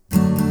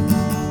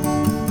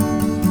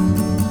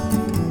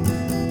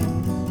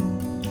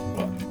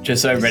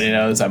Just so everybody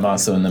knows, I'm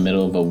also in the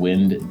middle of a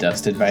wind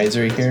dust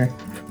advisory here,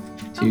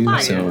 too. Oh,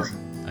 so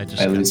I just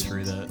got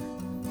through that.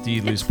 Do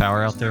you lose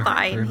power out there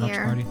very much,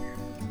 Marty?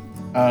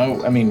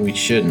 I mean, we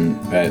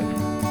shouldn't, but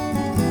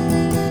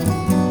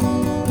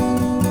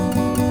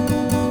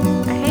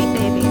I hate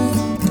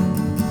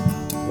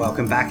babies.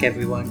 Welcome back,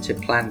 everyone, to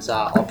Plans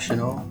Are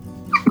Optional.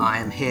 I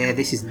am here.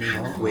 This is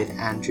Neil with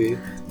Andrew,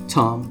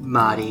 Tom,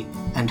 Marty,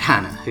 and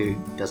Hannah, who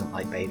doesn't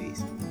like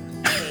babies.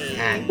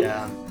 And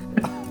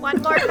One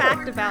more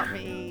fact about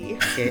me.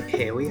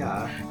 here we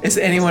are. is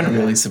anyone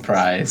really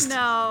surprised?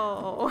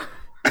 No.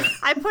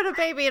 I put a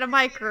baby in a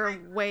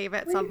microwave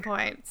at some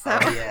point, so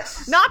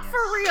Yes. not for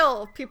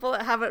real, people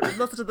that haven't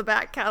listened to the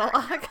back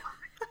catalog.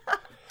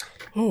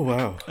 Oh,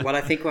 wow. Well,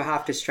 I think we're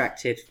half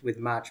distracted with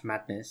March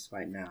Madness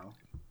right now.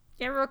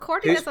 Yeah, we're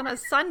recording this on a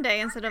Sunday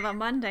instead of a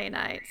Monday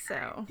night,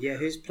 so Yeah,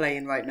 who's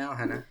playing right now,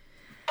 Hannah?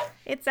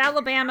 it's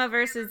Alabama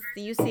versus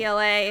the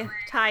UCLA,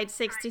 tied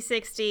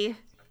 60-60,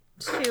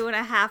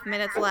 2.5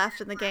 minutes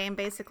left in the game,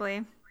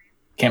 basically.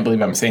 Can't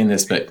believe I'm saying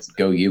this, but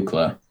go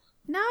UCLA.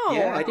 No.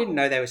 Yeah, I didn't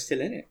know they were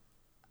still in it.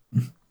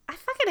 I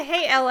fucking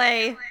hate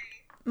LA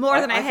more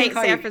than I hate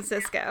think San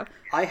Francisco.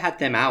 I had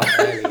them out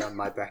early on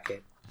my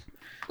bracket.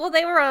 Well,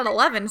 they were an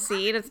 11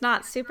 seed. It's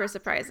not super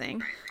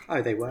surprising.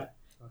 Oh, they were?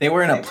 They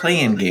were in a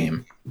play-in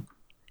game.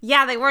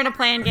 Yeah, they were in a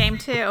playing game,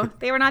 too.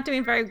 They were not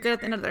doing very good at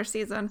the end of their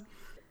season.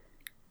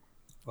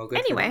 Well, good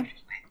for Anyway, them.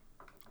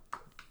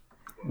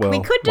 Well,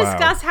 we could wow.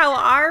 discuss how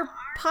our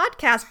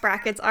podcast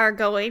brackets are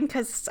going,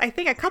 because I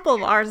think a couple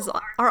of ours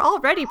are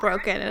already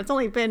broken, and it's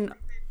only been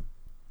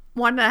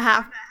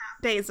 1.5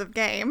 days of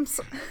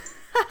games.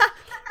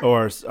 Oh,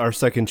 our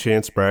second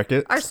chance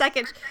bracket? Our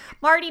second...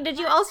 Marty, did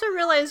you also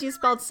realize you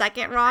spelled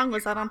second wrong?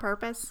 Was that on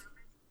purpose?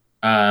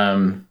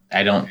 I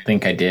don't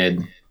think I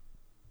did.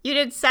 You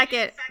did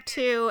second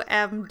to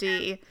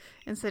MD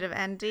instead of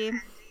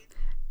ND.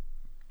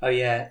 Oh,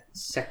 yeah,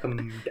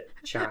 second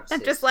chances.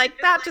 And just like,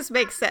 that just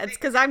makes sense,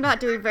 because I'm not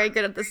doing very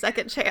good at the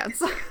second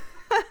chance.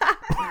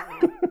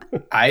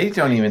 I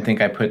don't even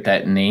think I put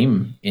that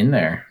name in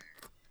there.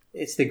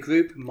 It's the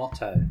group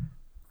motto,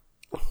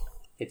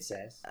 it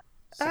says.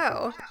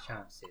 Oh. Second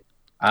chances.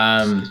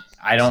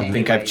 I don't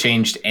think I've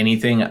changed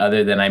anything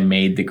other than I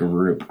made the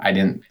group. I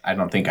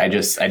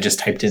just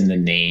typed in the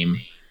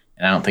name,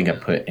 and I don't think I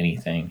put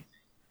anything.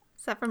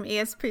 Is that from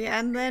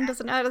ESPN then?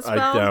 Doesn't know how to I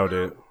spell? doubt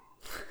it.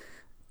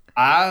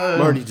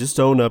 Marty, just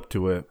own up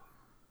to it.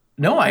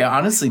 No, I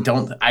honestly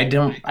don't. I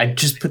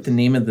just put the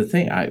name of the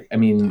thing. I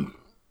mean,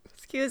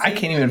 Excuse me. I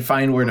can't even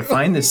find where to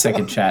find this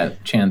second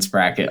chance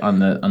bracket on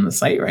the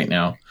site right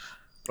now.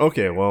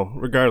 Okay, well,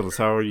 regardless,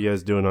 how are you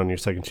guys doing on your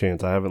second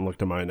chance? I haven't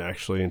looked at mine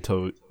actually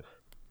until...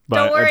 But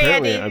Don't worry,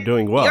 apparently Andy. I'm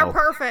doing well. You're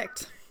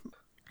perfect.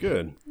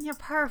 Good. You're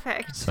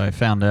perfect. So I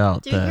found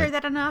out Do you hear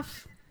that that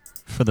enough?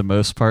 for the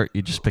most part,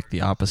 you just pick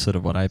the opposite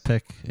of what I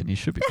pick, and you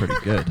should be pretty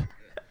good.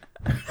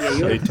 Yeah,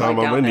 you're Hey, Tom, right I'm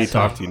down going to there,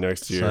 talk Tom. to you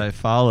next year. So I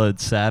followed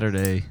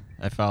Saturday.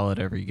 I followed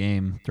every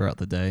game throughout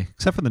the day,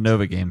 except for the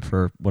Nova game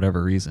for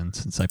whatever reason,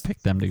 since I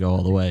picked them to go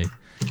all the way.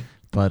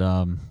 But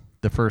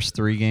the first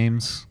 3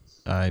 games,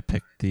 I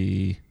picked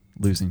the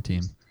losing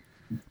team.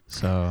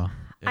 So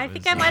I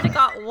think I might have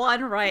got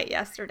one right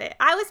yesterday.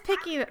 I was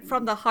picking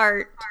from the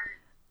heart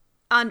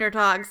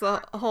underdogs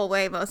the whole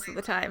way most of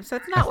the time, so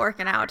it's not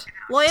working out.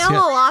 Loyola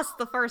lost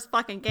the first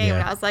fucking game,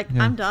 and I was like,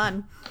 I'm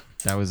done.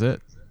 That was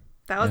it.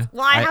 That was Yeah.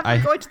 why I have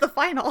to go to the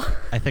final.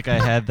 I think I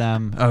had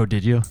them. Oh,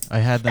 did you? I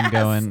had them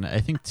going, I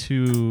think,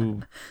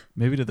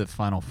 maybe to the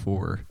final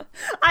 4.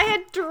 I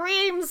had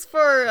dreams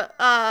for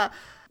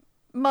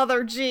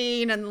Mother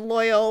Jean and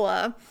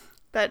Loyola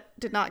that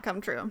did not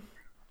come true.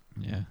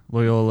 Yeah.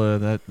 Loyola,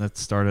 that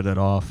started it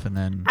off, and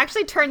then... I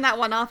actually turned that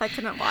one off. I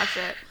couldn't watch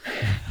it.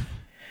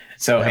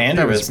 So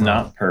Andrew that was was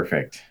not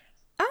perfect,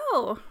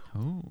 Oh.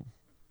 Oh.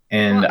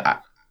 and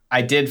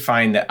I did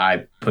find that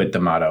I put the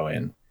motto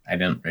in. I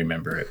didn't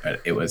remember it,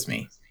 but it was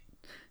me.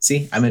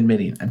 See, I'm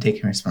admitting. I'm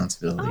taking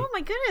responsibility. Oh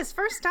my goodness,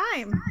 first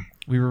time.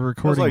 We were That was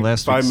recording like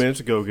last 5 week minutes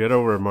ago. Get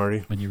over it, Marty.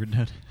 when you were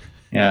dead.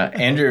 Yeah,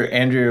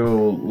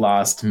 Andrew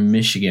lost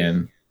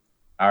Michigan,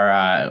 or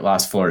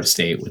lost Florida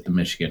State with the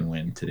Michigan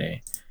win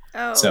today.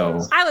 Oh.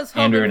 So, I was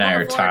hoping Andrew and for I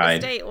the are Florida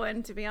tied. State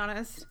win, to be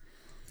honest.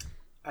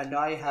 And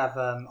I have,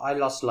 I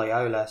lost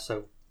Loyola,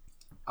 so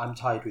I'm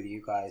tied with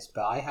you guys,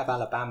 but I have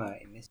Alabama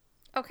in this.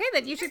 Okay,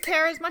 then you should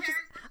care as much as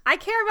I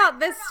care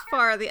about this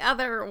for the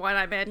other one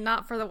I'm in,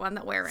 not for the one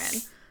that we're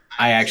in.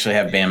 I actually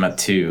have Bama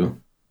too,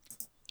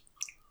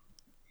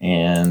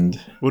 and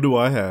What do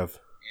I have?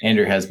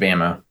 Andrew has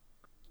Bama.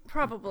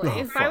 Probably.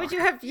 Oh, Why would you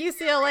have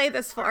UCLA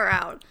this far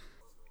out?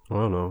 I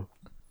don't know.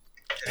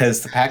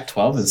 Because the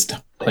Pac-12 has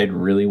played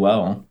really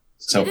well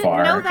so I didn't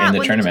far know that in the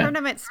when tournament. the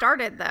tournament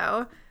started,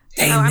 though.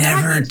 They So I'm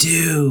never happy-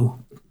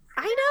 do.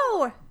 I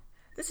know.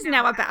 This is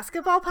now a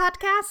basketball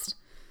podcast.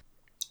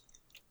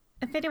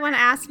 If anyone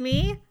asks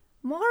me,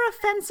 more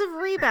offensive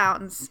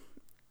rebounds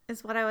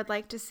is what I would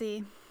like to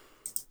see.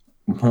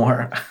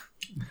 More.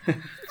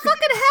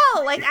 Fucking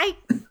hell!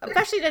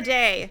 Especially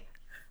today,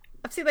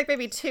 I've seen like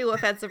maybe 2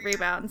 offensive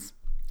rebounds.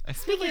 I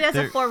feel Speaking like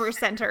as a former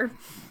center.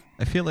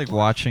 I feel like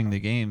watching the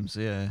games.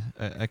 Yeah,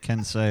 I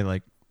can say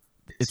like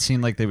it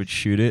seemed like they would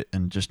shoot it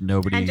and just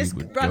nobody And just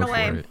would run go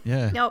away. for it.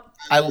 Yeah. Nope.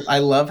 I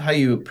love how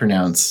you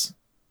pronounce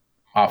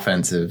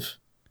offensive.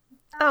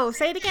 Oh,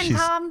 say it again, She's-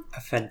 Tom.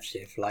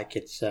 Offensive, like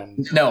it's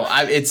No,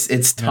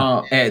 it's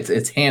Tom.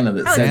 It's Hannah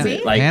that Oh, says it's it.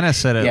 me? Like Hannah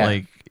said it yeah.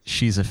 like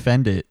she's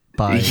offended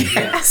by.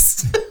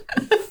 yes.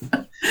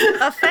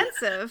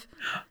 Offensive.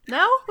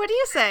 No? What do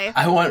you say?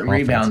 I want Offensive.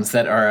 rebounds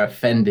that are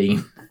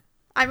offending.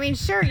 I mean,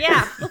 sure,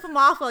 yeah. Flip them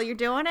off while you're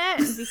doing it.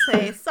 And you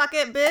say, suck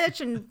it,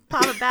 bitch, and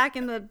pop it back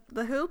in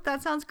the hoop.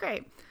 That sounds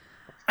great.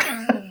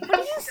 What do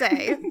you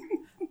say?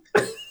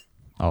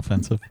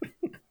 Offensive.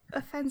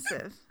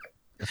 Offensive.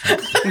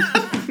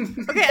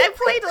 Okay, I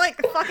played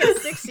like fucking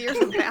 6 years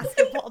of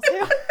basketball,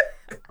 too.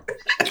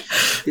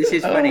 this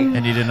is funny.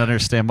 And you didn't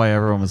understand why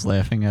everyone was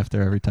laughing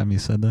after every time you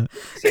said that?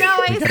 No,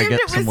 I You gotta assumed get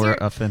it some was more your...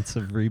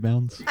 offensive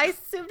rebounds. I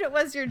assumed it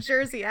was your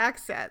Jersey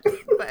accent,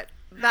 but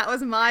that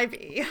was my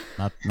B.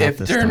 Not If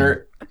this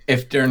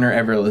If Durner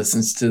ever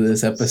listens to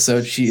this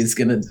episode, she is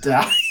gonna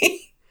die.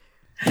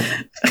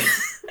 I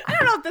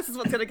don't know if this is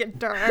what's gonna get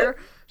Durner.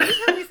 She's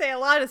heard me say a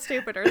lot of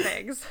stupider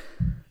things.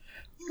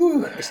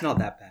 It's not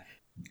that bad.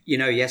 You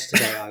know,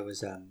 yesterday I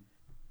was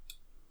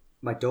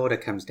my daughter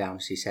comes down,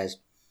 she says,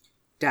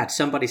 Dad,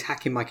 somebody's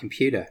hacking my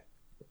computer.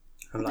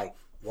 I'm like,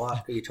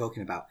 what are you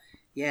talking about?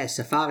 Yeah,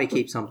 Safari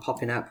keeps on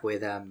popping up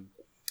with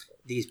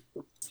these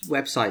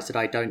websites that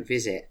I don't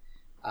visit,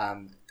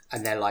 and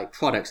they're like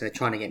products and they're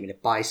trying to get me to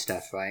buy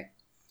stuff, right?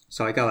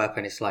 So I go up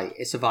and it's like,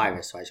 it's a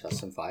virus, so I just got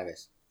some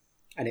virus.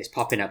 And it's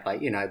popping up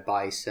like, you know,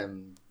 buy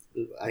some,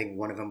 I think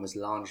one of them was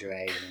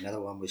lingerie and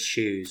another one was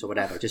shoes or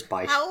whatever, just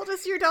buy. How old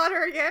is your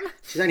daughter again?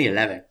 She's only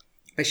 11.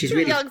 But she's Too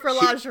really young for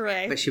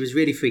lingerie. But she was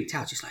really freaked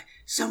out. She's like,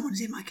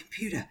 someone's in my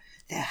computer.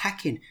 They're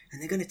hacking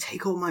and they're going to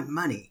take all my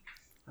money.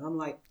 And I'm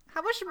like,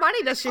 How much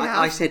money does she have?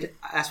 I said,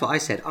 that's what I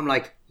said. I'm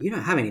like, you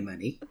don't have any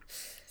money,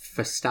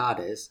 for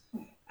starters.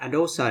 And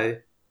also,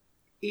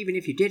 even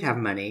if you did have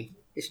money,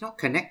 it's not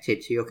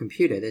connected to your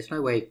computer. There's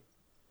no way,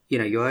 you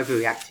know, you're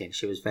overreacting.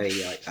 She was very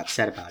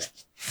upset about it.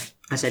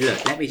 I said,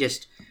 look, let me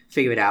just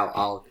figure it out.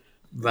 I'll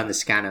run the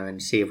scanner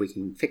and see if we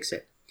can fix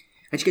it.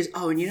 And she goes,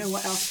 oh, and you know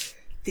what else?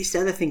 This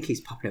other thing keeps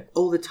popping up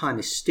all the time,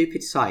 this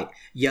stupid site,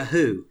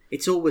 Yahoo.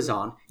 It's always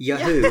on,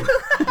 Yahoo.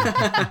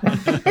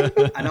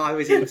 And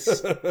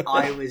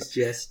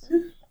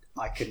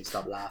I couldn't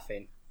stop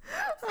laughing.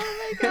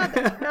 Oh my god.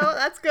 No,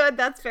 that's good.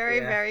 That's very,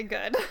 Yeah. very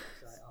good.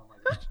 Like, oh my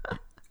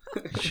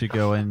gosh. Should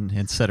go in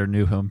and set her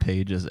new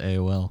homepage as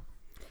AOL.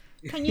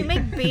 Can you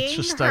make Bing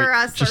Just her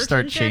start, search just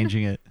start engine?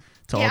 changing it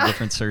to all Yeah.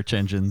 different search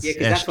engines. Yeah,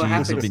 because that's what SGs will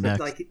happens. be next.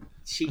 Like,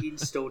 she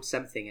installed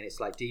something and it's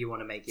like, do you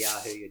want to make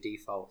Yahoo your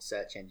default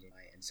search engine?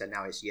 Right? And so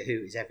now it's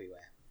Yahoo is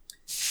everywhere.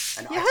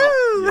 And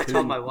I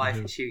told my wife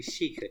and she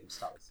couldn't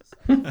stop.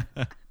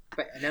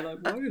 But, and they're like,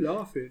 why are you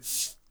laughing?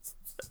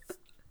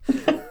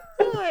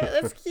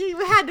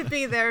 You had to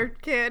be there,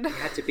 kid. I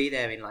had to be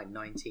there in like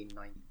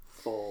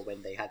 1994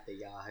 when they had the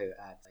Yahoo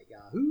ad. Like,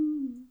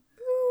 Yahoo!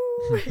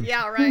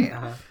 Yeah, right.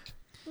 Uh-huh.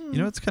 You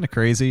know what's kind of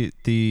crazy?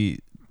 The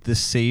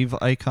save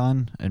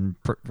icon and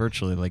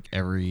virtually like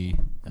every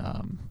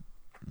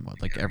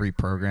every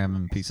program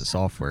and piece of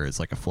software is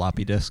like a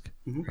floppy disk,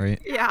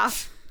 right? Yeah.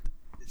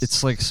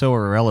 It's like so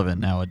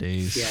irrelevant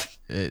nowadays.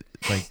 Yeah.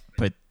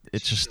 But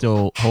it just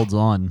still holds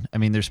on. I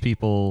mean, there's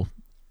people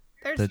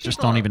There's that just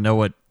people- don't even know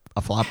what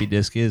a floppy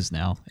disk is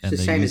now, and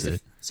It's the they same use as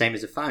it. same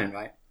as a phone,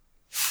 right?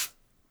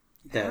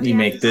 You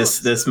make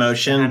this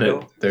motion,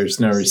 but there's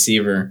no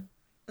receiver.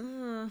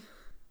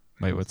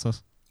 Wait, what's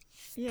this?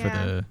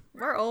 Yeah.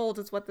 We're old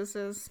is what this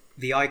is.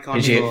 The icon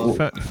Did you-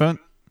 for Phone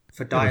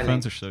dialing.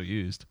 phones are so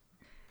used.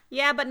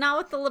 Yeah, but not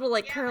with the little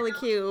like curly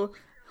Q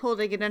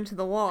holding it into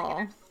the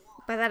wall.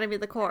 By that I mean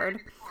the cord.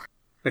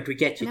 But we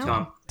get you, No.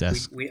 Tom.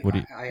 Desk. We, What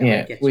do you- I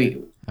Yeah, get we.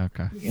 you.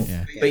 Okay.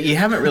 Yeah. But you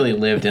haven't really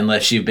lived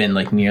unless you've been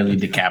like nearly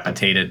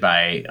decapitated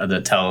by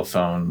the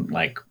telephone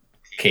like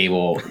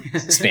cable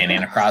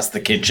spanning across the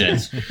kitchen.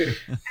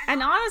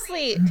 And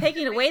honestly,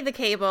 taking away the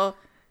cable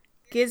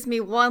gives me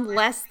one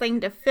less thing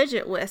to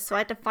fidget with, so I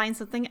had to find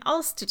something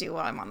else to do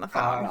while I'm on the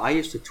phone. I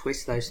used to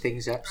twist those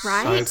things up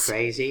Right? so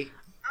crazy.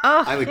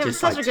 Oh, I would it was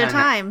just such like a good turn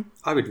that- time.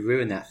 I would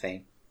ruin that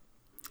thing.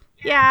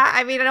 Yeah,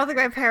 I mean, I don't think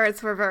my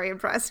parents were very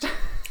impressed.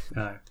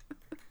 No.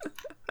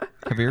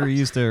 Have you ever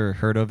used or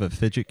heard of a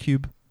fidget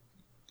cube?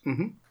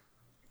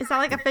 Is that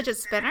like a fidget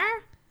spinner?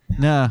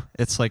 No,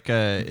 it's like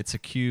it's a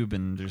cube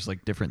and there's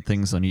like different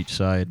things on each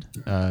side.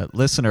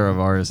 Listener of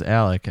ours,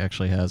 Alec,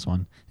 actually has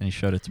one and he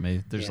showed it to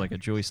me. There's Yeah. like a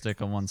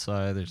joystick on one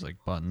side. There's like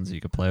buttons you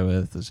could play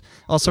with. There's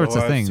all sorts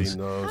of I've things. seen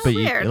those. But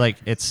weird.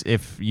 it's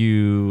if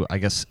you, I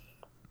guess,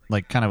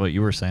 like kind of what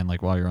you were saying,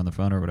 like while you're on the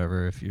phone or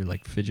whatever. If you're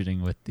like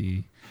fidgeting with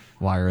the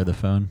wire of the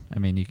phone, I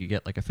mean, you could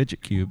get like a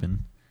fidget cube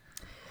and.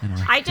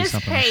 I do just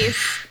something like that.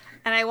 pace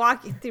and I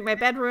walk through my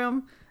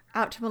bedroom,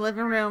 out to my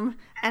living room,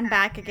 and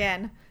back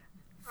again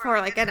for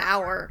like an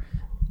hour.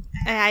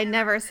 And I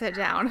never sit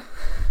down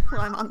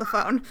while I'm on the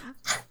phone.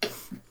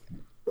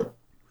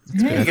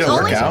 You get a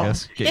Only- workout. I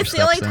guess. Get your It's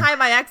the only steps in.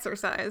 time I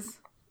exercise.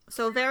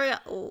 So very,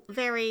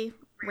 very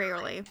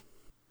rarely.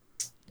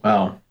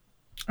 Well,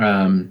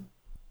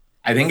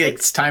 I think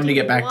it's time to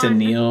get back to 61.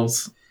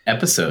 Neil's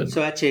episode.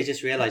 So actually, I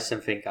just realized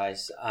something,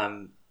 guys.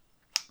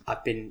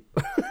 I've been.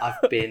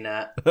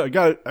 I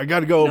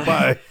gotta go.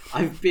 Bye.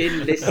 I've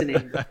been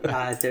listening.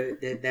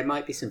 There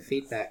might be some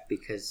feedback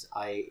because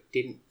I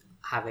didn't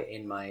have it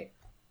in my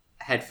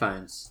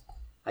headphones.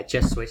 I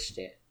just switched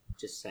it.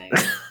 Just saying.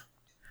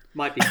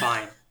 Might be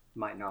fine.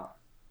 Might not.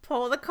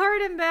 Pull the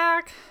curtain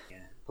back. Yeah.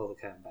 Pull the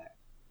curtain back.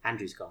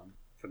 Andrew's gone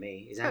for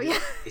me. Is Oh, Andrew? yeah.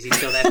 Is he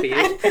still there for you?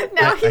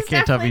 No, he's I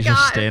can't tell if definitely he's just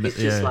gone. standing.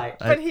 He's just Yeah, like-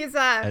 But he's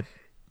I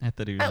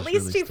thought he was at just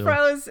least really he still.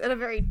 froze in a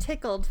very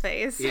tickled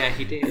face. Yeah,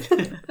 he did.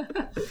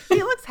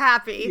 He looks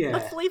happy. Yeah.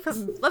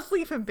 Let's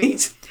leave him be.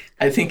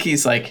 I think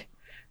he's like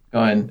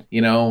going,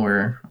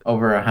 we're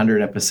over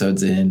 100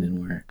 episodes in and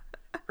we're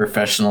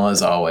professional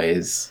as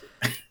always.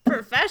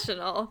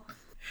 Professional.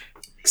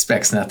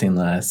 Expects nothing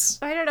less.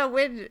 I don't know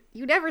when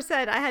you never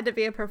said I had to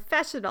be a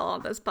professional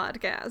on this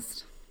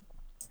podcast.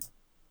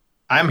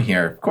 I'm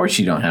here. Of course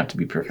you don't have to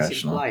be It's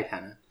professional. implied,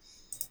 Hannah.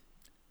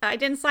 I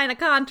didn't sign a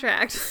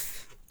contract.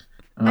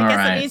 All I guess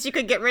right. it means you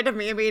could get rid of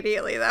me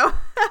immediately, though.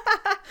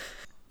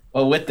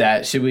 Well, with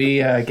that, should we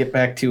get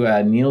back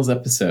to Neil's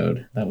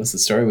episode? That was the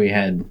story we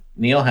had.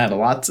 Neil had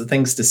lots of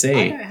things to I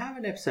say. don't have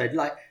an episode.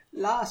 Like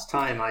last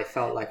time, I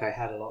felt like I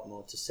had a lot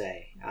more to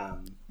say.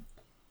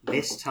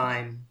 This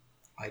time,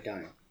 I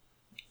don't.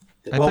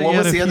 I Well, thought what you had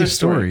was a the few other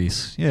story?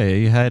 stories. Yeah,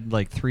 you had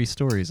like 3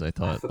 stories. I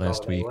thought forgot last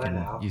what they week, were and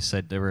now. you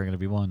said there were going to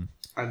be one.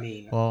 I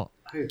mean, Well,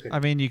 who could? I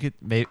mean, you could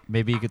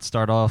maybe you could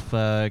start off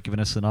giving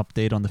us an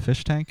update on the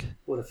fish tank,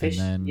 Well, the fish.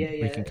 and then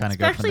yeah. we can kind of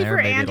go from Especially there.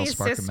 for Maybe it'll Andy's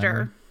spark a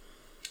memory. sister.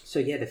 So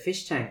yeah, the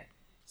fish tank.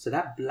 So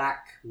that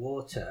black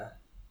water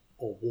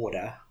or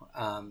water,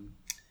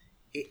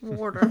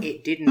 Water.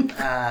 it didn't.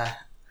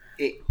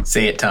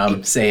 Say it,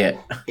 Tom. Say it.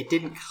 It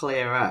didn't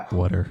clear up.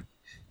 Water.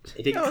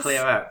 It didn't Yes.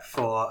 clear up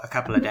for a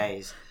couple of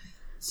days.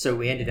 So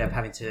we ended up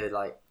having to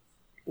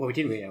we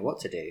didn't really know what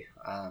to do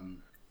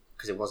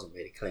because it wasn't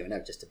really clearing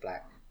up, just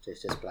black.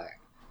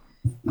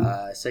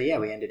 So yeah,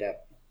 we ended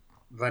up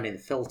running the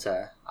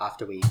filter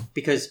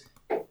because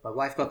my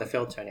wife got the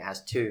filter and it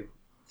has 2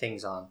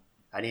 things on,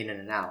 an in and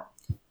an out,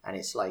 and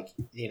it's like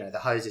the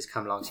hoses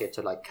come along, so you have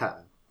to cut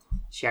them.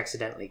 She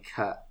accidentally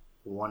cut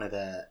one of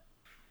the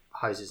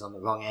hoses on the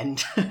wrong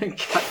end and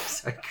cut,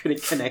 so I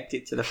couldn't connect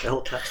it to the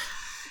filter.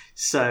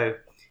 So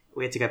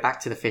we had to go back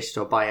to the fish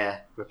store, buy a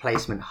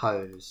replacement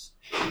hose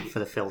for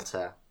the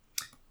filter.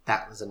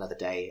 That was another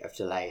day of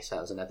delay, so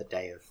that was another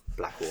day of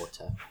black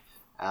water.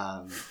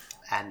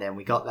 And then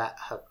we got that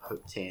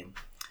hooked in.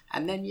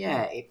 And then,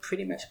 yeah, it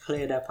pretty much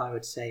cleared up, I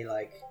would say,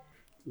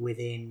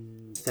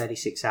 within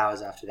 36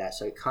 hours after that.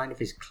 So it kind of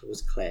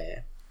was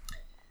clear.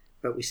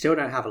 But we still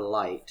don't have a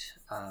light.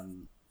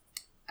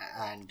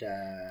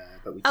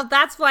 But we Oh,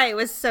 that's why it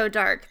was so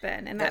dark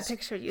then in that That's-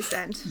 picture you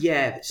sent.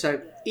 Yeah,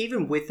 so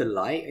even with the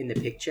light in the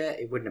picture,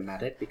 it wouldn't have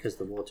mattered because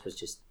the water was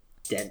just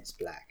dense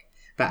black.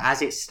 But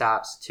as it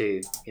starts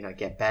to,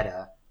 get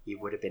better, you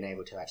would have been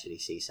able to actually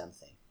see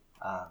something.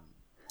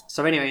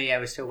 So anyway, yeah,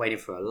 we're still waiting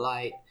for a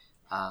light.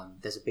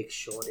 There's a big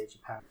shortage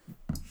apparently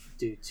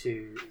due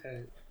to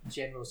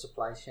general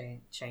supply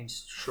chain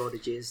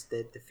shortages.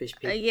 The fish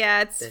people.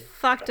 Yeah, it's the-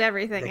 fucked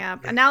everything the-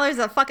 up. And now there's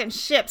a fucking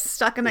ship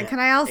stuck in the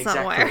canal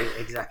somewhere.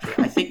 Exactly.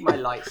 I think my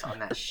light's on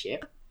that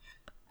ship.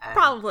 And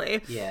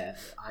Probably. Yeah.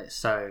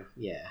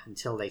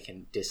 Until they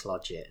can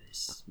dislodge it,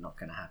 it's not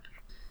going to happen.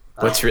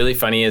 What's really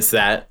funny is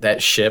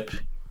that ship,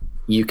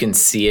 you can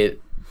see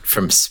it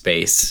from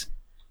space.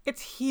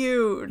 It's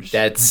huge.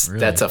 That's Really?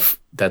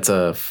 that's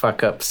a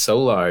fuck up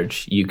so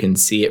large you can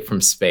see it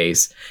from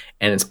space,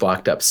 and it's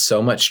blocked up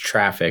so much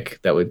traffic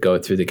that would go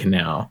through the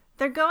canal.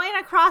 They're going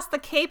across the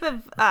Cape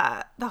of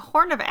the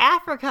Horn of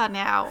Africa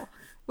now,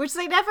 which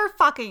they never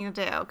fucking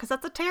do because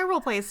that's a terrible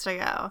place to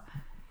go.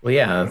 Well,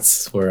 yeah,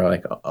 that's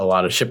where a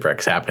lot of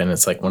shipwrecks happen.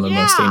 It's like one of the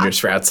most Yeah.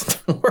 dangerous routes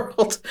in the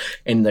world,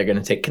 and they're going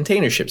to take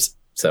container ships.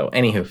 So,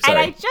 anywho, And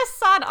I sorry. just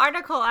saw an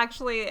article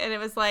actually, and it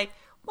was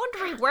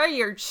wondering where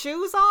your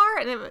shoes are,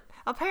 and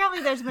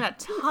apparently there's been a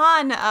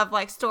ton of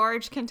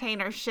storage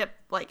container ship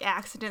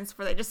accidents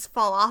where they just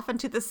fall off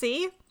into the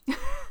sea.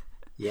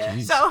 Yeah.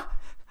 So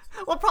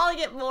we'll probably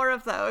get more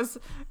of those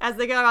as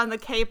they go around the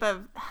Cape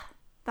of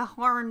the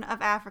Horn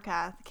of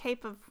Africa, the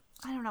Cape of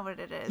I don't know what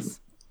it is.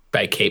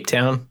 By Cape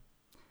Town?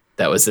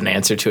 That was an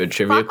answer to a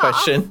trivia Fuck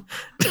off. question.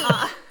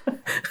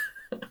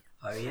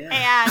 Oh,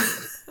 yeah.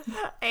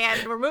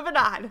 And we're moving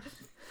on.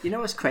 You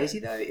know what's crazy,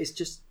 though? It's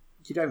just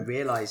you don't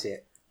realize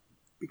it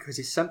because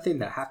it's something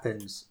that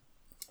happens,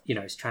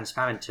 it's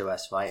transparent to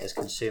us, right, as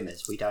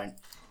consumers. We don't,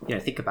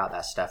 think about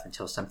that stuff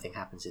until something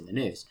happens in the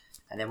news.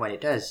 And then when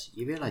it does,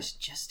 you realize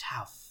just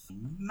how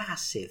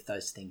massive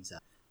those things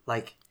are.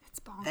 It's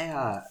bomb. They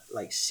are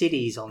like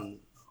cities on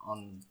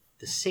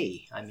the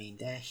sea. I mean,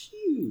 they're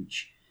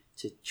huge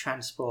to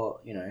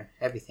transport,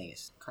 everything.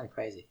 It's kind of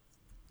crazy.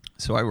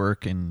 So I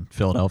work in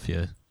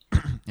Philadelphia,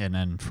 and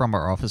then from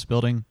our office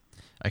building,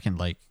 I can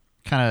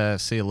kind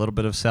of see a little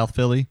bit of South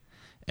Philly.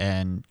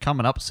 And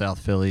coming up South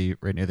Philly,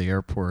 right near the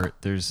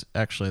airport, there's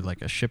actually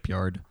a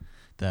shipyard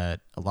that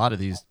a lot of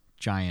these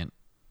giant,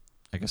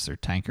 I guess they're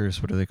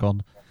tankers. What are they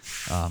called?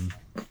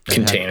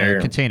 Container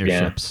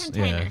ships.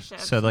 Container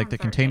ships. So like the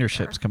container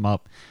ships come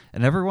up,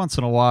 and every once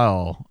in a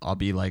while I'll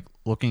be like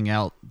looking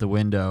out the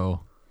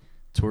window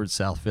towards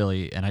South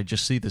Philly, and I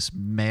just see this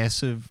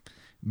massive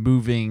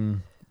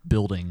moving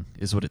building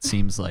is what it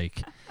seems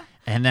like.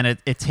 And then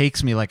it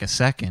takes me like a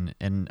second,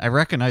 and I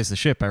recognize the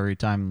ship every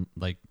time.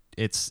 Like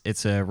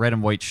it's a red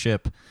and white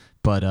ship,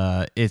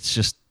 but it's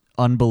just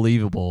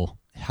unbelievable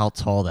how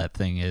tall that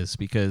thing is,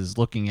 because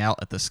looking out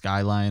at the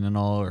skyline and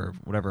all, or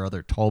whatever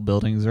other tall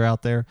buildings are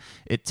out there,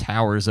 it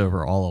towers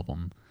over all of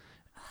them,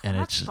 and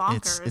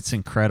it's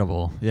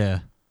incredible. Yeah,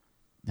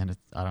 and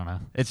I don't know,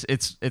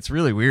 it's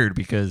really weird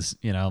because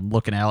I'm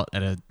looking out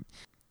at a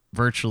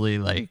virtually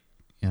like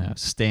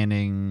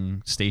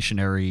standing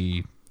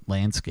stationary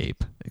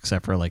landscape,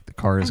 except for like the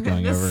cars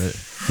going over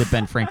the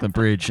Ben Franklin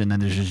Bridge, and then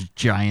there's this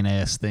giant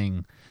ass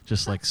thing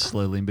just like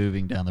slowly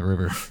moving down the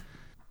river.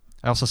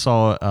 I also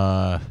saw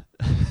a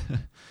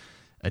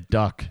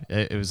duck.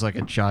 It was like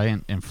a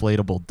giant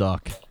inflatable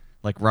duck,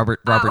 like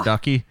Robert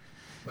Ducky.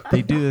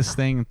 They do this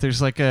thing.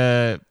 There's like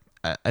I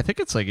think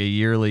it's like a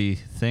yearly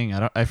thing.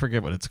 I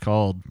forget what it's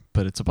called,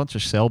 but it's a bunch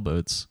of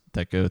sailboats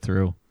that go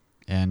through,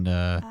 and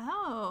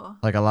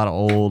like a lot of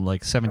old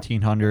like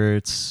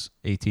 1700s,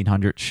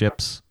 1800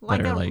 ships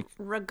like that are a like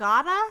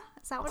regatta.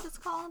 Is that what it's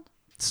called?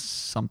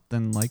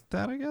 Something like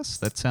that, I guess.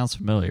 That sounds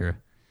familiar.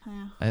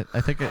 Yeah.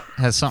 I think it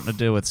has something to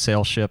do with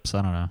sail ships.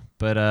 I don't know.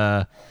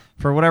 But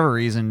for whatever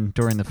reason,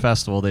 during the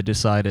festival, they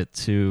decided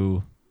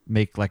to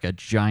make like a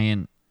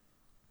giant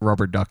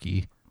rubber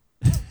ducky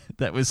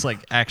that was like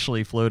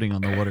actually floating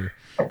on the water.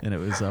 And it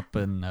was up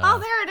in... oh,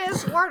 there it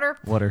is. Water.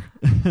 Water.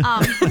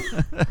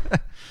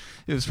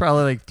 It was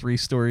probably like 4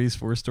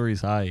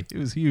 stories high. It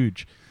was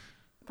huge.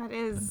 That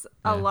is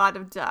a lot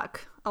of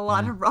duck. A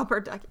lot of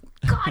rubber duck.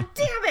 God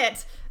damn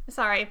it.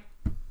 Sorry.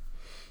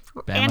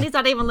 Bama. Andy's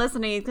not even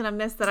listening. He's going to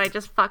miss that I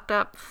just fucked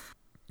up.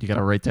 You got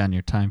to write down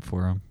your time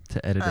for him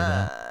to edit it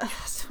out.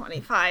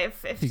 25,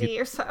 50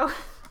 or so.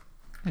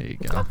 There you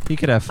go. He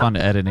could have fun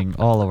editing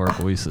all of our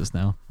voices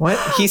now. What?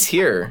 He's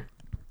here.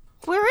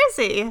 Where is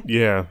he?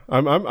 Yeah,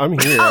 I'm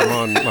here. I'm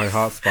on my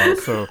hotspot.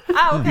 So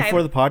okay.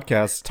 Before the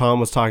podcast,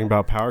 Tom was talking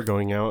about power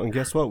going out, and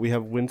guess what? We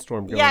have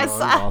windstorm going on.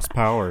 Lost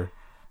power.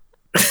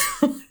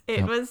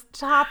 It was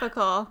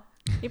topical.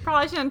 You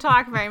probably shouldn't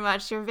talk very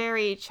much. You're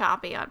very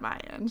choppy on my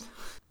end.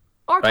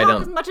 Or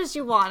talk as much as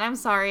you want. I'm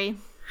sorry.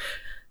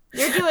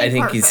 You're doing I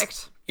think perfect.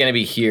 He's gonna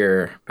be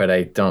here, but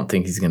I don't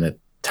think he's gonna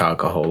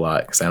talk a whole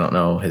lot because I don't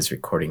know his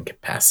recording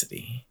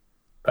capacity.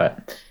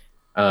 But,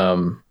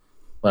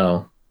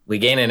 well, we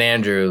gain an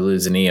Andrew,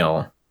 lose an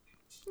Neil.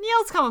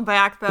 Neil's coming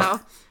back though.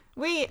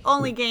 We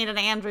only gained an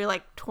Andrew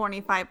like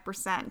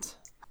 25%.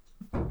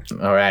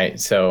 All right,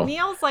 so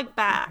Neil's like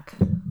back.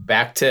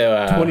 Back to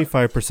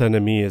 25%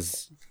 of me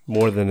is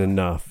more than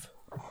enough.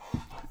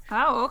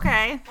 Oh,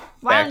 okay.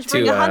 Why don't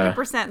you bring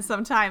 100%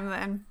 sometime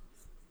then?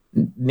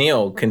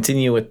 Neil,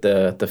 continue with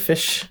the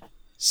fish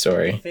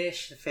story. The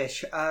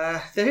fish.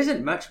 There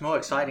isn't much more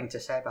exciting to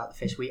say about the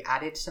fish. We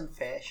added some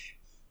fish.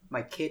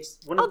 My kids...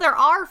 there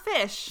are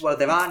fish. Well,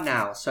 there are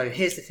now. So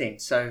here's the thing.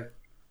 So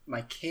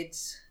my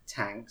kids'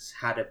 tanks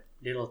had a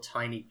little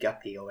tiny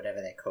guppy or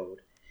whatever they're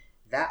called.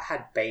 That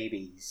had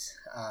babies.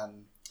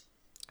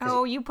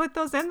 You put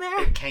those in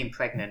there? It came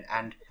pregnant,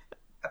 and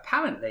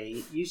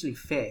apparently, usually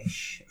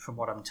fish, from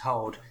what I'm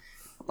told,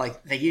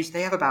 like they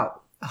have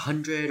about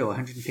 100 or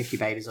 150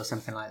 babies or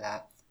something like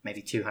that,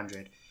 maybe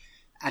 200,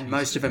 and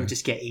most of them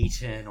just get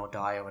eaten or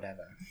die or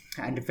whatever,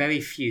 and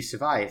very few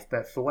survive.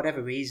 But for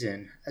whatever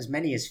reason, as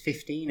many as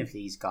 15 of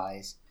these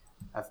guys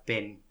have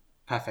been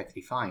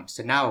perfectly fine.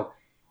 So now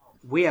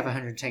we have a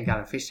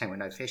 110-gallon fish tank with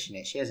no fish in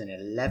it. She has an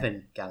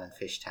 11-gallon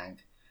fish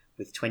tank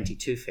with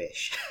 22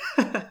 fish.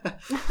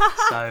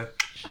 So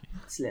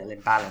it's a little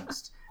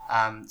imbalanced.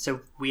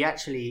 So we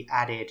actually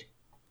added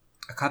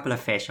a couple of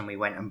fish, and we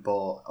went and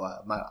bought.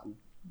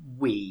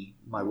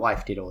 My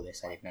wife did all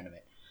this. I did none of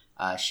it.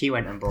 She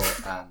went and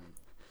bought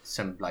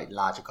some like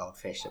larger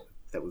goldfish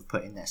that we've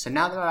put in there. So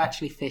now there are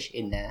actually fish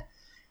in there.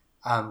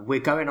 We're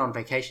going on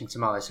vacation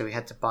tomorrow, so we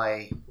had to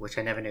buy, which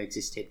I never knew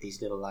existed,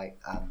 these little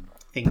like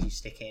things you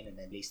stick in and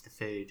then release the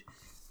food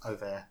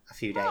over a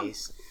few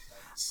days.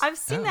 I've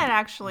seen that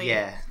actually.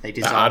 Yeah, they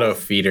The dissolve. auto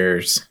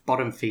feeders.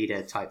 Bottom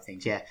feeder type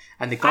things, yeah.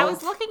 And the I gold...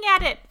 was looking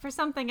at it for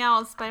something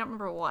else, but I don't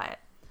remember what.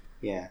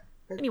 Yeah.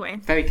 Anyway.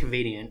 Very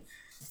convenient.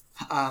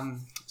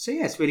 So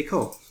yeah, it's really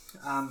cool.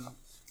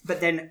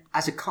 But then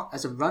as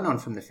a run-on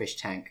from the fish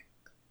tank,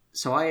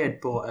 so I had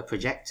bought a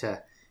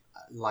projector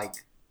like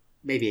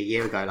maybe a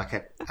year ago, like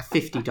a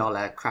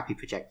 $50 crappy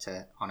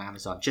projector on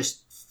Amazon,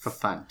 just for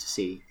fun to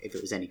see if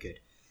it was any good.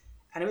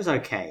 And it was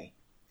okay.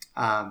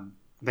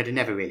 But I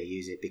never really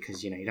use it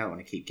because, you don't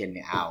want to keep getting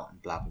it out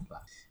and blah, blah, blah.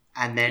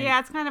 And then...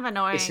 Yeah, it's kind of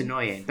annoying. It's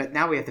annoying. But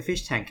now we have the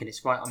fish tank and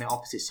it's right on the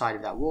opposite side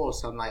of that wall.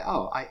 So I'm like,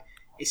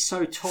 it's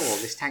so tall.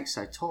 This tank's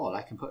so tall.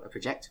 I can put a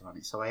projector on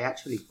it. So I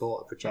actually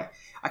bought a projector.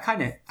 I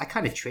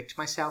kind of tricked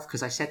myself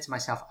because I said to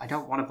myself, I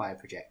don't want to buy a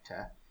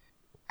projector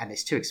and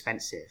it's too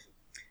expensive.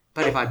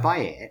 But if I buy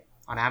it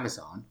on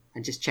Amazon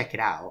and just check it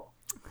out,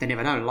 then if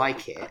I don't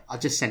like it, I'll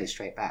just send it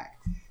straight back.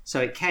 So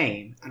it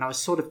came, and I was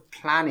sort of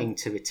planning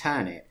to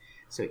return it.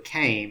 So it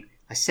came,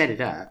 I set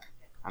it up,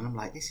 and I'm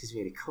like, this is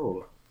really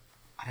cool.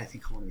 I don't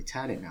think I want to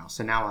return it now.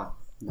 So now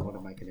what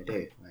am I going to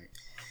do?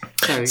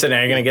 So now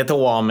you're going to get the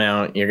wall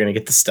mount, you're going to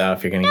get the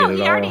stuff, you're going to get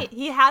it all.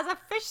 He has a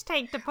fish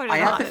tank to put it on. I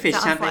have the fish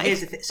tank, but like.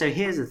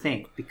 here's the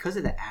thing. Because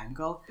of the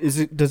angle... Does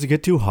it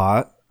get too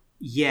hot?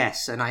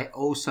 Yes, and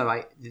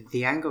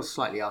the angle's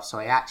slightly off, so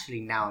I'm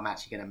actually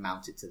going to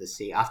mount it to the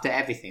ceiling. After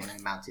everything, I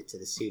mount it to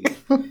the ceiling.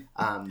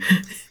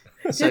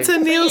 So, it's a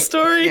Neil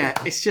story. Yeah,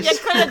 it's just... You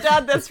could have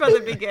done this from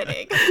the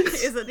beginning.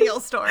 It's a Neil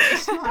story.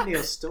 It's not a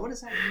Neil story. What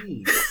does that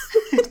mean?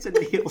 It's a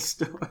Neil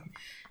story.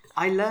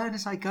 I learn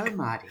as I go,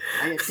 Marty.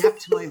 I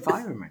adapt to my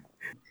environment.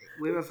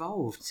 We're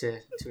evolved to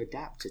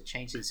adapt to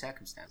changing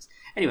circumstance.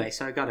 Anyway,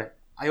 so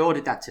I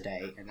ordered that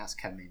today, and that's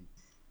coming.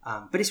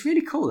 But it's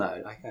really cool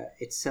though. Like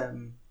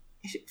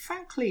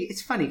frankly,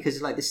 it's funny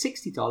because like the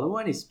 $60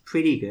 one is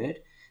pretty good.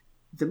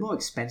 The more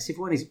expensive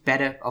one is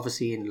better,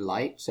 obviously in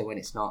light. So when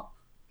it's not,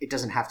 it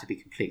doesn't have to be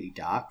completely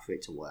dark for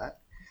it to work.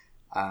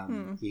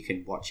 You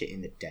can watch it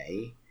in the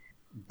day,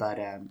 but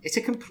it's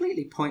a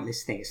completely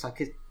pointless thing. It's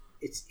like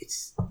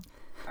it's.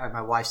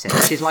 My wife said,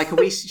 she's like,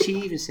 she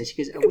even said, she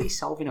goes, are we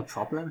solving a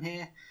problem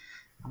here?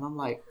 And I'm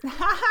like,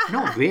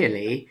 not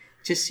really.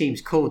 It just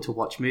seems cool to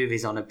watch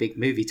movies on a big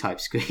movie type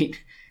screen,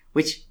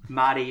 which,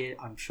 Marty,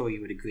 I'm sure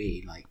you would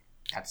agree, like,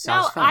 that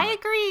sounds fun. I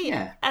agree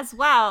as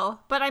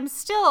well, but I'm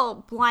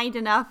still blind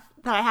enough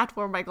that I have to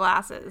wear my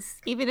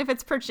glasses, even if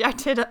it's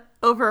projected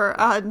over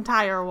an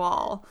entire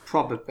wall.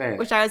 Probably.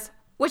 Which I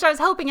was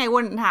hoping I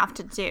wouldn't have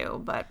to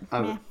do, but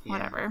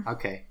whatever.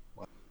 Okay.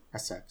 Well,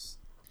 that sucks.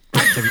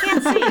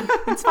 Can't see.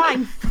 It's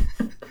fine.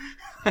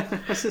 Have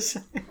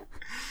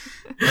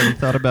you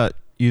thought about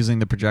using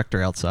the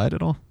projector outside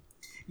at all?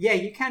 Yeah,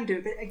 you can do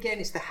it, but again,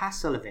 it's the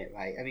hassle of it,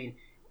 right? I mean,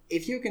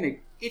 if you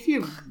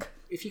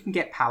can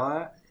get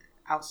power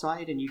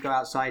outside and you go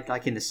outside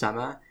like in the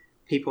summer,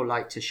 people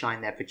like to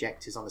shine their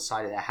projectors on the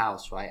side of their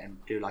house, right,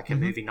 and do like a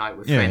movie night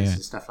with friends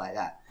and stuff like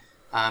that.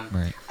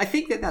 Right. I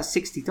think that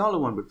 $60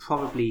 one would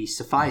probably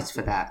suffice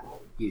for that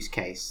use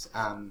case,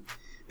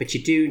 but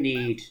you do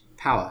need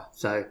power.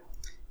 So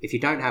if you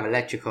don't have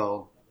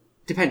electrical,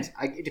 it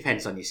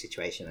depends on your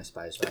situation, I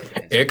suppose.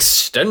 Right?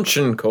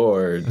 Extension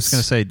cords. I was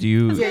going to say, do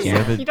you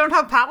you don't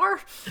have power?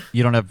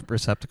 You don't have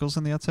receptacles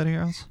on the outside of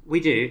your house?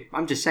 We do.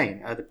 I'm just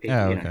saying, other people.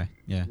 Oh, okay.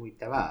 Yeah.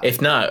 There are.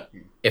 If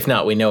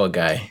not, we know a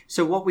guy.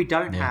 So what we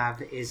don't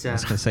have is. I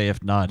was going to say,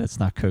 if not, it's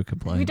not code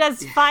compliant. Who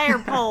does fire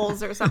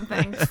poles or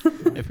something?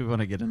 If we want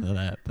to get into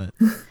that, but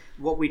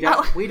what we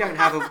don't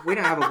have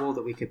a wall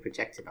that we could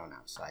project it on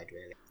outside,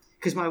 really.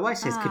 Because my wife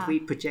says, could we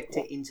project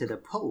it into the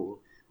pool?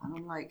 And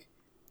I'm like,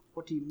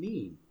 what do you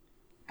mean?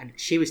 And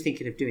she was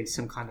thinking of doing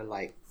some kind of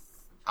like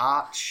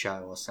art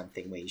show or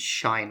something where you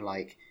shine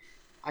like,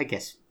 I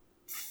guess,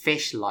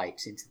 fish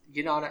lights into,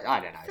 I don't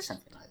know,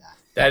 something like that.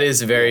 That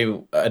is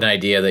an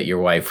idea that your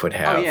wife would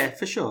have. Oh yeah,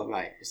 for sure,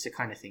 right. It's the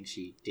kind of thing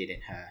she did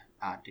in her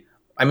art degree.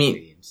 I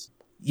mean,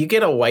 you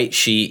get a white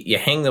sheet, you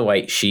hang the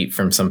white sheet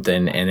from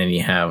something, and then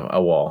you have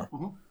a wall.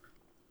 Mm-hmm.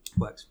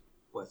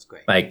 Works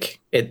great. Like,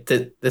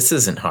 this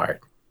isn't hard.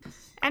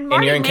 And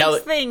Marty makes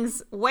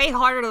things way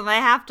harder than they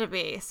have to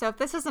be. So if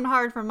this isn't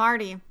hard for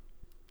Marty,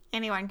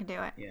 anyone can do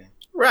it. Yeah.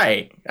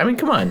 Right. I mean,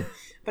 come on.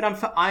 But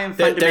I am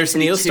fundamentally There's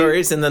Neil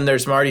stories and then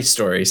there's Marty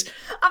stories.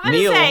 I'm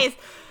going to say,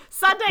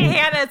 Sunday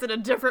Hannah is in a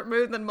different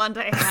mood than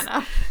Monday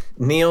Hannah.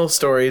 Neil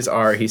stories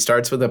are, he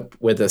starts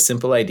with a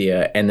simple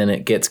idea and then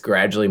it gets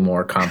gradually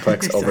more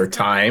complex over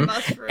time.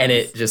 And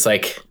it just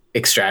like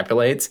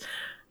extrapolates.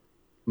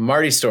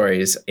 Marty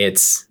stories,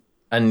 it's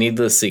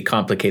needlessly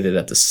complicated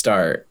at the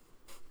start.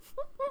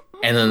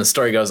 And then the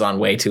story goes on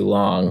way too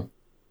long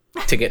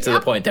to get to the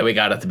point that we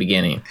got at the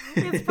beginning.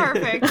 It's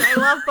perfect. I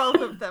love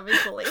both of them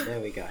equally. There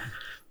we go.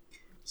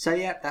 So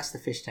yeah, that's the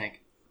fish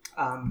tank.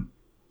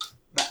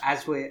 But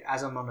as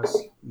I'm on a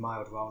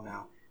mild roll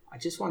now, I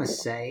just want to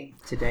say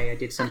today I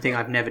did something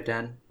I've never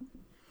done,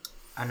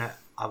 and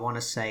I want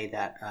to say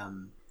that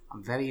I'm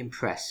very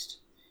impressed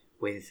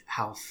with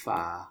how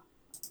far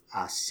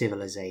our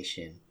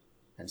civilization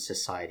and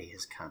society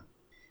has come.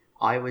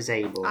 I'm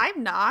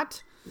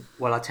not.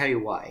 Well, I'll tell you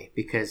why.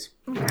 Because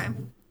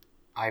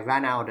I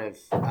ran out of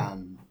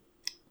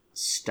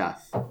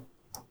stuff.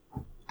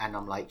 And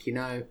I'm like,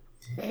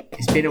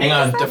 it's been a while.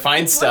 Hang on,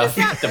 define stuff.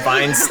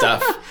 Define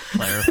stuff.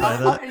 Clarify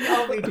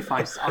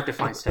that. I'll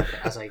define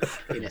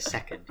stuff in a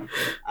second.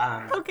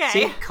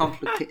 Okay.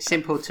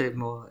 Simple to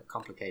more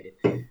complicated.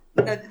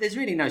 No, there's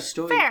really no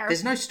story. Fair.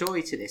 There's no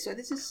story to this. So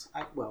this is,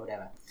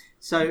 whatever.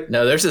 So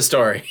no, there's a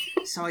story.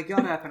 So I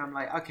got up and I'm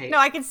like, okay. No,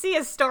 I can see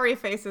his story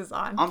faces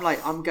on. I'm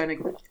like, I'm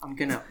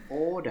gonna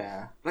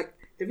order. Like,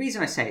 the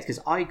reason I say it is because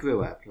I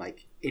grew up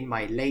like in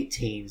my late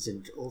teens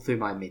and all through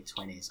my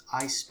mid-20s.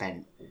 I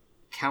spent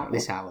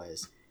countless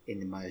hours in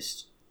the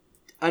most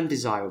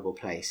undesirable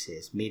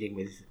places, meeting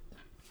with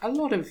a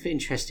lot of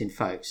interesting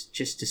folks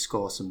just to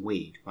score some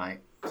weed,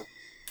 right?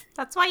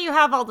 That's why you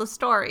have all the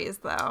stories,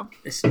 though.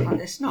 It's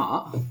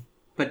not.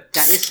 But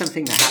that is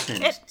something that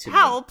happened It to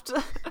helped.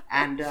 me.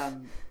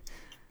 And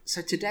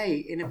so today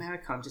in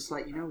America, I'm just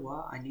like, you know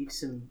what? I need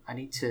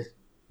to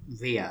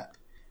re-up.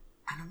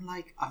 And I'm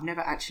like, I've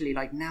never actually,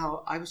 like,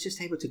 now I was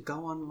just able to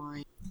go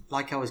online,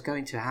 like I was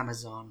going to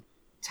Amazon,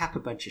 tap a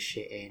bunch of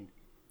shit in.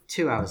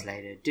 2 hours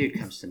later, dude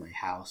comes to my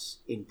house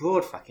in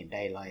broad fucking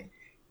daylight,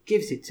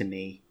 gives it to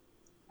me.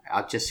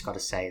 I've just got to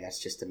say, that's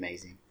just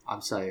amazing.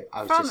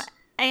 From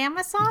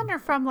Amazon or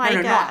from like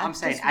no, I'm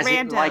saying just as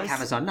in randos? like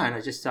Amazon. No,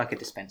 just like a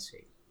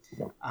dispensary.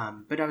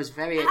 But I was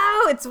very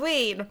Oh, it's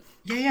weed.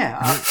 yeah.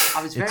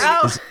 I was very.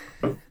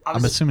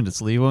 I'm assuming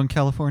it's legal in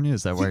California.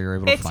 Is that why you're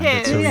able to It find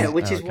it? is. So Yeah, easy?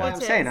 which is Okay. why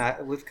I'm It saying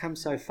is. we've come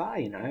so far.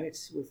 You know,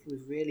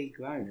 we've really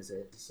grown as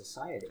a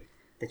society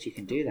that you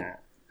can do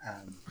that.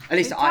 At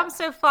least We've I. come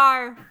so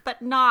far,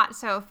 but not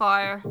so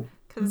far,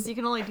 because you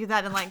can only do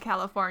that in like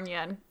California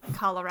and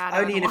Colorado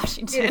Only and in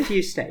Washington. a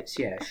few states,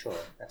 yeah, sure,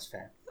 that's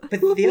fair. But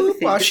the other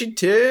thing,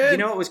 Washington. you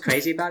know what was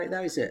crazy about it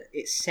though, is that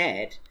it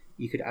said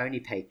you could only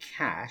pay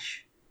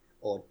cash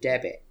or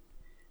debit,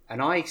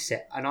 and I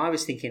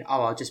was thinking,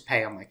 oh, I'll just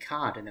pay on my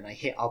card, and then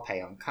I'll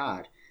pay on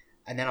card,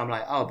 and then I'm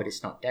like, oh, but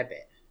it's not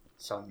debit,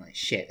 so I'm like,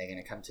 shit, they're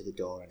gonna come to the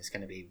door, and it's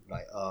gonna be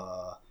like,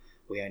 oh,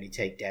 we only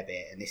take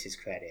debit, and this is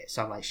credit,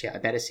 so I'm like, shit, I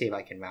better see if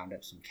I can round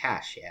up some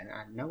cash, yeah,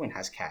 and no one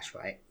has cash,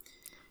 right?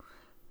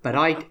 But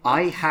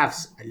I have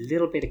a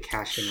little bit of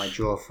cash in my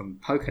drawer from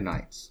poker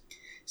nights.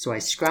 So I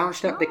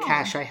scrounged up the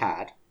cash I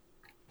had,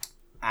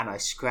 and I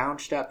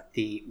scrounged up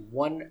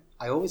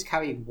I always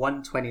carry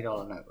one $20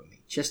 note with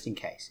me, just in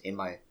case, in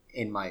my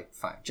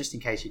phone, just in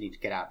case you need to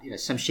get out,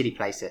 some shitty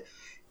place to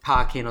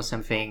park in or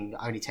something,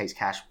 only takes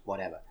cash,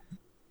 whatever.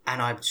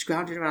 And I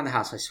scrounged it around the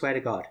house, I swear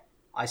to God.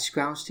 I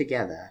scrounged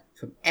together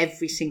from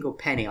every single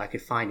penny I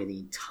could find in the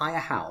entire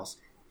house,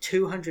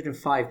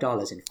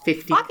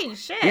 $205.50. Fucking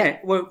shit. Yeah,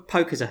 well,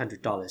 poker's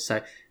 $100,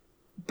 so.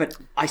 But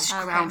I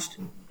scrounged,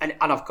 and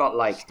I've got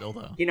like, Still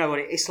though. you know what?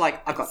 It's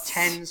like I've got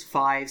 10s,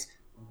 5s,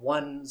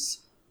 1s,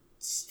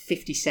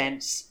 50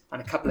 cents,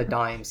 and a couple of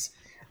dimes.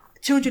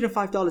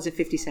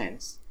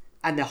 $205.50,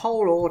 and the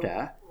whole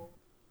order,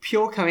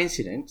 pure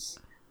coincidence,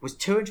 was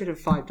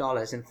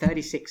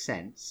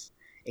 $205.36.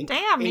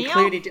 Damn, Neil.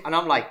 Included, and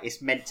I'm like, it's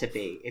meant to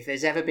be. If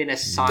there's ever been a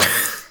sign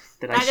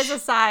That is a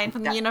sign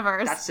from the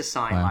universe. that's a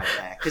sign Wow. right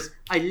there. Because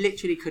I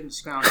literally couldn't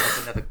scrounge up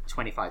another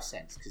 25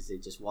 cents because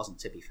it just wasn't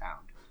to be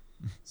found.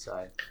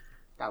 So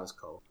that was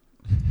cool.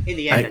 In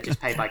the end, I just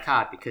paid by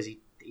card because he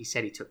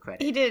said he took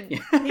credit. He did.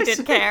 He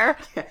didn't care.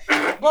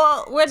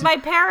 Well, when my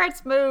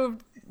parents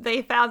moved,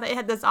 they found they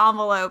had this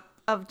envelope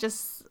of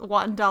just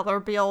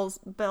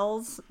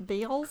 $1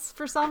 bills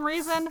for some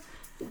reason,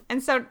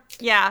 and so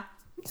yeah,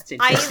 That's I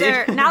interesting.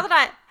 either now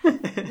that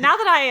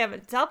I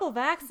am double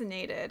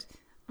vaccinated,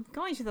 I'm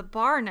going to the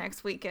bar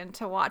next weekend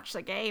to watch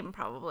the game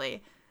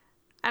probably.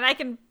 And I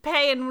can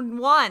pay in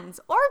ones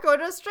or go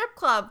to a strip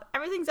club.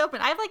 Everything's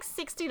open. I have like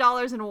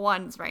 $60 in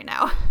ones right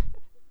now.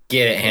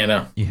 Get it,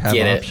 Hannah. You have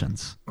Get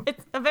options.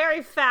 It's a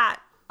very fat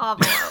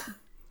envelope.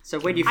 So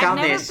when you I've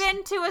found never this,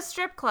 been to a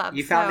strip club.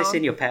 you found so- this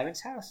in your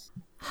parents' house?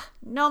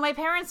 No, my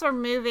parents were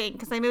moving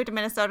because they moved to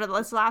Minnesota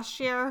this last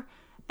year.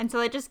 And so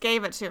they just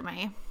gave it to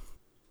me.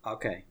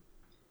 Okay.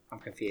 I'm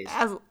confused.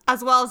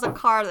 As well as a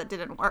car that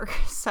didn't work.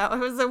 So it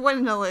was a win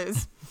and a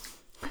lose.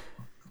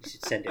 You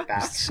should send it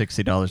back.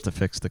 $60 to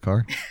fix the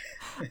car.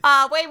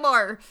 Way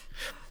more.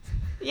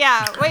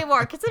 Yeah, way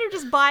more. Consider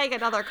just buying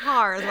another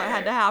car is what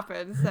had to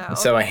happen.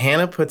 So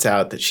Hannah puts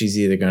out that she's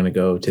either going to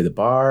go to the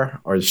bar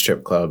or the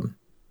strip club.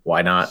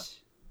 Why not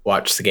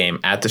watch the game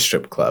at the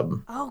strip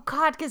club? Oh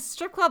God, because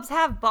strip clubs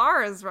have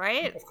bars,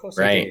 right? Of course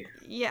Right.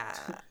 I do. Yeah.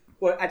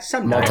 Well, at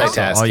some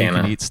Multitask. All you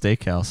Hannah. can eat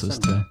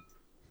steakhouses too.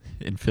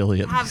 In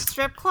Philly at Have least.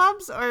 strip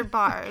clubs or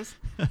bars?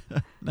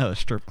 No, a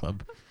strip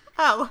club.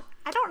 Oh,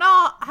 I don't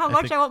know how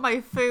much think- I want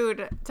my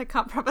food to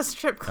come from a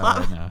strip Oh,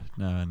 club.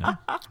 no.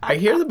 I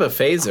hear the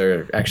buffets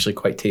are actually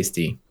quite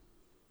tasty.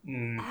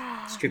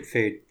 strip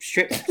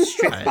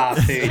bar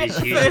food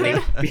is usually.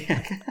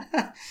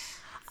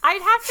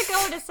 I'd have to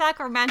go to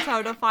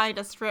Sacramento to find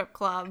a strip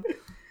club.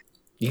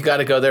 You got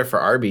to go there for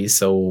Arby's,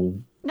 so...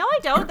 No, I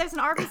don't. There's an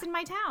Arby's in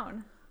my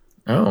town.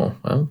 Oh,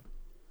 well.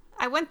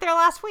 I went there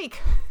last week.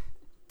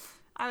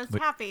 I was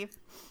happy.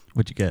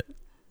 What'd you get?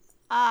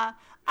 I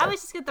would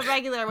just get the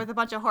regular with a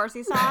bunch of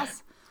horsey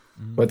sauce.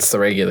 What's the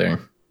regular?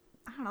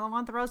 I don't know. I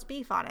want the roast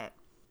beef on it.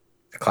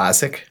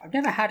 Classic? I've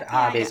never had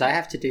Arby's. I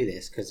have to do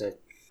this because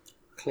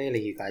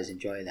clearly you guys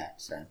enjoy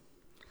that. So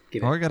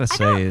give All I it. gotta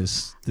say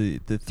is the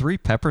 3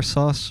 pepper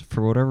sauce,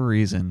 for whatever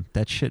reason,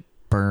 that shit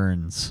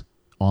burns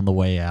on the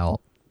way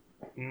out.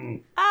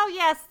 Oh,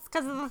 yes. It's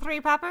because of the 3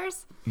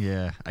 peppers.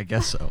 Yeah, I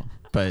guess so.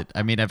 But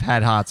I mean, I've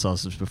had hot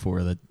sauces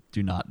before that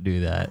do not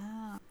do that.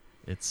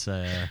 It's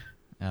I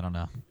don't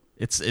know.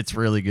 It's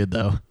really good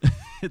though.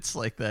 It's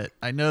like that.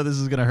 I know this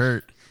is gonna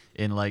hurt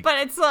in like But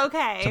it's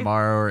okay.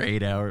 tomorrow or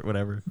 8 hours,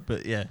 whatever.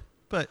 But yeah,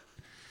 but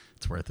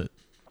it's worth it.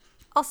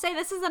 I'll say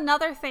this is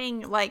another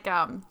thing like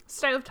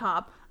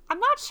stovetop. I'm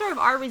not sure if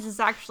Arby's is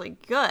actually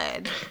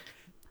good,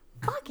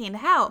 fucking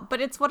hell.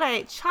 But it's what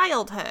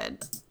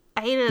childhood.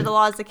 I hated it a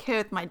lot as a kid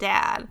with my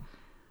dad.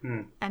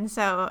 And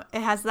so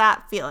it has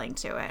that feeling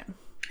to it.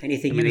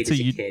 Anything you eat as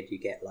a kid, you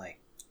get like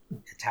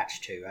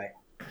attached to, right?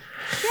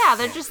 Yeah,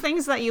 they're just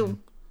things that you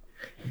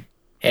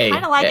Hey,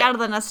 kind of like out of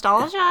the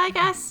nostalgia, I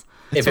guess.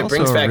 if it also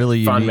brings back a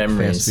really fond unique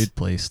memories. fast food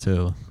place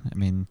too. I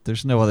mean,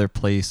 there's no other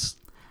place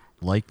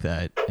like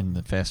that in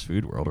the fast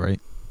food world, right?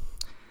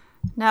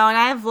 No, and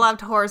I've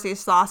loved horsey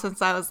sauce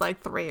since I was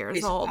like 3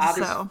 years old.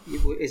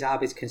 Is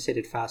Arby's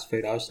considered fast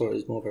food? I always thought it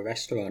was more of a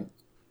restaurant.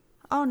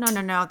 Oh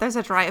no! There's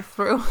a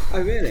drive-through.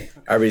 Oh really?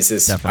 Arby's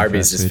is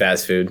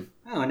fast food.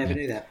 Oh, I never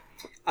knew that.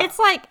 It's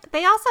like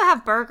they also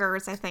have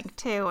burgers, I think,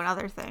 too, and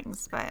other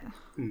things, but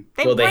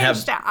they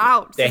branched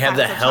out. They since have I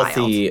the was a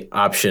healthy child.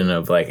 option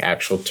of like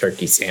actual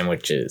turkey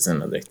sandwiches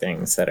and other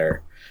things that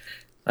are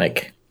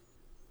like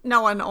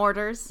No one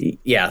orders.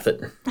 yeah,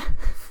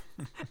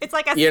 It's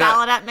like a You're not-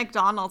 salad at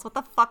McDonald's. What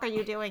the fuck are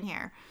you doing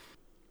here?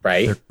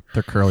 right.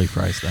 They're curly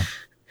fries though.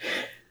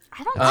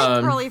 I don't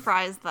like curly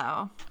fries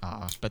though.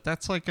 But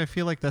that's like, I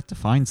feel like that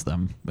defines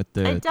them with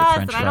the It does,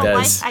 French and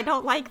fries. I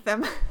don't like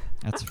them.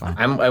 That's fine.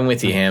 I'm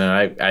with you,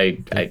 Hannah. I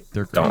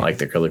They're don't great. like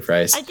the curly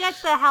fries. I get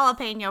the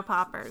jalapeno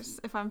poppers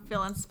if I'm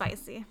feeling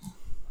spicy.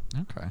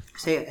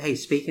 Okay. Hey,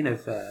 speaking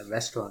of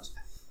restaurants,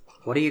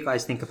 what do you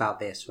guys think about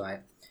this,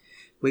 right?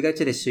 We go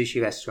to this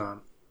sushi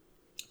restaurant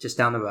just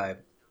down the road,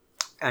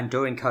 and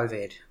during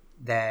COVID,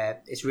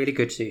 it's really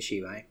good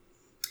sushi, right?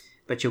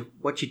 But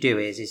what you do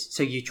is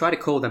so you try to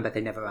call them, but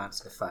they never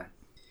answer the phone.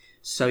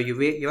 So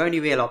your only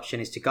real option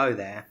is to go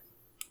there,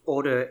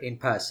 order in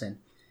person,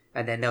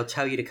 and then they'll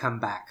tell you to come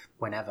back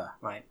whenever,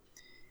 right?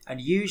 And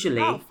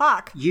usually,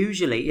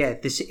 yeah,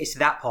 it's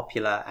that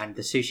popular, and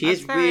the sushi That's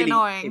is very really,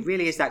 annoying. it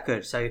really is that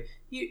good. So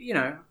you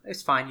know,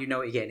 it's fine. You know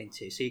what you're getting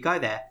into. So you go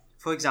there.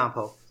 For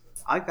example,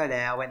 I go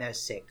there. I went there at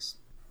 6.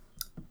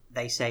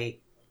 They say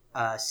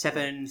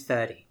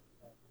 7:30.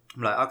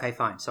 I'm like, okay,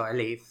 fine. So I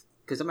leave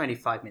because I'm only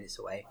 5 minutes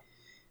away,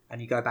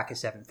 and you go back at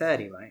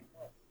 7:30, right?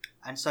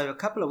 And so a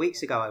couple of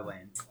weeks ago, I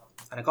went.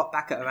 And I got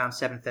back at around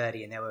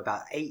 7:30, and there were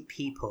about 8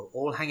 people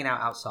all hanging out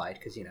outside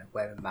because, you know,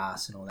 wearing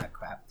masks and all that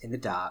crap in the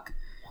dark.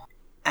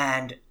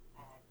 And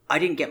I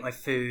didn't get my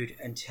food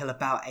until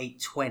about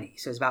 8:20,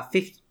 so it was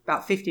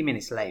about 50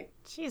 minutes late.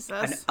 Jesus.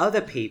 And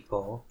other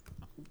people,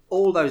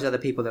 all those other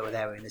people that were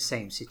there were in the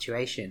same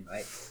situation,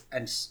 right?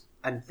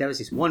 And there was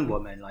this one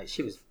woman, like,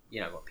 she was, you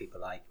know what people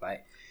like,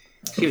 right?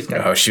 She was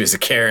going. Oh, she was a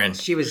Karen.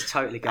 She was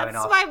totally going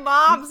That's off. my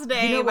mom's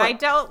name. You know what? I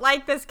don't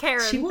like this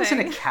Karen She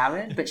wasn't thing. a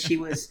Karen, but she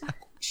was.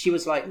 She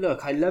was like,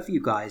 "Look, I love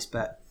you guys,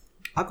 but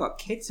I've got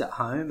kids at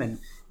home, and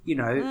you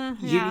know,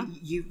 yeah.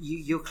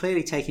 you're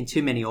clearly taking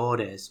too many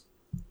orders,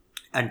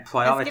 and It's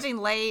prioritizing getting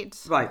late.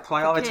 right,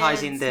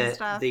 prioritizing kids and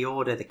stuff. the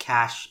order, the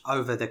cash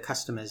over the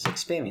customer's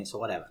experience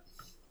or whatever."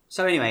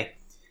 So anyway,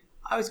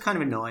 I was kind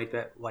of annoyed,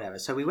 but whatever.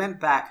 So we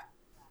went back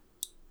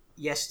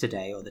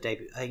yesterday or the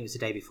day. I think it was the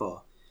day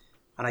before.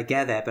 And I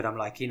get there, but I'm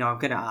like, you know, I'm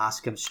going to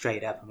ask them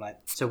straight up. I'm like,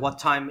 so what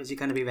time is it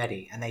going to be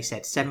ready? And they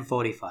said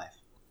 7:45.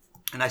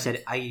 And I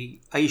said, are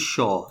you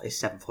sure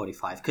it's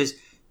 7:45? Because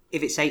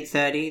if it's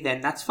 8:30,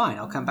 then that's fine.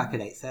 I'll come back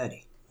at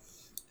 8:30.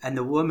 And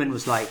the woman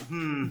was like,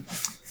 I'm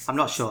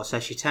not sure. So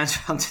she turns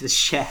around to the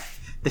chef,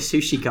 the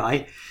sushi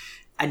guy,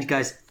 and he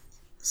goes,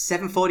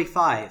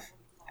 7:45.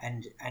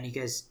 And he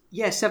goes,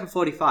 yeah,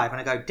 7:45.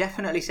 And I go,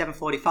 definitely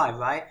 7:45,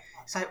 right?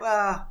 It's like,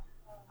 well,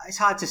 it's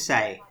hard to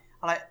say.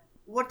 I'm like,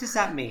 what does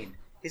that mean?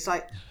 It's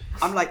like,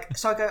 I'm like,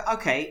 so I go,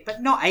 okay,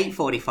 but not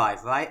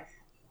 8:45, right?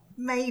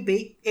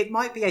 Maybe it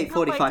might be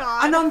 8:45,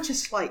 God. and I'm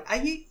just like, are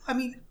you? I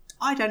mean,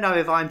 I don't know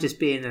if I'm just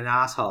being an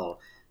asshole,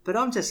 but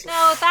I'm just.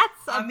 No,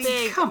 that's a I mean,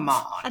 big. come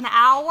on. An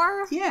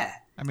hour? Yeah.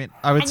 I mean,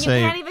 I would And you say,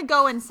 can't even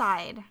go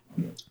inside.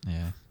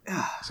 yeah. I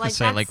was gonna Like,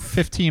 say like that's-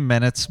 15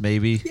 minutes,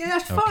 maybe. Yeah,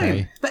 that's Okay.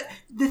 fine. But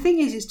the thing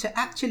is to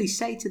actually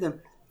say to them,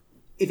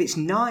 if it's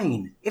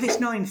 9, if it's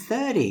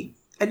 9:30,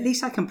 at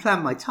least I can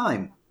plan my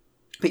time.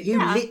 But you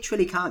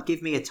literally can't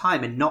give me a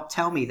time and not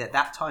tell me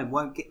that time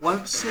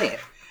won't slip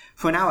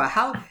for an hour.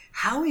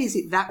 How is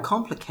it that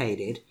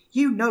complicated?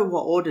 You know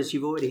what orders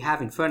you already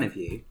have in front of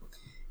you.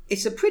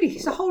 It's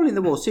a hole in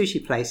the wall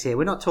sushi place here.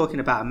 We're not talking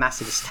about a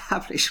massive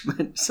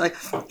establishment. So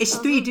it's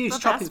 3 dudes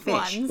The chopping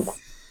best fish. ones.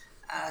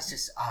 It's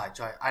just I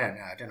don't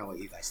know. I don't know what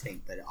you guys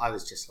think, but I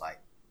was just like,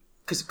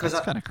 because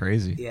That's kind of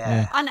crazy.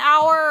 Yeah. An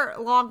hour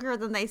longer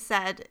than they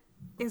said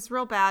is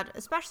real bad,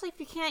 especially if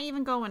you can't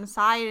even go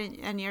inside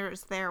and you're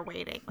just there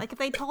waiting. Like if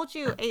they told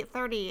you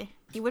 8:30,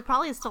 you would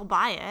probably still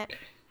buy it,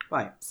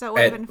 Right. so it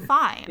would have been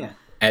fine. Yeah.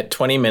 At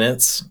 20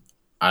 minutes,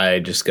 I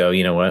just go,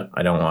 you know what?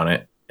 I don't want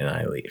it, and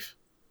I leave.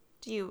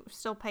 Do you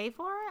still pay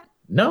for it?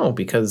 No,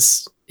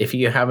 because if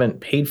you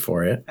haven't paid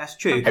for it, That's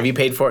true. have you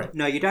paid for it?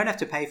 No, you don't have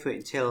to pay for it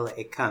until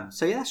it comes.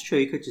 So yeah, that's true.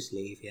 You could just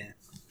leave. Yeah.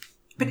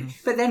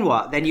 But then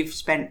what? Then you've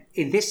spent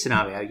in this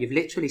scenario. You've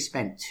literally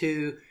spent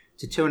 2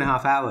 to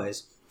 2.5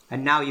 hours,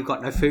 and now you've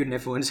got no food and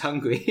everyone's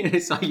hungry.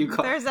 It's like you've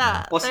got There's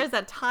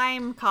a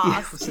time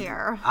cost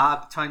here.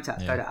 time to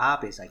go to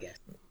Arby's, I guess.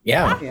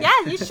 Yeah. Yeah,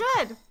 you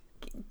should.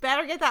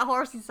 better get that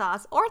horsey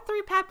sauce or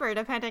 3 pepper,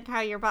 depending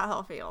how your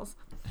butthole feels.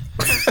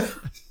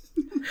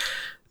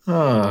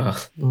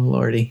 Oh,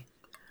 lordy.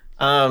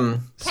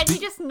 Can you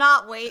just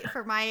not wait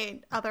for my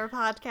other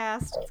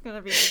podcast? It's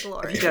gonna be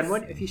glorious. Have you done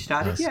one? Have you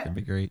started That's yet? gonna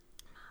be great.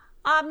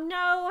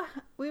 No,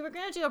 we were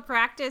gonna do a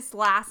practice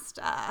last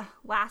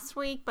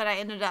week, but I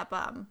ended up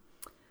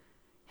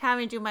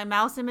having to do my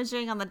mouse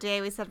imaging on the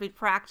day we said we'd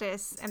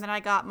practice, and then I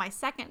got my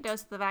second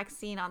dose of the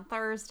vaccine on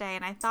Thursday,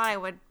 and I thought I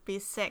would be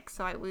sick,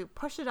 so we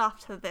pushed it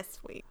off to this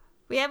week.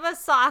 We have a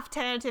soft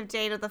tentative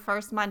date of the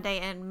first Monday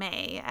in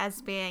May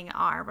as being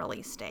our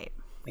release date.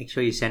 Make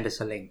sure you send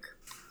us a link.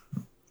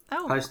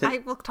 Oh, Post it. I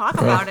will talk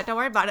about it. Don't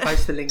worry about it.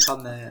 Post the link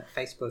on the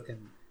Facebook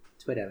and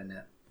Twitter and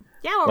that.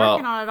 Yeah, we're Well-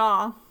 working on it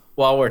all.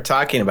 While we're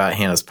talking about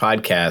Hannah's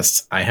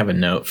podcast, I have a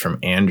note from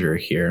Andrew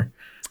here.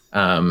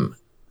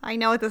 I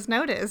know what this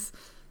note is.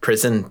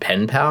 Prison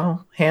pen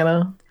pal,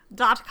 Hannah?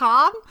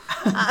 .com.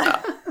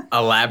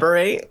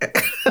 Elaborate.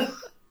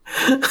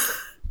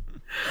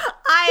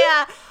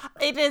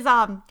 It is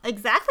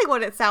exactly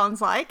what it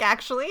sounds like,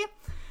 actually.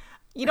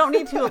 You don't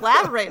need to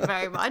elaborate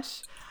very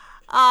much.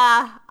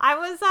 I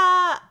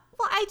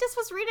just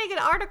was reading an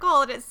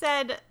article and it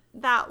said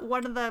that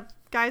one of the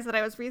guys that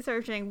I was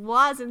researching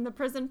was in the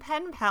prison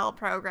pen pal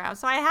program,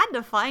 so I had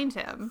to find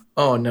him.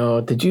 Oh no,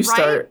 did you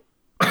start?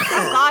 Oh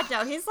God,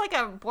 no, he's like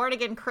a born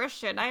again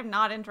Christian. I am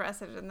not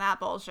interested in that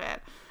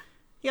bullshit.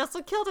 He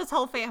also killed his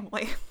whole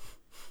family.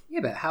 Yeah,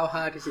 but how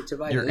hard is it to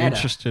write You're a letter?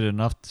 interested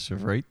enough to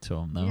write to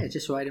him, though. Yeah,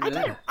 just write him a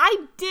letter.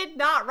 I did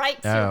not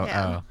write to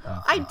him.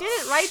 Oh. I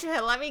didn't write to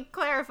him. Let me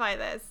clarify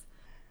this.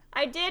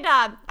 I did,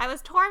 I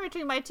was torn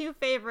between my two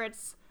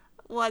favorites.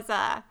 Was,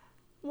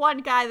 one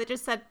guy that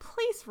just said,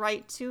 please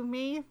write to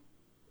me.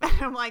 And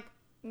I'm like,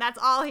 that's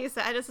all he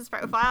said. It's his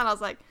profile. And I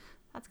was like,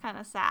 that's kind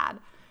of sad.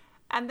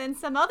 And then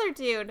some other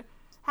dude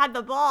had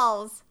the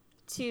balls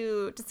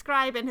to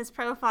describe in his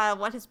profile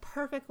what his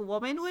perfect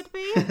woman would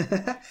be.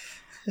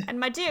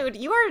 And my dude,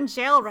 you are in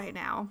jail right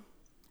now.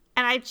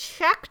 And I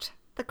checked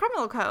the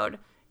criminal code.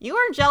 You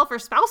are in jail for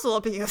spousal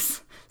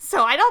abuse.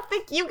 So I don't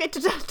think you get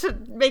to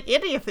make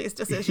any of these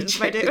decisions,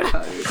 my dude.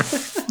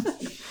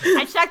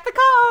 I checked the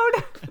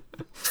code.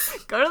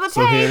 Go to the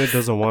So Hannah tape.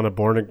 doesn't want a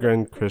born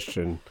again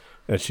Christian,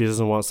 and she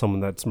doesn't want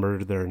someone that's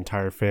murdered their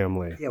entire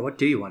family. Yeah, what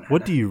do you want?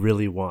 What Hannah? do you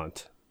really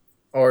want?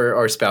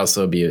 Or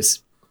spousal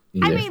abuse?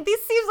 I Either. mean,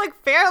 these seems like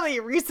fairly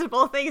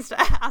reasonable things to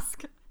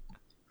ask.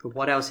 But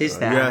what else is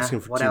there? You're Hannah? asking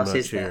for what too else much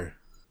is there? here.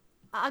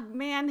 A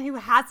man who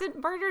hasn't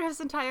murdered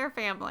his entire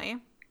family,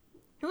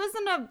 who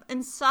isn't an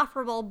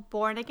insufferable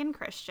born-again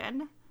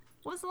Christian.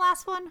 What was the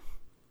last one?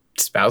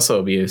 Spousal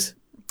abuse.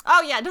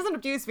 Oh, yeah, it doesn't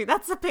abuse me.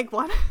 That's a big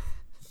one.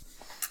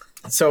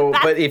 So,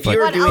 That's but if you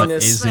were what doing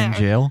else this, Is in there.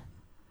 jail?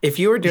 if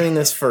you were doing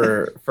this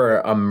for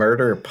a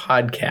murder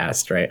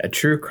podcast, right, a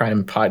true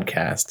crime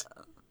podcast,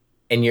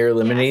 and you're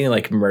eliminating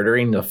like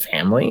murdering the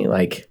family,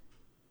 like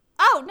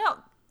Oh, no.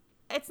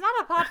 It's not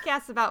a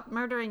podcast about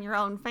murdering your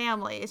own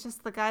family. It's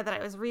just the guy that I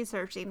was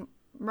researching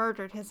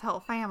murdered his whole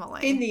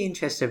family. In the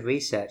interest of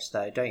research,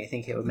 though, don't you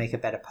think it would make a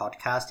better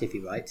podcast if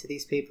you write to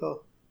these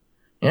people?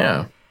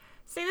 yeah.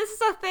 See, this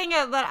is a thing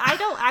that I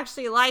don't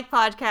actually like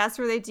podcasts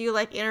where they do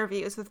like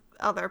interviews with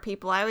other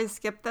people. I always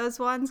skip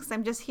those ones because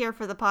I'm just here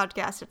for the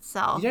podcast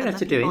itself. You don't and have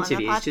the to do people in the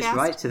interviews. Just podcast.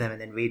 write to them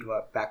and then read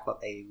back what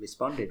they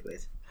responded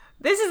with.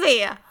 This is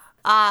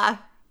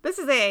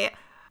a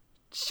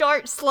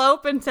short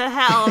slope into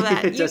hell.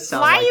 That It you, does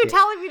sound why like are you it.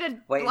 telling me to?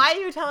 Wait. Why are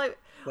you telling?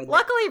 When the-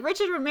 Luckily,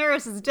 Richard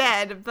Ramirez is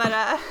dead,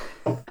 but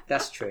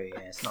That's true, yeah.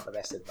 It's not the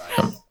best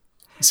advice.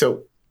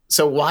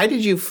 So why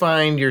did you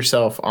find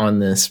yourself on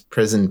this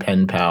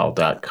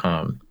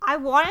prisonpenpal.com? I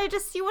wanted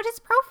to see what his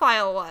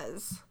profile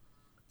was.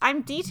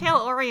 I'm detail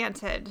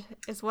oriented,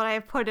 is what I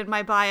have put in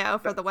my bio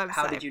for the website.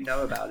 How did you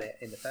know about it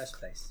in the first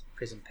place?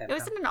 Prison pen It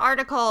was pal? in an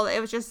article. It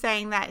was just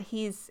saying that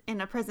he's in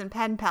a prison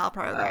pen pal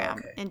program,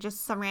 okay. in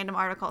just some random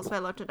article. So I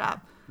looked it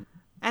up,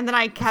 and then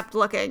I kept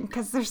looking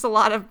because there's a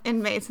lot of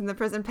inmates in the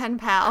prison pen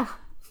pal.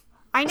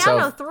 I now So-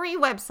 know 3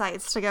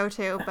 websites to go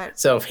to, but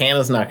So if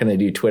Hannah's not going to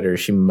do Twitter,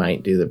 she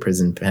might do the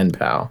prison pen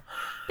pal.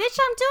 bitch,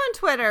 I'm doing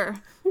Twitter.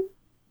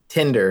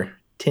 Tinder.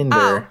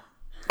 Oh.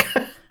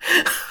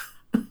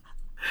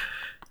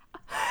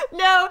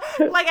 No,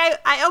 like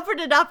I opened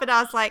it up and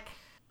I was like,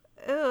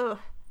 ooh,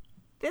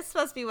 this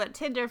must be what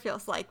Tinder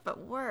feels like, but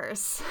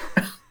worse.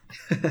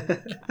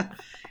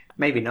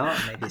 Maybe not.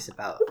 Maybe it's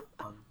about...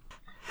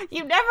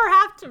 You never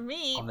have to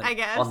meet, On the- I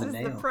guess, on the is the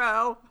nail.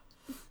 pro.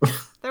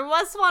 There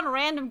was one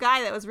random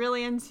guy that was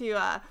really into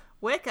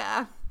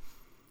Wicca.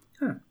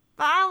 Huh.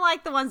 But I don't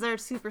like the ones that are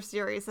super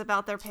serious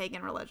about their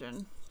pagan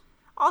religion.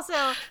 Also,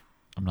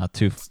 I'm not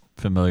too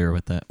familiar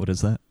with that. What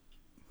is that?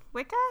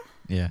 Wicca?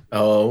 Yeah.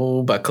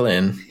 Oh, buckle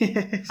in.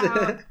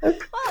 Well,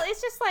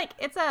 it's just like,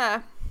 it's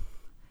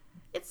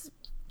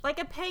like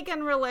a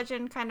pagan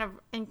religion kind of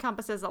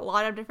encompasses a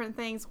lot of different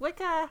things.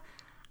 Wicca,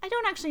 I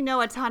don't actually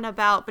know a ton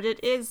about, but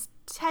it is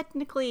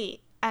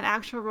technically an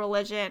actual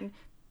religion.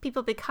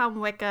 People become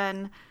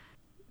Wiccan.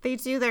 They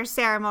do their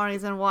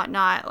ceremonies and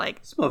whatnot. Like,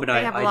 It's more of an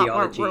they have a lot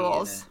more ideology.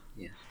 rules.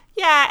 Yeah.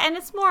 Yeah, and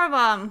it's more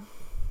of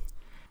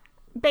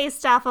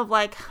based off of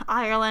like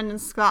Ireland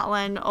and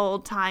Scotland,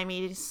 old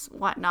timey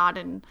whatnot,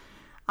 and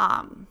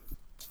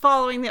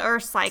following the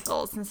Earth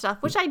cycles and stuff,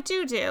 which I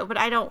do, but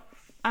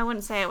I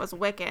wouldn't say it was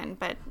Wiccan,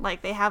 but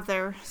like they have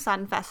their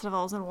sun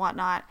festivals and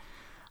whatnot.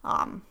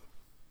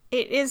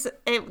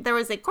 There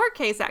was a court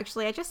case,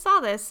 actually. I just saw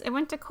this. It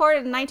went to court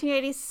in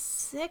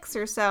 1986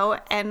 or so,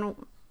 and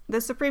the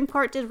Supreme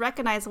Court did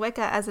recognize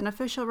Wicca as an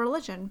official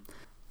religion.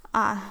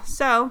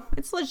 So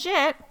it's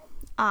legit.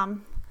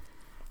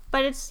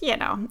 But it's,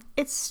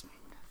 it's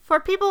for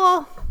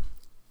people,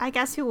 I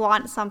guess, who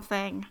want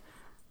something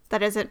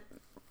that isn't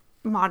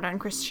modern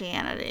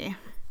Christianity.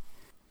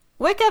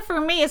 Wicca,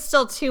 for me, is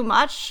still too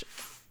much.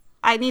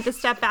 I need to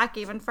step back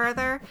even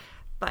further,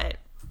 but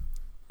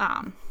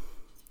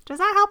does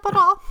that help at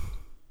all?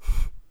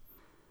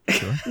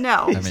 Sure.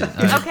 No. I mean,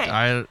 okay.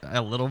 I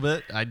a little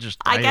bit. I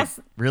guess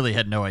really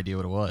had no idea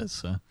what it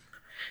was.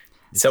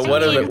 So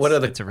what are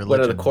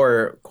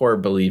the core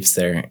beliefs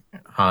there,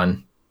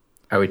 Han?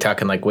 Are we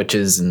talking like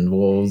witches and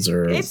wolves,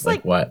 or it's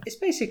like what? It's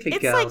basically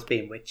girls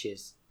being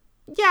witches.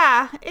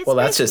 Yeah. Well,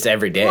 that's just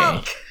every day.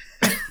 Well,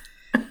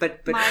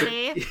 but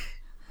Marty.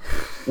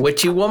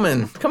 Witchy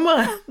woman, come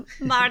on.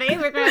 Marty,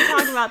 we're going to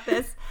talk about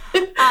this.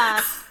 What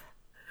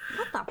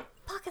the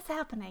fuck is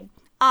happening?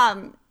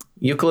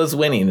 Euclid's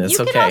winning. It's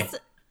okay.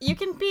 You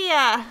can be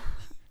a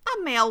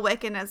male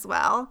Wiccan as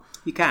well.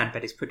 You can,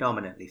 but it's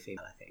predominantly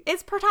female, I think.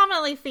 It's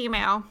predominantly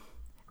female.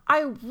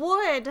 I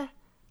would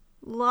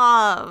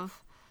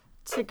love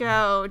to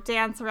go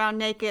dance around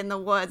naked in the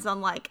woods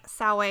on like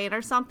Samhain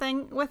or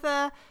something with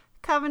a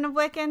coven of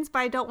Wiccans, but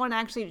I don't want to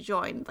actually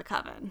join the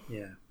coven.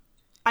 Yeah.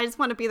 I just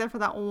want to be there for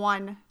that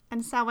one.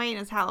 And Samhain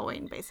is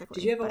Halloween, basically.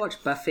 Did you ever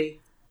watch Buffy,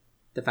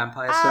 the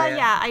Vampire Slayer?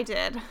 Yeah, I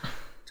did.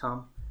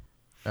 Tom?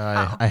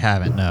 I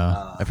haven't.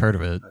 No, I've heard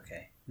of it.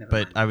 Okay.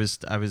 But I was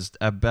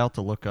about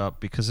to look up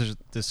because there's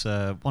this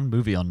one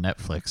movie on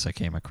Netflix I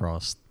came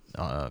across.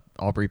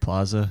 Aubrey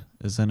Plaza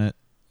is in it,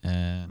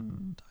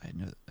 and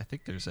I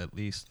think there's at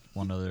least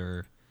one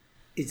other.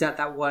 Is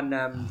that one?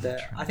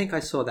 I think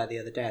I saw that the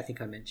other day. I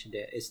think I mentioned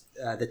it. Is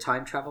the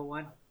time travel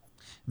one?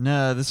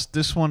 No,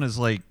 this one is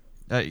like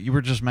you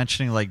were just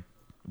mentioning, like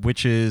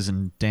witches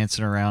and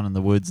dancing around in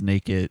the woods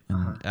naked,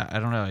 and I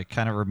don't know. It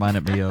kind of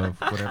reminded me of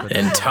whatever.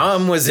 And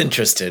Tom was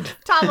interested.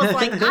 Tom was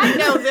like, "I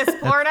know this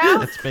porno."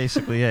 That's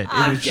basically it.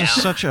 It was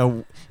just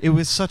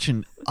such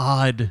an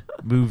odd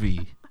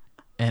movie,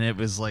 and it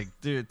was like,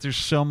 dude, there's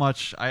so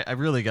much. I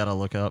really got to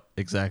look up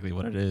exactly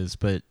what it is,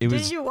 but it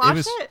was. Did you watch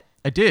it?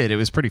 I did. It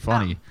was pretty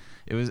funny.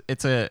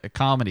 It's a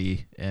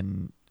comedy,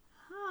 and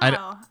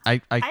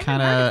I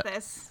kind of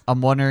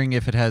I'm wondering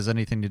if it has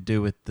anything to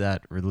do with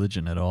that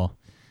religion at all.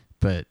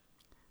 But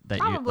that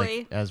probably. you,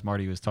 like, as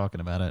Marty was talking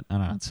about it, I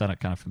don't know, it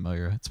sounded kind of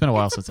familiar. It's been a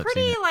while since I've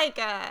seen it. It's pretty like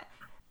a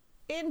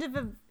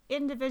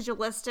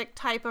individualistic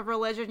type of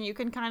religion. You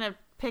can kind of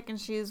pick and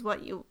choose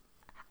what you.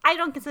 I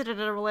don't consider it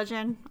a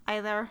religion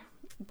either,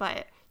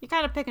 but you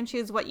kind of pick and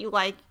choose what you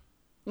like.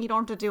 You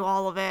don't have to do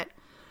all of it.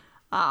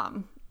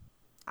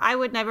 I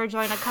would never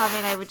join a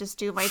coven. I would just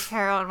do my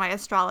tarot and my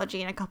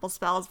astrology and a couple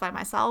spells by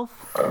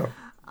myself.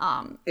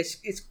 It's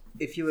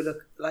if you were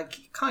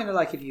kind of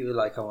like if you were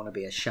like, I want to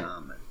be a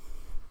shaman.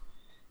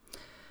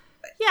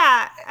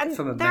 Yeah, and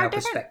from a male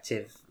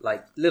perspective,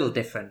 like little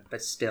different,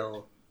 but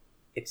still,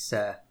 it's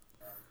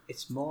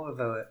more of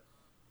a.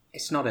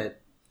 It's not a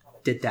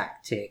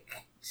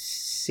didactic,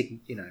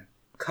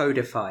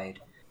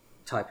 codified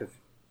type of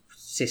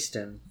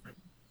system,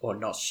 or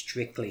not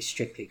strictly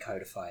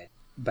codified,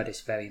 but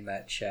it's very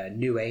much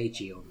new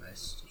agey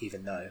almost,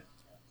 even though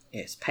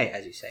it's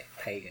as you say,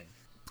 pagan.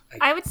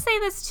 I would say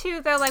this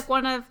too, though.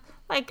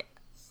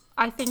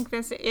 I think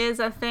this is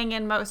a thing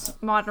in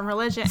most modern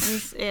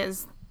religions: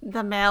 is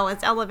the male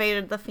is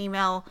elevated, the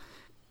female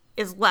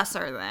is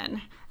lesser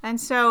than. And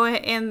so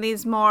in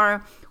these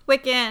more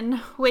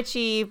Wiccan,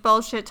 witchy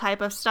bullshit type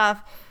of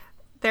stuff,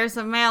 there's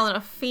a male and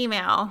a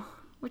female,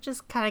 which is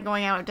kind of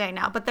going out of date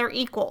now, but they're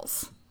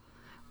equals,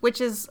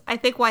 which is, I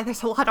think, why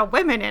there's a lot of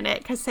women in it,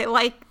 because they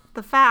like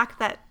the fact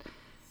that,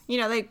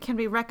 they can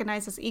be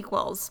recognized as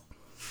equals.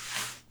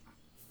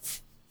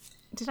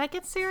 Did I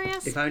get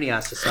serious? If only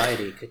our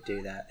society could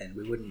do that, then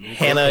we wouldn't need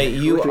Hannah,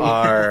 you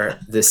are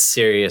the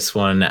serious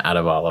one out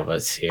of all of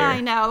us here. I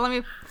know. Let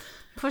me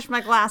push my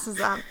glasses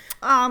up.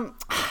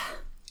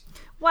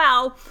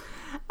 Well,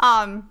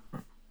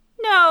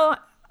 no,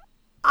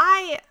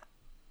 I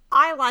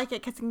like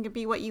it because it can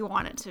be what you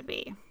want it to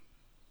be.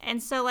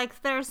 And so,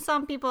 there's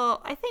some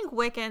people, I think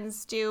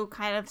Wiccans do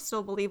kind of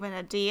still believe in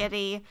a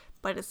deity,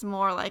 but it's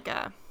more like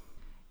a,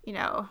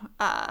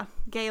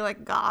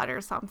 Gaelic god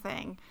or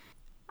something.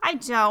 I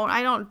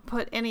don't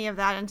put any of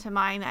that into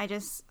mine.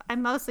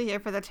 I'm mostly here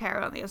for the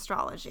tarot and the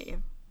astrology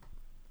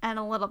and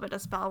a little bit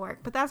of spell work,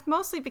 but that's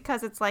mostly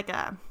because it's like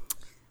a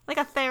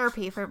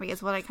therapy for me,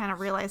 is what I kind of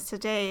realized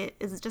today.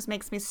 Is it just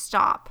makes me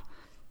stop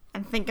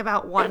and think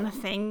about one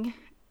thing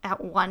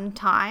at one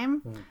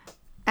time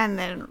and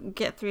then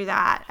get through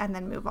that and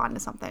then move on to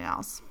something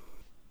else.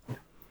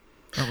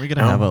 Are we going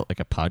to have a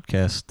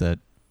podcast that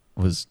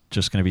was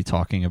just going to be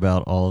talking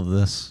about all of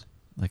this,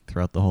 like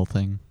throughout the whole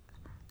thing.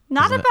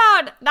 Not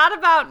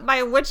about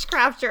my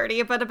witchcraft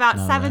journey, but about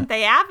Seventh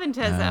Day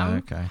Adventism,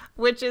 okay.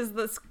 which is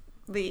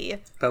the.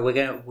 But we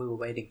were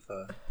waiting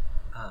for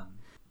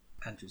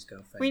Andrew's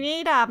girlfriend. We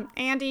need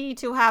Andy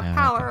to have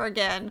power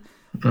again.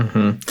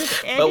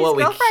 Mm-hmm. Andy's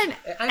girlfriend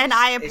and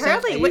I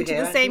apparently went to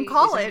the same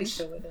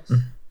college.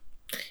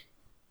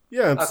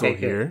 Yeah, I'm still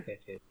here.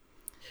 Good.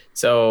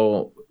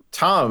 So,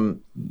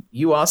 Tom,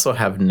 you also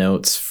have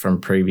notes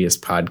from previous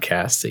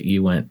podcasts that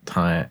you went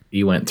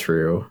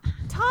through.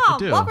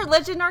 Tom, what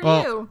religion are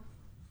you?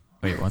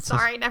 Wait, what's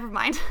Sorry, never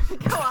mind.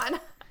 Go on.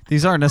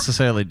 These aren't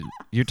necessarily.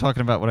 You're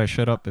talking about what I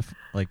showed up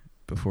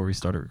before we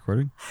started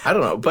recording. I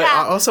don't know, but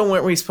also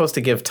weren't we supposed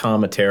to give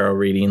Tom a tarot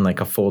reading,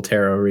 like a full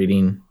tarot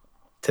reading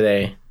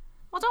today?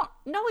 Well,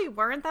 no, we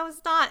weren't. That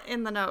was not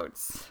in the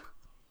notes.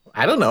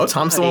 I don't know.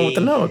 Tom's the one with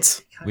the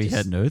notes. We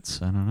had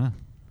notes. I don't know.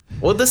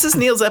 Well, this is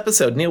Neil's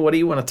episode. Neil, what do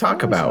you want to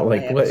talk about?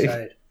 Like what?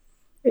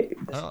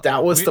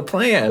 That was the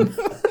plan.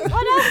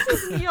 What else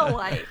is Neil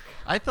like?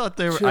 I thought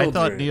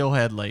Neil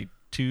had like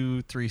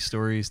 2-3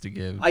 stories to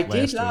give. I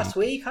did last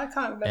week. I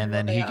can't remember. And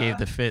then he gave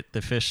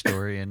the fish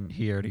story, and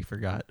he already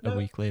forgot a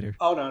week later.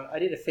 Hold on, I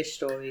did a fish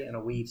story and a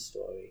weed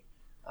story.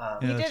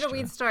 You did a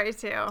weed story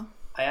too.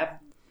 I have.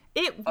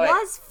 It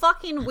was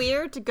fucking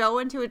weird to go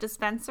into a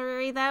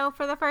dispensary though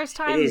for the first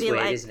time. It is and be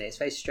weird, isn't it? It's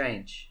very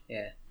strange.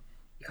 Yeah.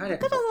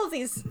 Look at all of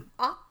these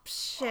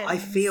options. I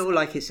feel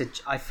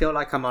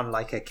like I'm on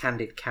like a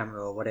candid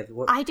camera or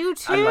whatever. I do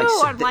too.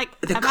 I'm like,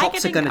 the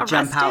cops are going to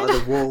jump out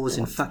of the walls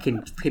and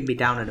fucking pin me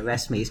down and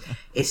arrest me.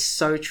 It's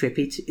so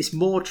trippy. It's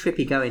more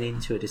trippy going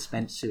into a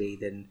dispensary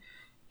than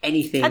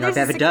anything I've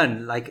ever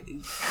done, like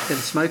than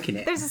smoking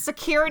it. There's a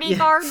security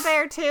guard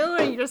there too,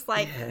 and you're just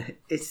like,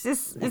 is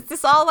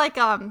this all like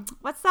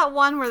what's that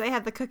one where they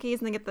have the cookies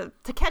and they get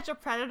To Catch a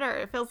Predator?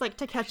 It feels like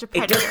To Catch a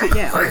Predator.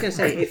 Yeah, I was gonna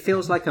say it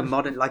feels like a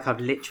modern, like I'm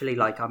literally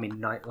like I'm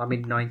in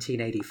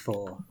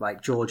 1984,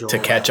 like George Orwell. To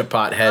Catch a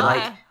Pothead.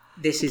 Like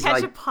this is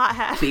like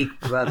Big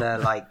Brother,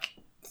 like.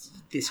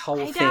 This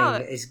whole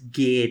thing is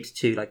geared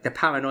to, like, the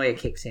paranoia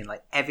kicks in,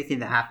 like, everything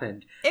that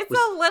happened. It's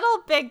a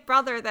little Big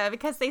Brother, though,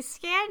 because they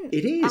scan,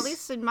 it is. At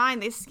least in mine,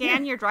 they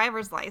scan your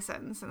driver's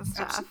license and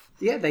stuff. Absolutely.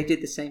 Yeah, they did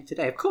the same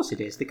today. Of course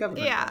it is. The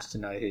government wants to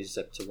know who's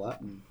up to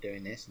what and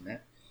doing this and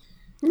that.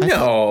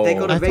 No. They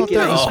got to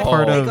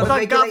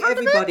regulate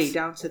everybody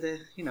down to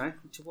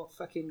to what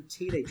fucking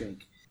tea they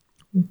drink.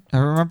 I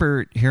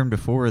remember hearing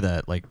before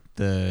that, like,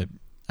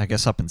 I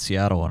guess up in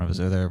Seattle when I was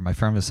there, my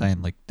friend was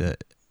saying, like, the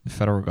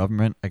federal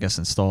government, I guess,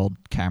 installed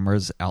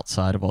cameras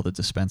outside of all the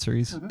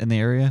dispensaries in the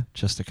area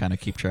just to kind of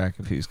keep track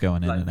of who's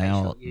going in and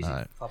out.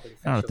 I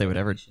don't know if they would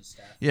ever.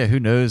 Yeah, who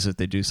knows if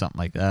they do something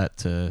like that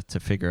to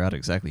figure out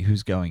exactly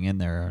who's going in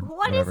there. And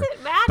what whatever. does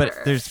it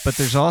matter? But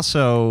there's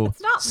also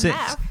it's not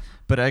meth.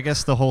 But I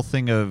guess the whole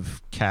thing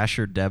of cash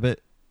or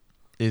debit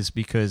is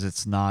because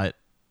it's not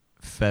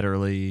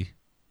federally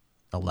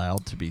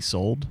allowed to be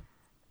sold.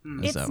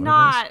 It's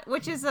not,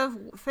 which is a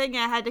thing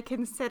I had to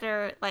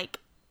consider, like.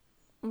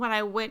 When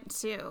I went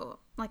to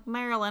like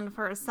Maryland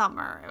for a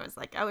summer, it was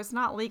like, oh, it's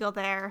not legal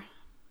there.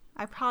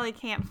 I probably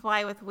can't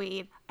fly with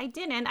weed. I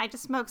didn't. I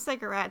just smoked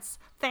cigarettes.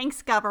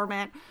 Thanks,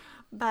 government.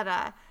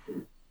 But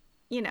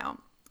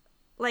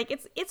like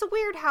it's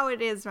weird how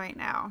it is right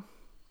now.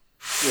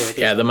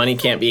 Yeah, the money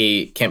can't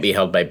be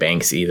held by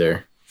banks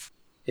either.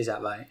 Is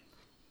that right?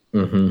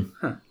 Mm-hmm.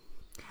 Huh.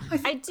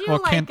 I do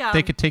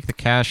they could take the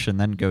cash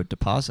and then go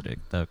deposit it,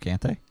 though,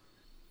 can't they?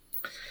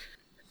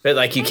 But,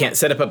 like, you can't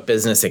set up a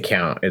business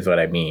account is what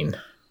I mean.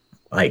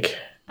 Like,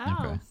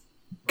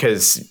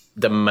 because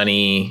the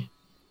money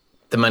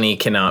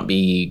cannot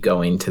be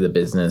going to the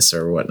business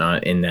or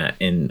whatnot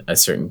in a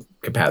certain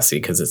capacity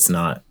because it's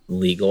not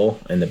legal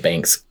and the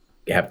banks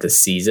have to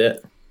seize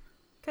it.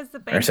 Because the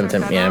banks or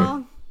something, are federal.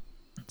 Yeah.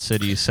 So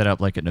do you set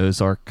up like an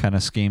Ozark kind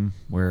of scheme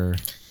where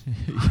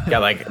you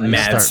got like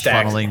mad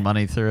start funneling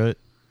money through it?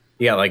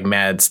 You got like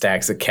mad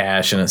stacks of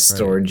cash in a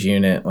storage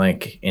unit,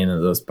 like in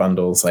those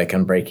bundles, like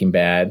on Breaking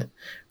Bad,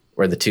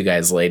 where the two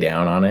guys lay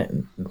down on it.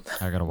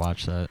 I gotta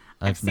watch that.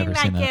 I've never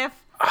seen that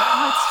GIF.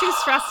 Oh, it's too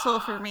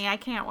stressful for me. I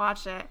can't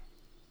watch it.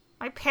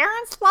 My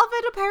parents love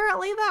it,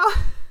 apparently, though.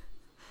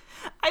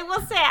 I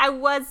will say,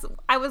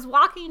 I was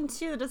walking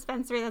to the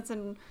dispensary that's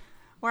in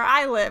where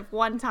I live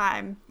one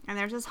time, and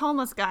there's this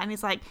homeless guy, and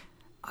he's like,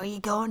 "Are you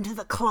going to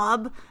the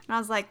club?" And I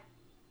was like,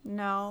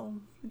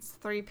 "No, it's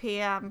 3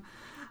 p.m."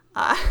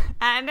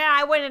 And then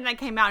I went and I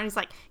came out and he's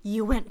like,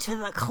 "You went to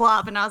the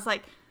club." And I was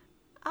like,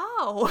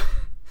 "Oh,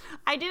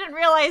 I didn't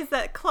realize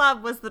that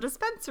club was the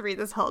dispensary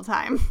this whole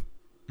time."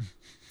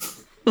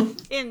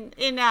 in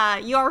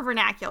your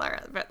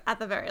vernacular, at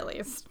the very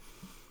least.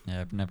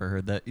 Yeah, I've never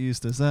heard that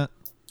used as that.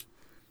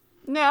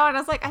 No, and I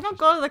was like, I don't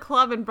go to the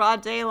club in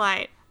broad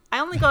daylight. I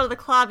only go to the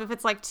club if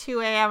it's like 2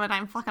 a.m. and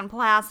I'm fucking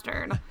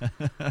plastered.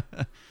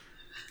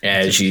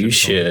 As you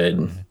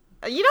should.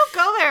 You don't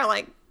go there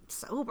like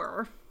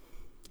sober.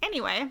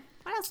 Anyway,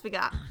 what else we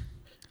got?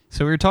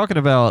 So we were talking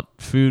about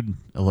food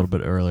a little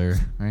bit earlier,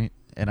 right?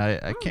 And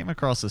I came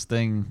across this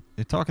thing.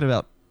 They're talking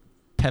about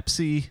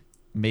Pepsi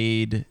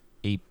made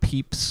a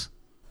Peeps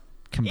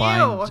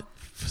combined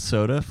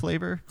soda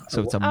flavor,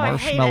 so it's a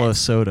marshmallow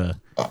soda.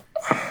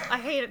 I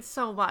hate it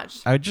so much.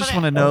 I just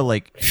want to know,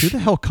 like, who the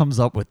hell comes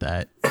up with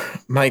that?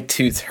 My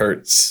tooth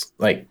hurts.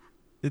 Like,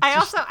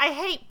 I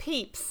hate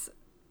Peeps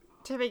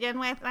to begin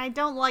with, and I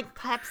don't like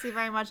Pepsi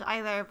very much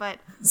either. But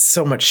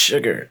so much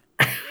sugar.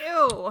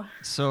 ew.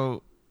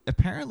 So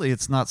apparently,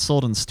 it's not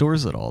sold in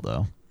stores at all,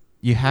 though.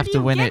 You have do to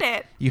you win get it.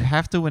 it? You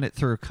have to win it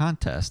through a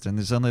contest, and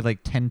there's only like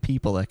 10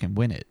 people that can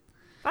win it.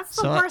 That's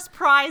the So, worst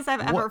prize I've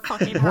ever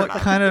fucking heard What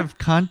of. kind of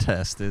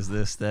contest is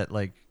this that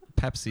like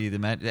Pepsi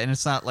and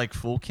it's not like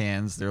full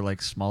cans, they're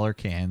like smaller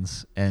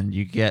cans, and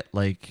you get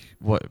like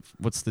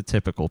what's the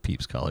typical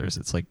Peeps colors?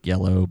 It's like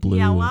yellow, blue,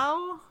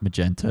 Yellow,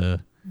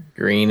 magenta,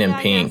 Green and Yeah,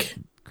 I pink.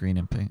 green,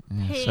 and pink.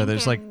 Yeah, pink, so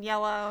there's like and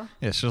yellow.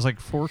 so there's like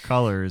 4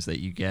 colors that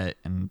you get,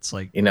 and it's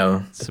like You know,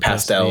 supposed to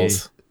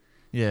pastels.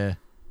 be- yeah,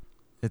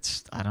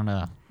 it's I don't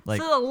know.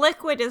 Like So the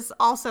liquid is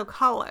also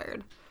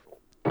colored.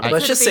 Let's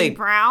Could just it be say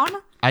brown.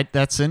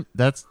 that's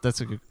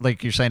a good,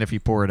 like you're saying if you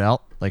pour it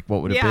out, like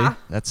what would it Yeah. be?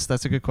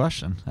 That's a good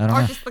question. I don't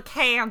Or know. just the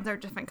cans are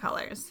different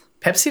colors.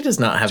 Pepsi does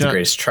not have the Ju-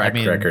 greatest track I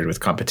mean- record with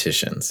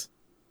competitions.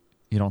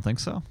 You don't think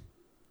so?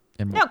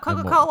 No,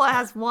 Coca-Cola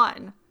has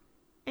one.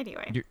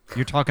 Anyway.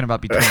 You're talking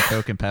about between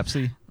Coke and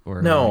Pepsi,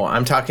 or No,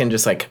 I'm talking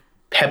just like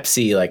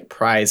Pepsi, like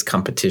prize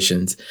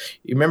competitions.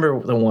 You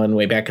remember the one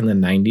way back in the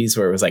 90s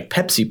where it was like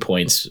Pepsi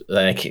points,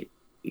 like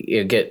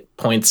you get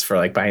points for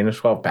like buying a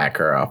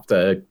 12-packer off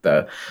the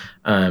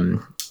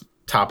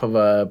top of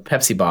a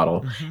Pepsi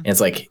bottle. And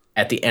it's like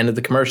at the end of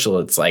the commercial,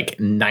 it's like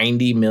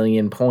 90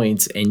 million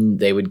points and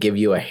they would give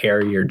you a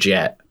Harrier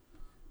jet.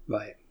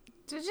 Right.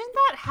 Didn't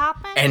that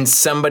happen? And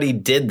somebody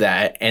did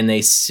that and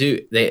he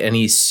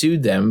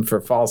sued them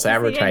for false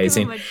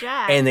advertising They didn't give him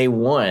a jet. and they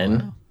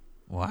won.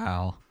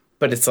 Wow.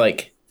 But it's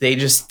like they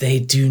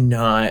do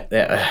not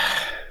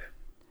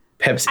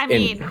Pepsi. I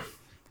mean,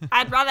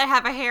 I'd rather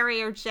have a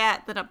Harrier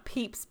jet than a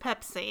Peeps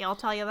Pepsi. I'll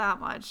tell you that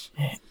much.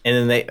 and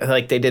then they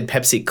did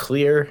Pepsi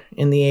Clear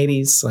in the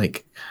 80s.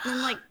 Like,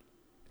 And like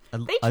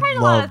they I tried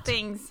a lot of loved-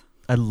 things.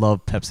 I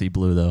love Pepsi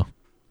Blue though.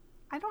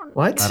 I don't.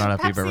 What? I don't know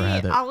if you've ever Pepsi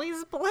had it.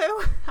 always blue.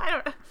 I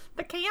don't.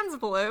 The can's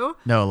blue.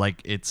 No,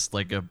 like it's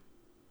like a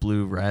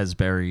blue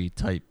raspberry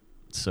type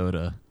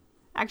soda.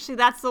 Actually,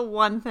 that's the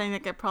one thing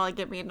that could probably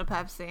get me into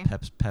Pepsi.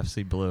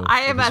 Pepsi Blue.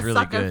 I am It a was really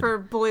sucker good. for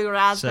blue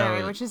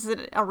raspberry, So- which is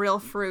a real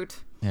fruit.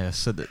 Yeah,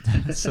 so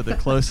the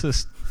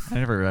closest. I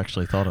never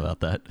actually thought about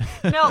that.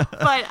 No,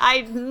 but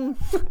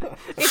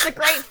it's a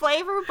great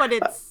flavor, but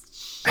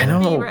it's I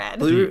know red.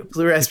 blue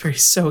raspberry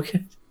is so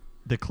good.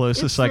 The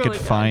closest It's I could really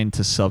good. find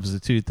to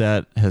substitute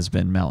that has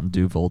been Mountain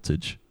Dew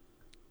Voltage.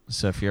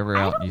 So if you're ever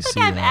I out don't and you think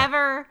see I've that,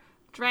 ever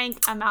drank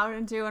a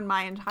Mountain Dew in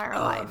my entire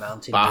life.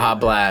 Mountain Baja Dew.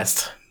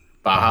 Blast.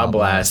 Baja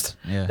Blast.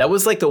 Yeah. That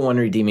was like the one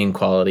redeeming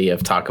quality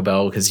of Taco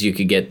Bell because you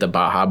could get the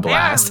Baja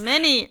Blast. There are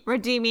many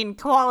redeeming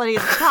qualities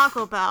of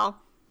Taco Bell.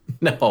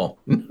 No,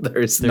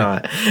 there's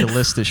not. the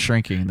list is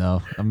shrinking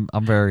though. I'm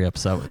very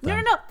upset with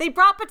them. No. They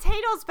brought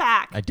potatoes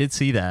back. I did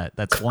see that.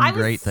 That's I one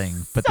was great thing.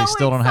 But so they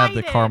still don't have the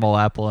excited. caramel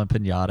apple and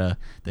pinata.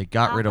 They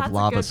got Oh, rid of that's a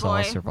lava good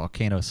sauce boy. or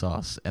volcano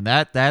sauce, and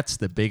that's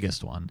the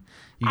biggest one.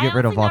 You I get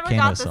rid of honestly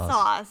volcano never got sauce. the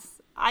sauce.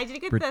 I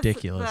did get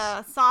Ridiculous.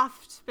 the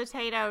soft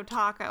potato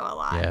taco a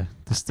lot. Yeah, And I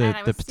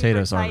the was super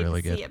potatoes are excited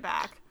really to see good. it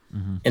back.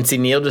 And see,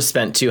 Neil just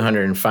spent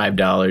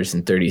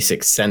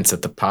 $205.36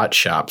 at the pot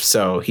shop,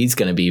 so he's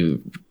going to be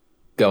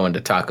going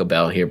to Taco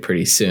Bell here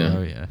pretty soon.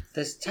 Oh yeah.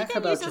 There's You Taco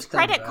can Bell use his just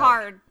down the credit road.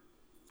 card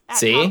at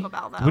See? Taco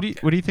Bell, though. What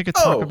do you think of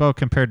Taco Oh. Bell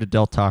compared to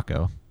Del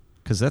Taco?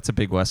 Because that's a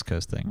big West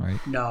Coast thing, right?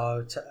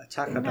 No,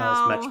 Taco No.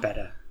 Bell's much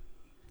better.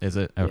 Is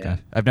it? Okay. Yeah.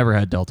 I've never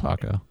had Del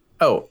Taco.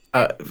 Oh,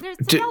 There's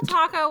the Del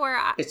Taco where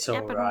It's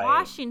up in alright.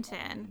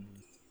 Washington.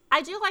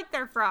 I do like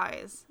their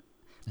fries.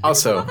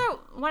 also, Another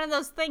one of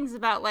those things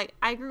about, like,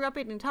 I grew up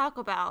eating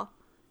Taco Bell.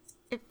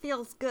 It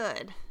feels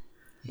good,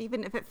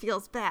 even if it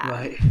feels bad.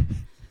 Right.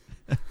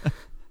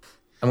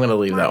 I'm going to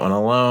leave that one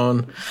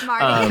alone.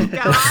 Marty, go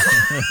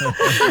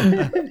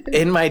on.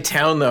 In my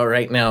town, though,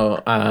 right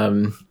now,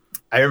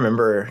 I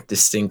remember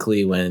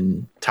distinctly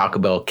when Taco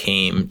Bell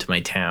came to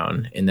my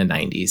town in the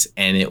 90s,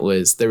 and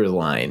there were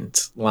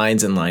lines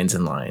and lines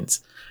and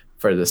lines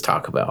for this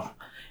Taco Bell.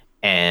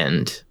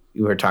 And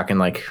you were talking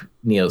like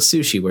Neil's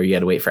Sushi, where you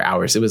had to wait for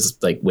hours. It was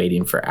like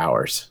waiting for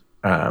hours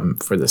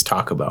for this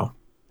Taco Bell.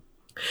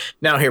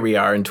 Now here we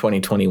are in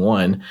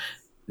 2021.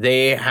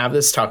 They have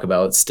this Taco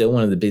Bell. It's still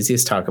one of the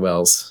busiest Taco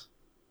Bells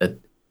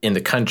in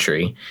the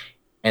country.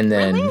 And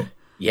then, Really?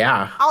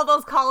 yeah, All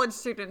those college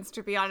students,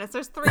 to be honest.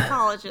 There's 3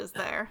 colleges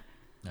there.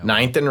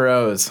 Ninth and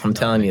Rose. I'm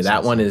telling you,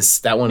 that one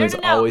is No.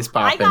 always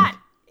popping. I got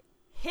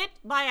hit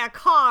by a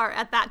car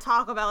at that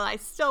Taco Bell, and I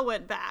still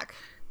went back.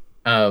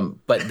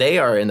 But they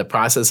are in the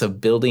process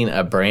of building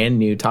a brand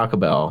new Taco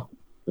Bell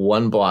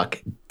 1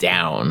 block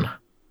down.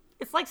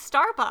 It's like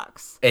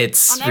Starbucks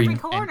It's on every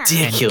corner.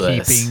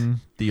 ridiculous.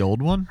 Keeping the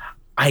old one?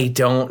 I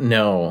don't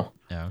know,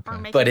 Yeah, Or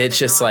okay. making but a it's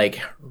bigger just one.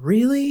 like,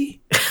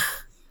 really?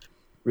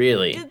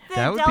 Really? Did the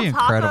That would Del be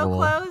Taco incredible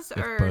close if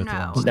or both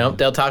no? ones- Nope,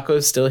 Del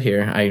Taco's still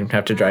here. I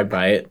have to drive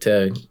by it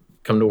to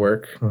come to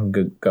work and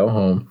go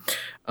home.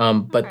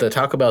 But the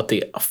Taco Bell at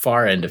the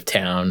far end of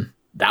town,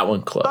 that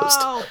one closed.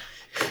 Oh,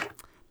 that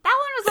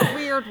one was a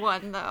weird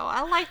one though.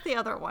 I liked the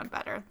other one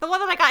better. The one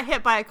that I got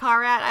hit by a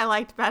car at, I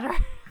liked better.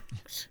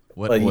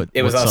 What, Well,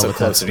 it was what's also up with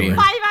that closer to you.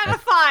 story? 5 out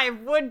of 5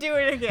 would do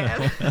it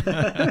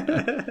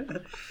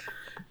again.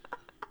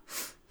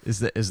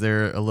 Is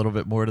there a little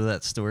bit more to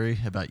that story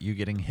about you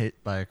getting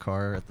hit by a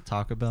car at the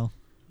Taco Bell?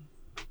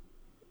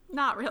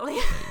 Not really.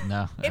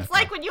 No. It's Okay.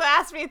 like when you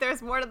asked me if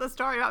there's more to the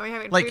story about me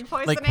having Like-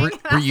 food like, poisoning. were- and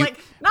I was were you- like,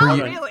 not were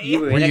you- really.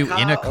 Were you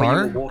in a or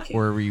car you were walking?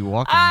 or were you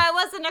walking? I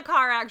was in a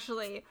car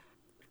actually.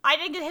 I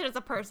didn't get hit as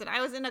a person.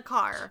 I was in a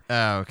car.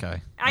 Oh,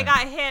 okay. I got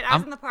hit. I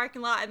was I'm- in the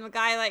parking lot, and the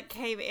guy like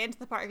came into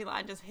the parking lot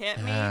and just hit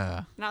me.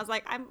 Ah. And I was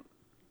like, I'm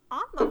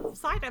on the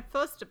side I'm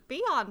supposed to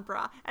be on,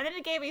 bruh. And then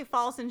it gave me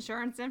false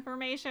insurance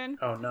information.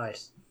 Oh,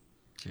 nice.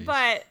 Jeez.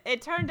 But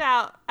it turned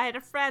out I had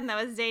a friend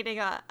that was dating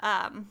a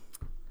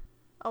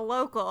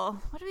local.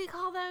 What do we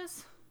call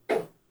those?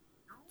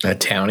 A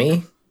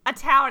townie? A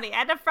townie. I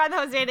had a friend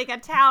that was dating a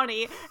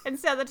townie, and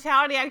so the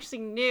townie actually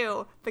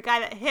knew the guy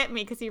that hit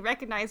me because he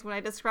recognized when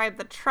I described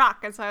the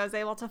truck, and so I was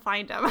able to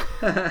find him.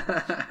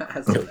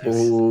 That's hilarious.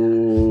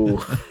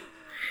 Ooh.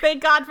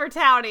 Thank God for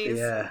townies.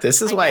 Yeah.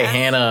 This is I why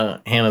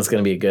guess. Hannah's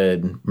going to be a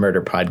good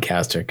murder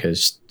podcaster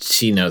because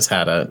she knows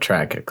how to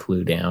track a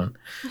clue down,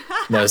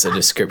 knows a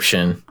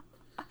description.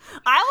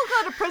 I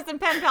will go to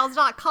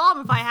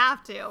prisonpenpals.com if I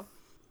have to.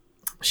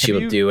 She Have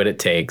will you- do what it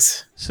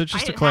takes. So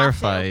just to didn't have to.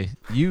 clarify,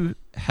 you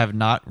have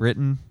not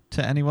written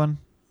to anyone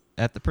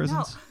at the No,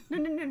 prisons,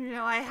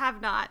 no, I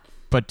have not.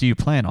 but do you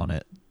plan on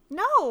it?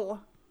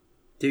 No,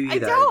 Do you I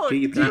though? don't. Do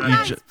you You plan on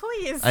guys, it?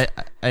 please.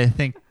 I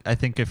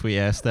think if we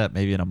ask that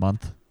maybe in a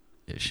month,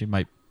 she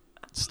might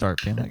start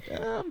being like,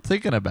 I'm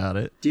thinking about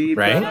it. Do you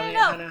Right? plan on it,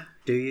 No. Hannah?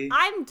 Do you?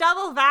 I'm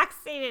double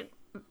vaccinated.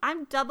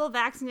 I'm double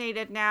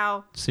vaccinated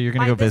now. So you're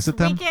gonna By go this visit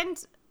them?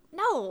 weekend?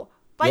 No.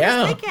 By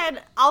Yeah. this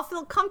weekend, I'll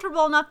feel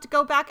comfortable enough to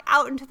go back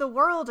out into the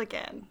world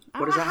again. I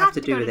What don't does that have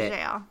to do go with it?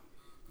 jail.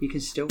 You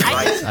can still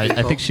write to I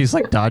people. think she's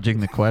like dodging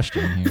the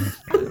question here.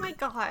 Oh my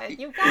god,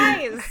 you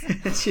guys!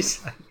 It's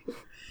just like,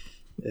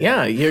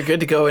 Yeah, you're good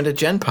to go into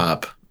Gen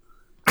Pop.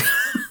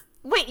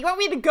 Wait, you want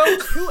me to go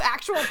to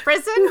actual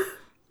prison?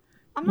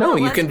 I'm No, not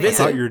a you can I lesbian.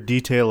 thought you're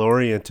detail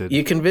oriented.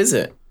 You can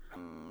visit.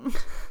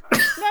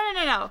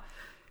 No.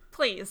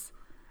 Please.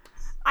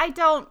 I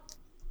don't.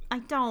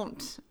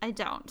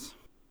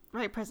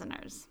 Right,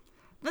 prisoners.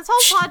 This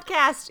whole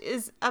podcast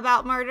is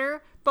about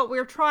murder, but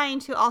we're trying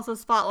to also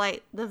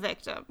spotlight the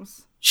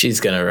victims. She's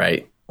going to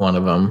write one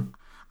of them.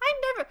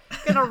 I'm never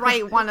gonna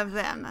write one of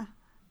them.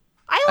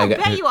 I will I got-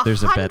 bet you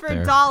there's a bet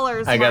there.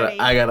 $100. I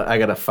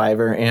got a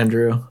 $5,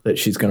 Andrew, that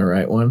she's going to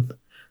write one.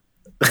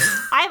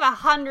 I have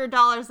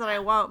 $100 that I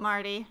won't,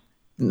 Marty.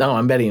 No,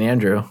 I'm betting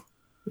Andrew.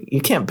 You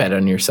can't bet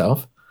on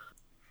yourself.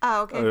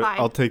 Oh, okay, fine.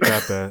 I'll take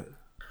that bet.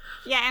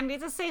 Yeah, and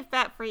it's a safe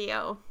bet for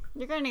you.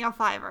 You're getting a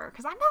 $5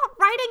 because I'm not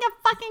writing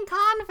a fucking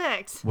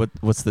convict.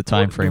 What's the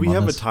time Do frame we on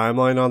have this? a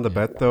timeline on the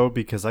bet though?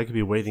 Because I could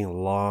be waiting a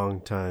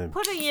long time.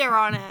 Put a year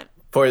on it.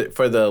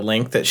 For the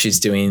length that she's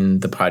doing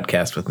the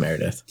podcast with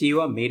Meredith. do you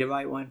want me to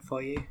write one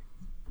for you?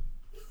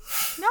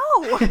 No.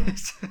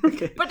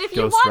 Okay. But if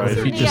you Ghost want writer. to,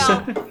 If you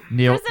just-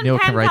 Neil, Neil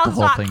can write the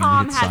whole thing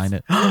and you can sign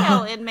it.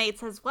 Female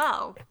inmates as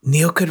well.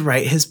 Neil could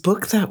write his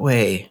book that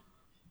way.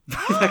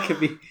 That could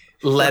be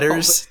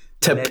Letters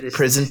to Letters.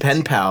 Prison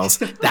Pen Pals.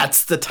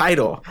 That's the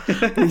title.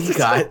 You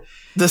got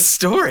the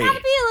story. Gotta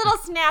be a little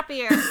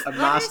snappier. Letters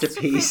masterpiece.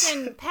 to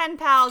Prison Pen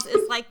Pals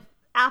is like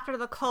after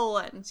the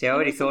colon. See, I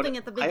already Maybe thought something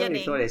at the I already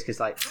beginning. thought this because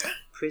like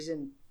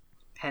prison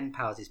pen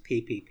pals is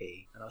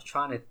PPP, and I was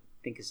trying to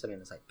think of something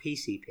that's like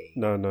PCP,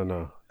 No.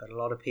 but a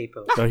lot of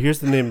people. No, here's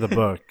the name of the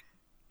book.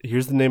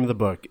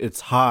 It's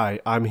Hi,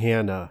 I'm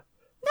Hannah.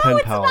 No, Pen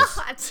it's Pals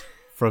not.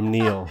 from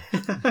Neil. or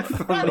something like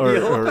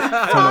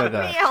Fuck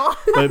that.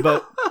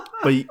 Neil.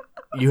 But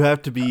you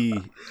have to be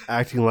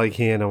acting like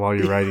Hannah while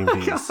you're writing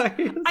these.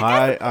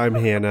 Hi, I'm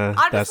Hannah.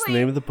 That's the honestly-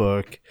 name of the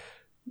book.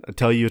 I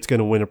tell you, it's going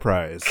to win a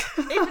prize.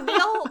 If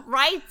Neil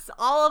writes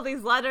all of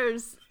these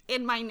letters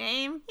in my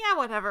name, yeah,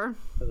 whatever.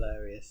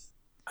 Hilarious.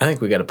 I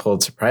think we got a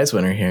Pulitzer Prize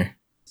winner here.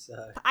 So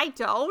I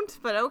don't,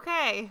 but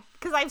okay.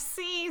 Because I've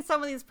seen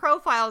some of these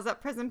profiles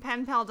at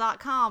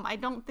prisonpenpal.com. I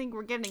don't think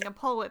we're getting a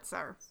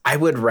Pulitzer. I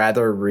would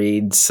rather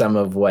read some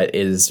of what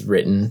is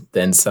written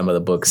than some of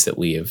the books that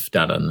we have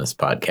done on this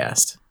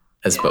podcast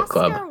as book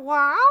club. Oscar,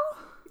 wow.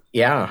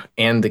 Yeah,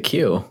 and the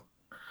Q.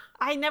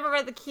 I never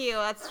read the Q,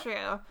 that's true.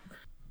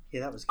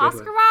 yeah, that was a good.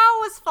 Oscar One.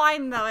 Wilde was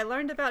fine, though. I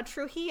learned about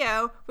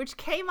Trujillo, which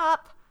came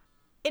up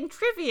in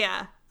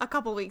trivia a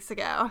couple weeks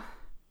ago.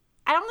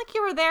 I don't think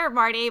you were there,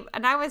 Marty,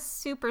 and I was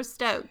super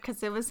stoked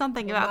because it was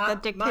something about the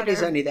dictator.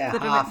 Marty's only there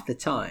that- half the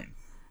time.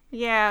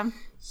 Yeah,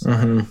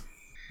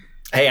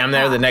 Hey, I'm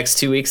there the next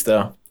 2 weeks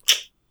though.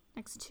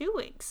 next 2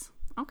 weeks.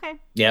 Okay.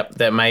 Yep,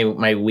 that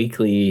my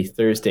weekly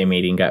Thursday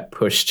meeting got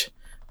pushed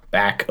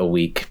back a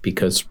week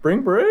because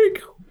spring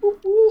break.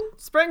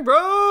 Spring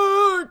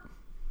break!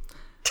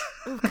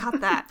 Ooh, cut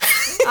that.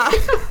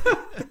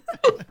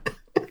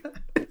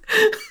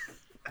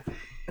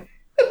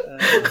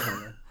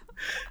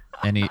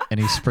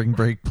 Any spring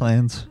break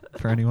plans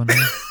for anyone here?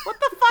 What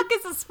the fuck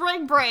is a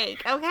spring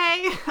break?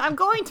 Okay, I'm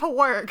going to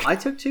work. I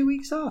took 2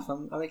 weeks off.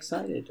 I'm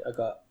excited.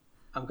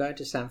 I'm going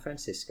to San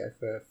Francisco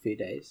for a few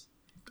days,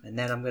 and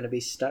then I'm going to be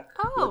stuck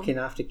looking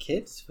after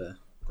kids for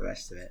the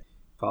rest of it,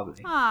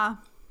 probably. Ah.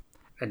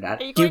 And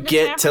that You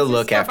get to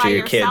look after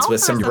your kids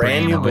with some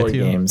brand new board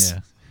games.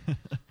 Yeah.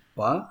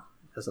 what?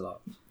 There's a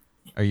lot.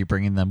 Are you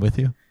bringing them with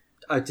you?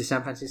 Oh, to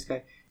San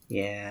Francisco?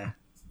 Yeah.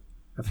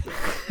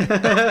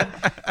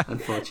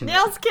 Unfortunately.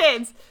 Neil's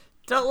kids,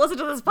 don't listen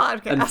to this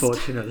podcast.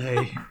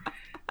 Unfortunately.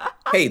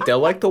 Hey, they'll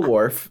like the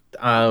wharf,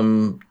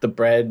 the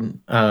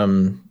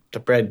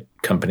bread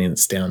company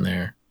that's down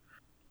there.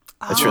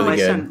 That's really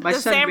good. My The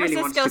son San really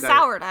Francisco wants to go,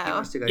 sourdough. He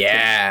wants to go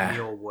Yeah. to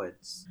Muir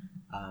Woods.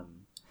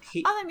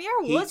 The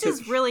Muir Woods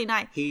is really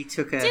nice. He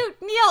took a... Dude,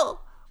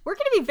 Neil, we're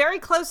going to be very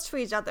close to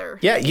each other.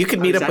 Yeah, you could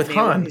meet up with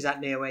Han. Is that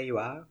near where you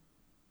are?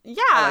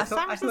 Yeah, I San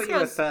thought Francisco. you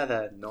were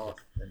further north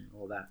than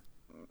all that.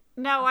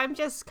 No, I'm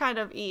just kind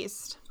of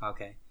east.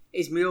 Okay.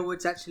 Is Muir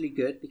Woods actually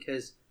good?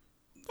 Because,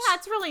 Yeah,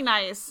 it's really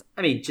nice.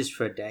 I mean, just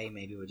for a day,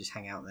 maybe we'll just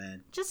hang out there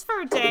and Just for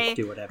a day.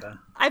 do whatever.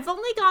 I've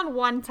only gone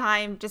one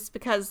time just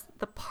because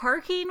the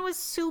parking was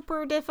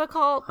super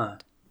difficult. Huh.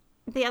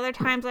 The other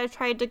times I've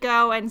tried to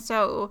go, and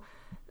so...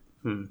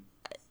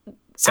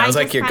 Sounds I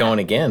like just you're kinda- going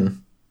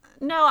again.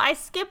 No, I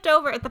skipped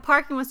over. The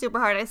parking was super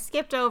hard. I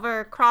skipped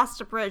over,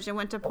 crossed a bridge, and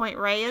went to Point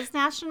Reyes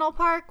National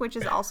Park, which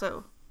is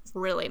also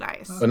really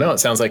nice. Well, no, it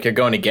sounds like you're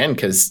going again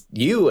because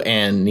you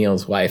and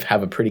Neil's wife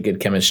have a pretty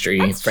good chemistry,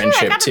 That's true.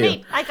 friendship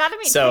too. I gotta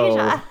meet So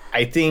Tasia.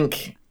 I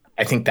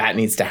think that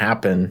needs to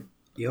happen.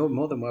 You're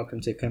more than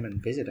welcome to come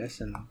and visit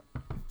us and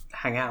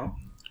hang out.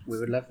 We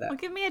would love Well,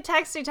 that. give me a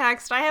texty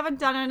text. I haven't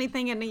done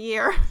anything in a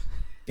year.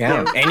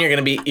 Yeah, and you're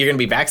gonna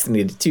be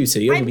vaccinated too, so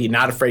you're gonna be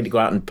not afraid to go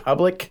out in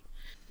public.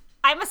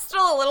 I'm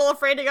still a little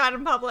afraid to go out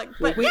in public,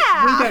 but we yeah.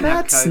 don't have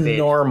That's COVID.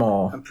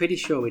 normal. I'm pretty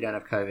sure we don't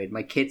have COVID.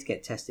 My kids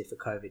get tested for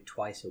COVID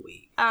twice a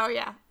week. Oh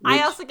yeah.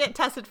 I also get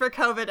tested for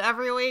COVID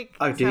every week.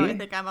 Oh, do so you? I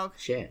think I'm okay.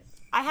 Shit.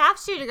 I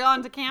have to go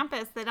onto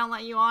campus. They don't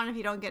let you on if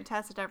you don't get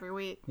tested every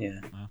week. Yeah.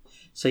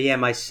 So yeah,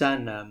 my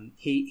son,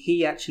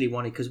 he actually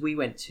wanted, because we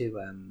went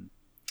to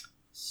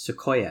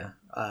Sequoia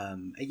a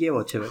year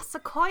or two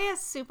Sequoia's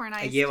super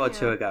nice. a year or too.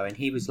 two ago, and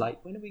he was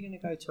like, "When are we going to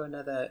go to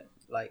another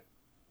like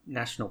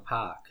national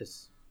park?"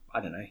 Because I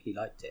don't know, he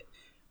liked it.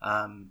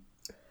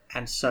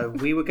 And so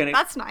we were going to.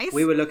 That's nice.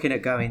 We were looking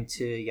at going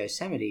to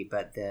Yosemite,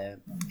 but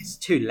it's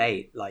too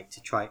late. Like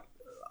to try.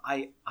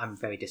 I'm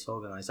very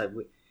disorganized. Like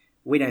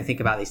we don't think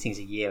about these things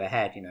a year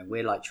ahead. You know,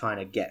 we're like trying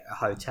to get a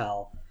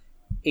hotel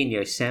in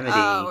Yosemite.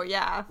 Oh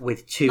yeah.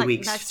 With 2 Like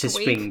weeks next to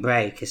week. spring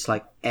break, it's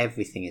like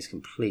everything is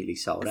completely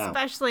sold out.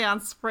 Especially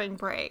on spring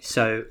break.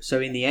 So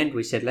in the end,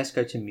 we said let's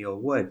go to Muir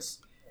Woods,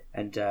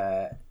 and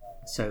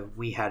so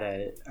we had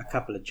a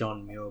couple of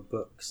John Muir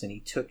books, and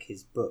he took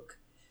his book.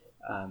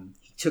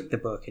 He took the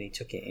book and he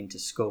took it into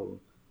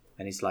school,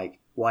 and he's like,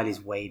 while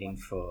he's waiting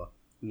for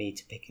me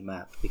to pick him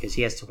up, because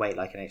he has to wait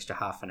like an extra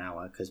half an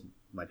hour because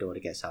my daughter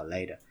gets out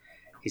later.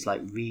 He's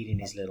like reading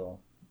his little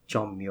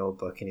John Muir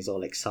book, and he's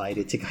all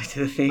excited to go to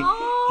the thing.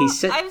 Oh,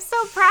 I'm so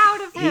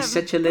proud of him. He's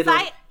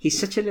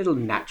such a little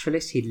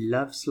naturalist. He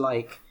loves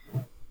like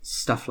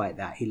stuff like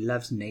that. He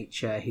loves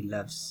nature. He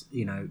loves,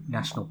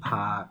 national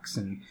parks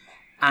and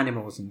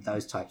animals and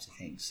those types of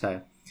things.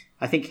 So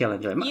I think he'll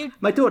enjoy it.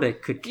 My daughter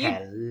could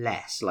care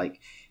less. Like,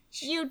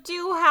 You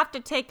do have to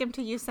take him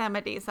to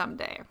Yosemite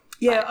someday.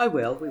 yeah, I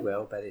will. We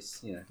will, but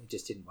it's it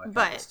just didn't work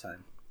out this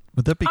time.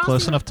 Would that be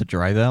close enough to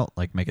drive out?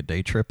 Like make a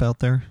day trip out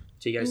there?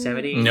 To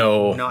Yosemite?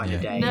 No. Not in a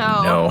day.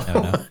 No.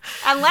 No.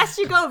 Unless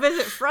you go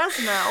visit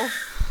Fresno.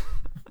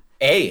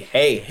 Hey.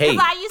 Because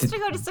I used to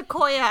go to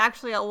Sequoia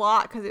actually a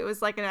lot because it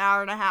was like an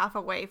hour and a half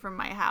away from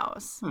my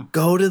house.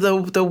 Go to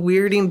the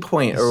weirding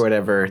point or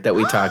whatever that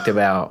we talked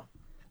about.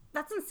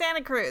 That's in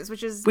Santa Cruz,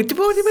 which is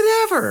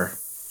Whatever.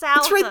 south.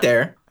 It's right of-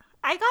 there.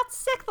 I got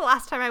sick the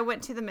last time I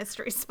went to the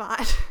mystery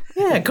spot.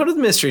 Yeah, go to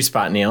the mystery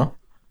spot, Neil.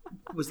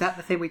 Was that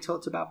the thing we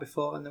talked about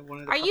before in one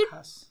of the Are you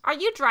podcasts? are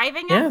you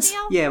driving Yes.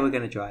 up, Neil? Yeah, we're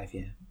going to drive,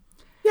 yeah.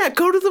 Yeah,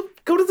 go to the.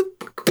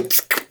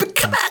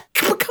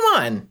 Come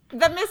on.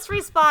 The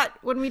mystery spot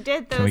when we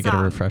did those. Can we get a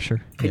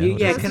refresher? Can I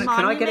get a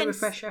monuments-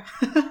 refresher?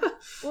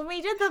 When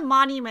we did the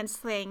monuments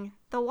thing,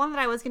 the one that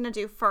I was going to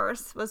do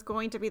first was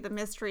going to be the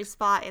mystery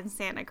spot in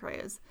Santa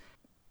Cruz.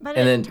 But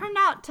And it then- turned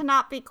out to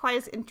not be quite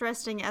as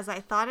interesting as I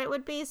thought it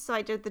would be, so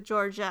I did the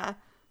Georgia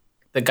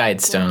The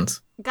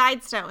Guidestones.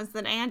 Guidestones.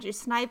 Then Andrew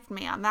sniped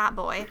me on that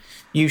boy.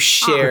 You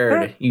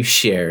shared. You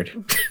shared.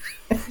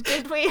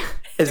 Did we?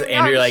 As do we know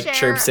Andrew how to share?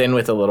 chirps in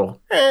with a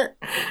little. I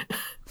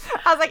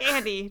was like,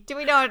 Andy, do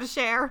we know how to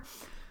share?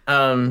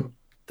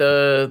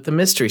 The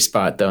mystery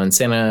spot though in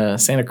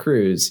Santa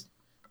Cruz.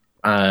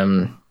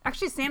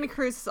 Actually, Santa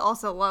Cruz is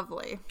also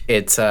lovely.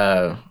 It's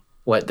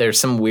there's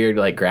some weird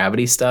like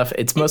gravity stuff.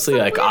 It's mostly some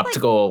like weird,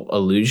 optical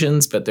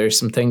illusions, but there's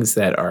some things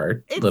that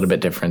are a little bit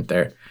different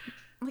there.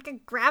 like a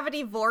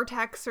gravity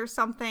vortex or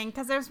something,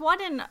 because there's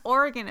one in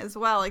Oregon as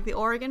well, like the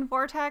Oregon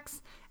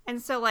vortex.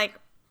 And so like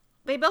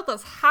they built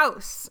this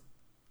house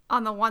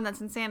on the one that's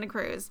in Santa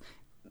Cruz,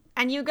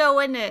 and you go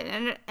in it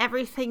and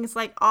everything's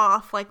like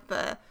off, like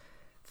the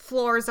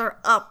floors are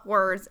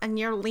upwards and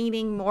you're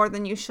leaning more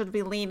than you should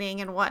be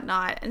leaning and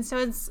whatnot. And so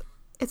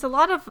it's a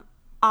lot of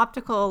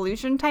optical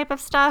illusion type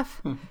of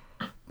stuff,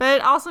 but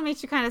it also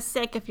makes you kind of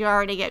sick if you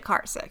already get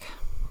car sick.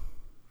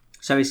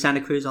 So is Santa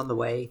Cruz on the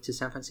way to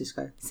San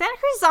Francisco? Santa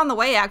Cruz is on the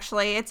way,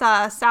 actually. It's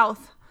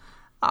south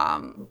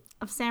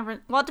of San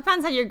Francisco. Well, it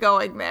depends how you're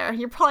going there.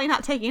 You're probably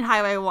not taking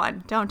Highway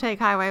 1. Don't take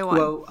Highway 1.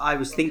 Well, I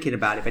was thinking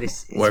about it, but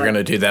it's We're like, going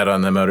to do that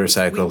on the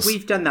motorcycles.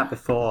 We've done that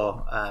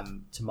before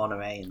to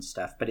Monterey and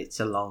stuff, but it's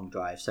a long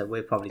drive, so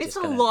we're probably just it's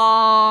going a to...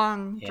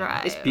 long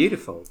drive. It's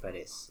beautiful, but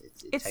it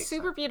It's takes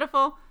super time.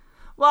 beautiful.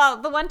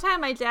 Well, the one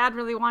time my dad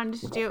really wanted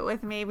to do it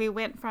with me, we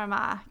went from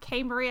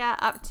Cambria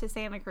up to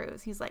Santa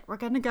Cruz. He's like, we're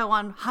going to go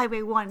on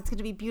Highway 1. It's going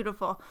to be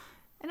beautiful.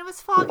 And it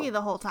was foggy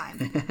the whole time,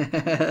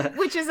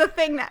 which is a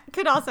thing that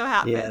could also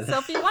happen. Yeah. So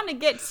if you want to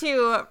get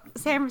to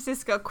San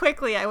Francisco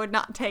quickly, I would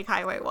not take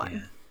Highway 1. Yeah.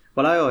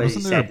 Well, I always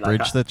Wasn't there said a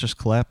bridge that just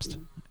collapsed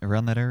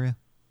around that area?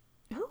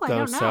 Ooh, I Down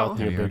don't know. south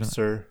near Have you heard Big of it?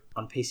 Sur.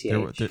 on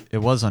PCH. It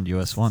was on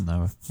US 1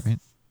 though, right?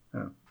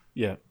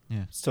 Yeah.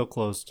 Yeah. Still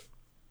closed.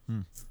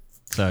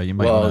 So you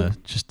might Well, want to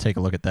just take a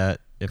look at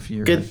that if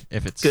you're Good.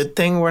 if it's Good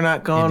thing we're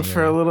not going the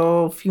for a area.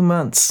 little few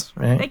months,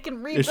 They right? can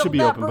rebuild It should be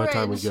that open by the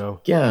time we bridge.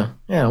 go. Yeah,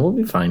 we'll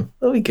be fine.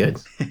 We'll be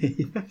good.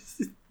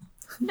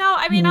 No,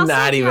 I mean, also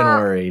Not if even you're-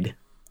 worried.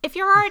 If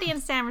you're already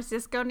in San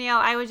Francisco, Neil,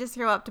 I would just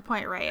go up to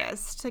Point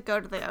Reyes to go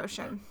to the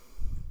ocean.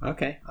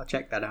 Okay, I'll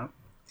check that out.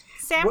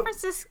 San We're-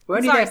 Francisco, We're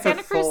only sorry, there for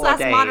Santa Cruz 4 slash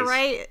days.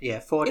 Monterey Yeah,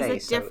 4 is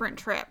days. a different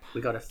trip. So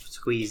we got to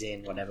squeeze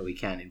in whatever we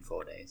can in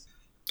 4 days.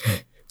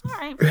 All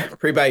right.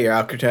 Pre-buy your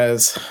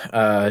Alcatraz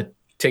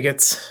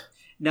tickets.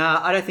 No,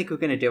 I don't think we're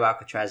going to do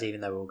Alcatraz,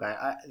 even though we're going.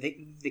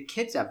 The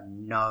kids have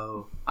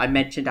no. I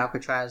mentioned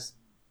Alcatraz,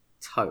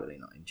 totally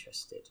not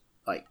interested.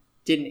 Like,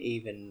 didn't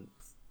even.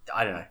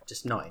 I don't know,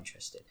 just not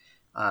interested.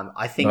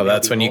 I think. Well, there'll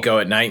that's be when you more- go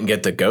at night and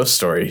get the ghost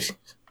stories.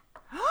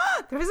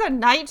 There's a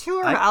night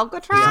tour of I-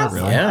 Alcatraz?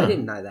 Really? Yeah. I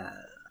didn't know that.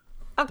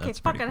 Okay, That's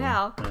pretty fucking cool.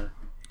 hell.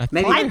 I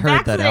Maybe- thought I I'm heard that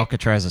vaccinated.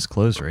 Alcatraz is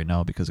closed right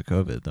now because of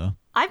COVID though.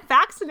 I'm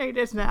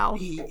vaccinated now.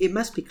 It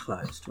must be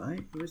closed, right?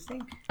 You would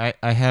think.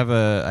 I have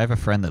a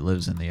friend that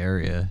lives in the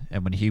area,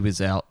 and when he was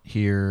out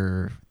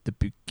here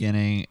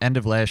the end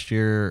of last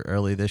year,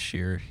 early this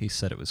year, he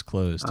said it was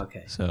closed.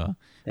 Okay. So There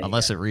you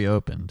unless go. it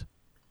reopened.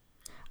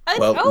 It's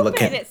Well, open,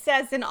 look at- it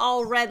says in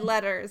all red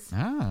letters.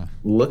 Ah.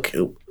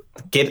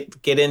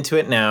 Get into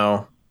it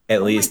now. At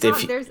Oh least my if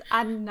God, you, there's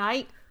a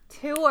night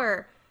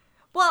tour.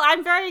 Well,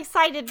 I'm very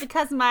excited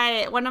because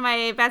one of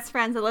my best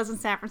friends that lives in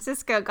San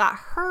Francisco got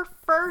her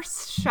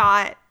first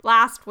shot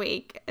last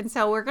week, and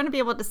so we're going to be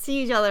able to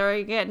see each other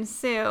again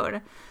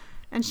soon.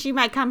 And she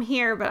might come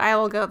here, but I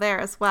will go there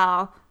as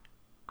well.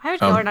 I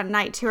would go on a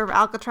night tour of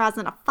Alcatraz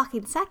in a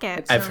fucking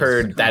second. I've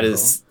heard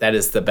Sounds that cool.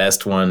 is the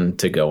best one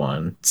to go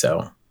on.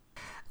 So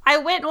I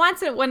went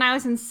once when I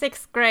was in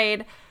 6th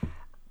grade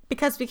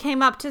because we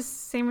came up to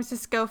San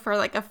Francisco for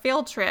like a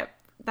field trip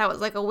that was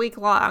like a week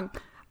long.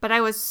 But I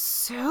was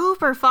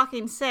super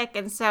fucking sick.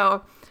 And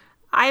so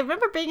I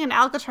remember being in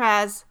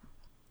Alcatraz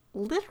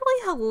literally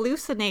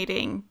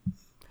hallucinating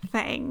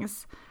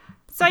things.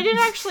 So I didn't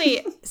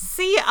actually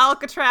see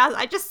Alcatraz.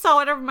 I just saw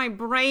whatever my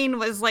brain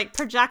was like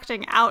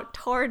projecting out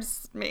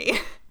towards me.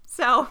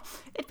 So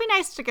it'd be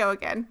nice to go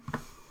again.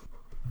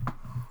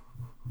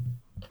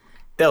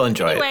 they'll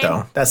enjoy Anyway. it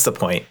though. That's the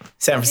point.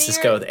 San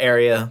Francisco, the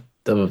area,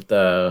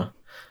 the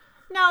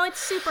No, it's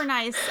super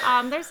nice.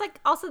 There's like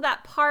also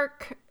that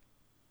park.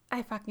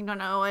 I fucking don't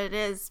know what it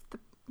is.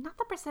 Not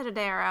the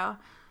Presidio.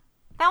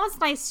 That one's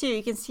nice too.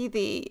 You can see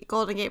the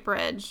Golden Gate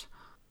Bridge.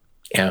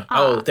 yeah.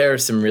 There are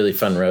some really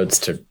fun roads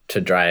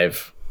to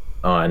drive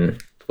on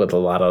with a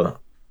lot of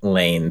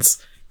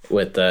lanes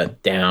with the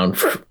down,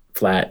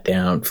 flat,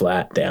 down,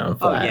 flat, down,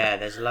 Oh flat. yeah,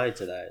 there's loads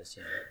of those.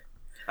 Yeah.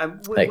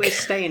 Like- We're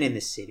staying in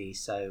the city,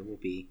 so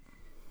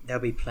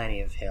there'll be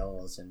plenty of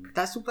hills, and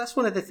that's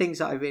one of the things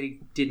that I really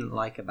didn't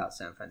like about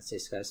San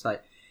Francisco. It's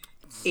like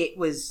it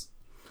was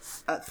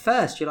at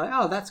first you're like,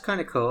 oh, that's kind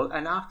of cool,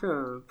 and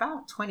after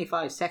about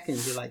 25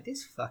 seconds, you're like,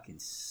 this fucking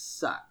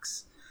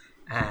sucks,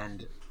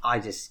 and I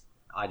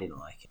didn't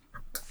like it.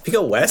 If you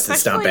go west,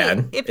 it's not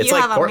Especially bad. if It's you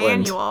like have Portland. a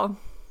manual.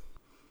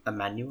 A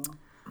manual?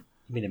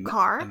 You mean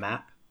Car? A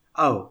map?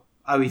 Oh,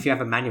 if you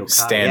have a manual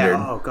car. Standard.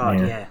 Yeah. Oh god,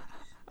 Yeah. yeah.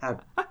 Yeah.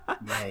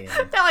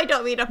 No, I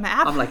don't mean a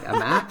map. I'm like, a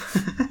map?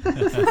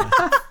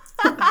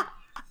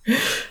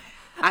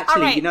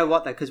 Actually, All right. you know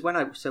what though? Because when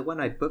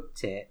I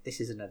booked it, this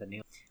is another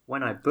new.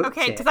 When I booked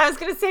Okay, it, because I was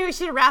going to say we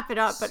should wrap it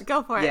up, but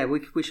go for it. yeah,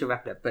 we should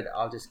wrap it up. But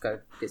I'll just go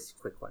this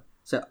quick one.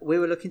 So we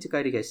were looking to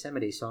go to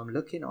Yosemite, so I'm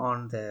looking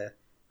on the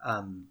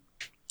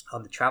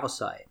travel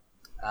site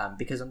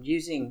because I'm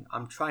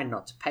trying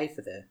not to pay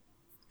for the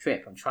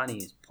trip. I'm trying to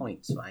use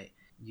points, right,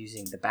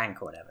 using the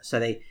bank or whatever. So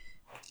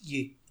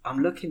I'm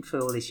looking for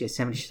all this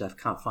Yosemite stuff,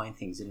 can't find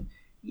things, and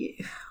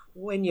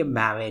when you're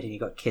married and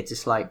you've got kids,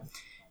 it's like,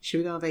 should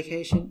we go on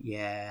vacation?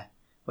 Yeah.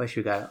 Where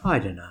should we go? I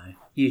don't know.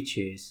 You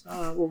choose.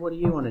 Oh, well, what do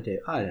you want to do?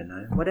 I don't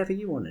know. Whatever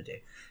you want to do.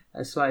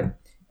 It's like,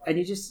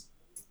 and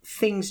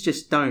things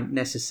just don't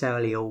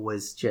necessarily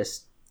always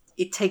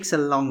it takes a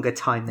longer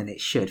time than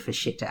it should for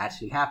shit to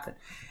actually happen.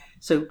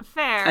 So,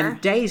 fair. And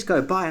days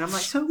go by and I'm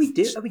like, so are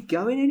we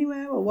going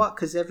anywhere or what?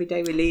 Because every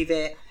day we leave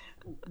it,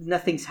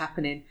 nothing's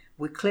happening.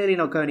 We're clearly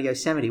not going to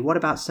Yosemite. What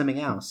about something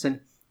else?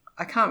 And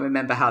I can't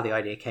remember how the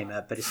idea came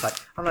up, but it's like,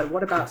 I'm like,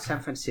 what about San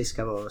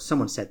Francisco? Or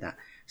someone said that.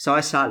 So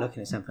I started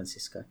looking at San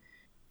Francisco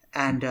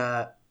and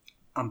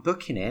I'm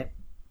booking it.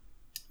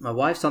 My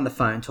wife's on the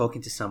phone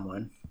talking to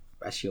someone,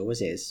 as she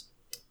always is.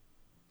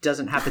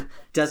 Doesn't have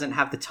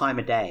the time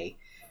of day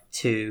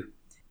to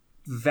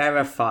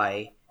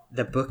verify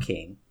the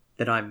booking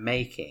that I'm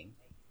making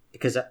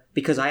because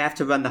I have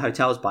to run the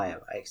hotels by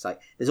it. Right? It's like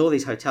there's all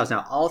these hotels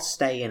now. I'll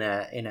stay in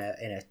a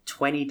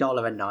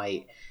 $20 a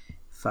night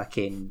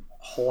fucking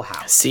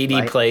whorehouse, seedy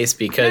right? place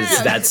because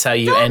that's how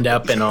you end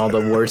up in all the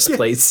worst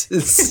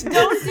places.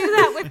 Don't do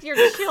that with your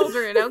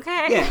children,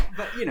 okay? Yeah,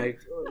 but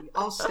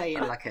I'll stay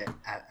in like a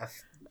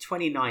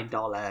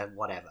 $29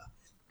 whatever.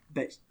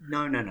 But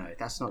no,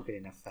 that's not good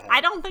enough for her. I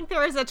don't think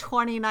there is a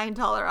 $29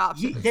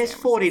 option. There's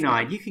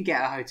 $49. You can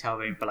get a hotel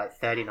room for like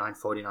 $39,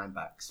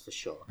 $49 for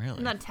sure. Really?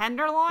 In the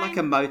Tenderloin? Like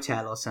a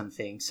motel or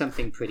something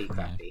pretty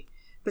crappy.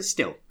 But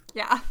still,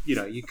 yeah.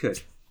 You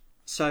could.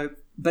 So,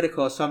 but of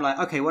course, so I'm like,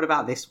 okay, what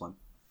about this one?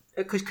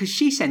 Because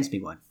she sends me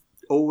one.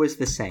 Always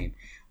the same.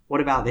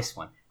 What about this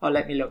one? Oh,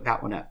 let me look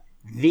that one up.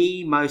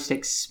 The most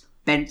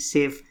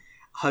expensive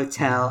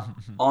hotel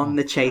on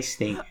the Chase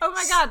thing. Oh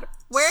my God.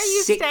 Where are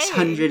you staying?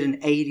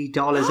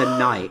 $680 a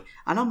night.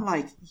 And I'm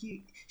like,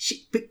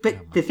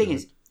 but the thing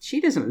is,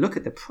 she doesn't look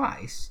at the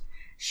price.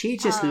 She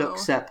just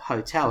looks up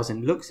hotels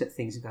and looks at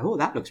things and go, oh,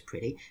 that looks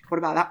pretty. What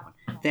about that one?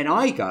 Then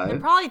I go... It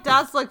probably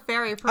does look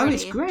very pretty. Oh,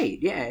 it's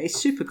great. Yeah, it's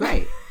super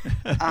great.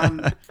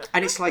 And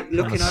it's like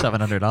looking over...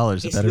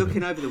 $700. It's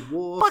looking over the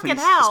wharf. Fucking and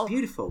hell. It's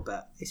beautiful,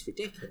 but it's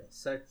ridiculous.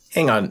 So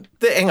Hang on.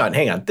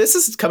 This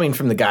is coming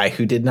from the guy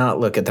who did not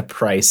look at the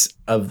price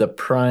of the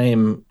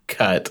prime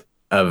cut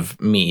of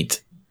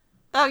meat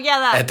Oh yeah,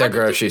 that at the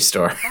grocery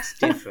store. that's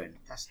different.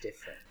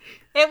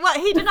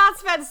 He did not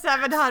spend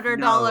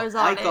 $700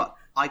 on it.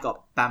 I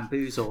got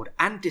bamboozled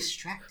and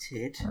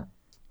distracted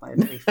by a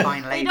very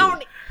fine lady.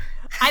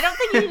 I don't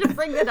think you need to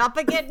bring that up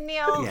again,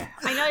 Neil. Yeah.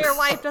 I know your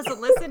wife doesn't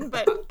listen,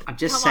 but I'm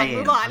just come saying. on,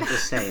 move on. I'm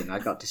just saying. I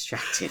got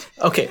distracted.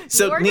 Okay,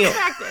 so You were Neil,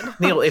 distracted.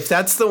 Neil, if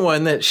that's the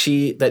one that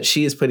she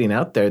is putting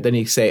out there, then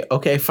you say,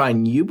 okay,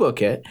 fine, you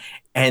book it,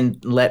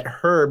 and let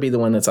her be the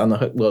one that's on the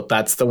hook. Well,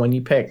 that's the one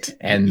you picked,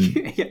 and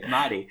Yeah,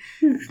 Maddie,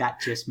 that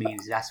just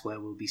means that's where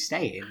we'll be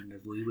staying.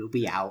 We will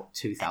be out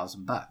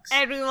 $2,000.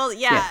 And we will,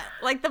 Yeah.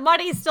 like the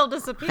money still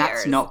disappears.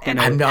 That's not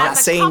gonna- I'm not As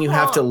a saying you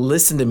have to couple-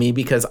 listen to me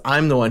because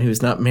I'm the one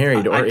who's not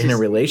married or in a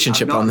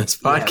relationship I'm not- on this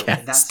yeah,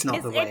 podcast. that's not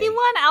Is the way. anyone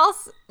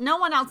else? No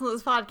one else on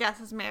this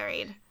podcast is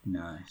married,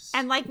 Nice.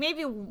 and like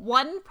maybe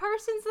one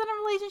person's in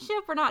a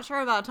relationship. We're not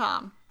sure about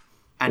Tom.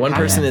 And One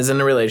Hannah. person is in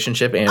a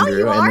relationship, Andrew.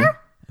 You and are?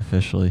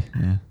 Officially,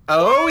 yeah.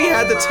 Oh, we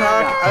had the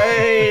talk.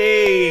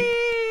 Hey.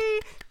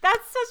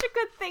 That's such a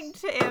good thing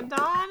to end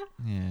on.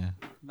 Yeah.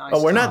 Nice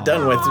Oh, we're not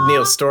time. done with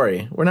Neil's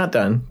story. We're not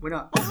done. We're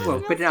not.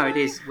 Well, but no, it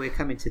is. We're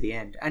coming to the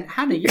end. And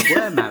Hannah, you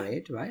were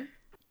married, right?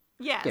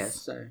 Yes.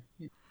 Yes. So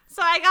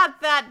So I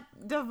got that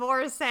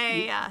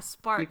divorcee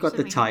spark. you got to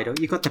the me. title.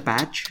 You got the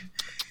badge.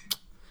 I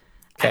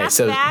Okay, got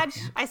so the badge.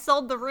 I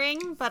sold the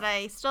ring, but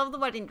I still have the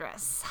wedding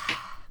dress.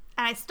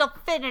 And I still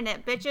fit in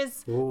it,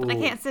 bitches. But I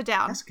Ooh, can't sit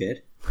down. That's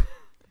good.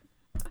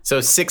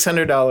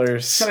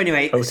 $600 So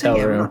anyway, hotel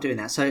we're room. not doing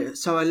that.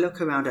 So I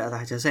look around at other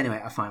hotels.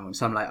 Anyway, I find one.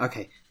 So I'm like,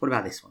 okay, what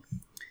about this one?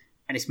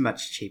 And it's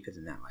much cheaper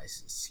than that. Right?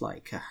 It's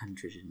like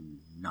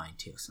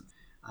 190 or something.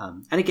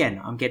 And again,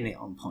 I'm getting it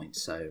on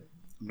points, so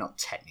I'm not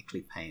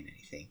technically paying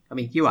anything. I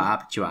mean, you are,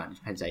 but you aren't. It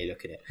depends how you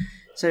look at it.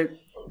 So,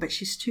 but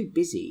she's too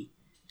busy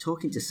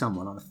talking to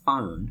someone on the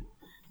phone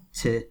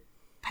to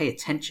pay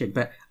attention.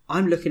 But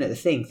I'm looking at the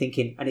thing,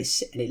 thinking, and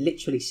it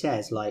literally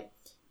says like,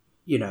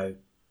 you know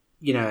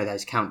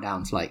those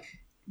countdowns, like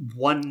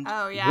one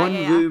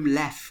room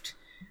left,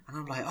 and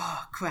I'm like,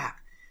 oh crap.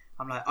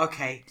 I'm like,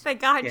 okay. Thank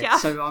God, Yeah, yeah.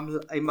 so I'm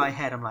in my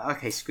head. I'm like,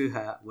 okay, screw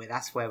her.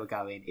 That's where we're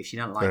going. If she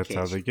don't like That's it,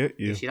 how they get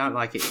you. If she don't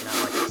like it, she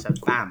don't like it. So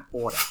bam,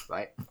 order.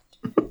 Right.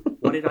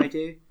 What did I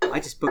do? I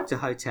just booked a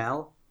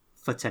hotel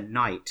for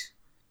tonight.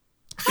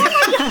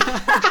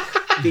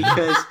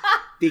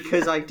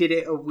 because I did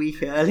it a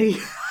week early.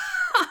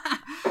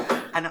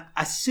 And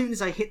as soon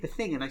as I hit the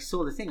thing and I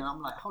saw the thing, and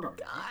I'm like, hold on,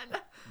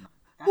 that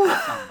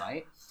doesn't sound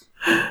right.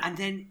 And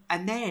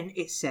then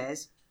it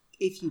says,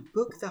 if you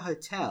book the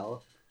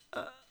hotel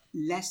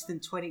less than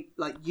 20,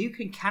 like you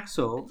can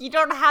cancel. You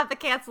don't have the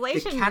The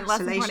cancellation in less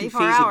than cancellation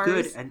 24 fees hours. are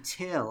good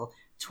until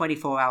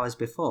 24 hours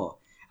before.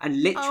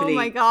 And literally, Oh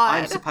my God.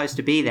 I'm supposed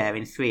to be there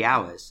in 3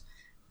 hours.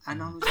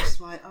 And I'm just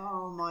like,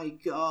 oh my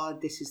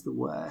God, this is the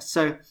worst.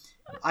 So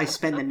I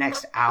spend the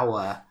next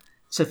hour.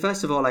 So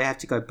first of all, I have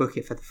to go book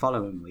it for the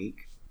following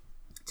week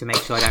to make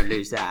sure I don't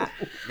lose that.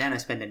 Then I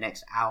spend the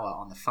next hour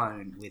on the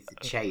phone with the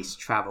Chase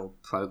travel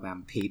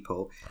program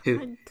people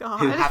who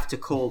have to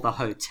call the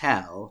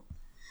hotel.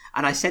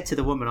 And I said to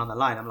the woman on the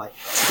line, I'm like,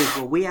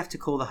 well, we have to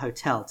call the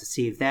hotel to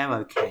see if they're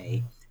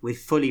okay with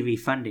fully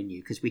refunding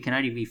you, because we can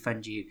only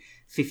refund you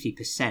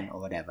 50% or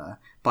whatever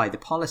by the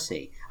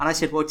policy. And I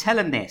said, well, tell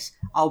them this.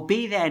 I'll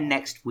be there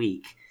next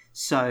week.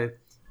 So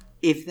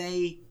if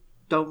they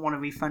don't want to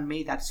refund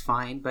me, that's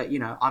fine. But,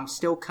 I'm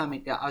still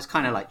coming. I was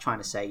kind of like trying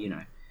to say,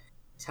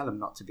 tell them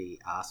not to be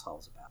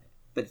assholes about it.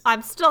 But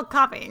I'm still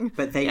coming.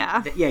 But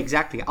yeah,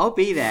 exactly. I'll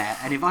be there,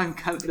 and if I'm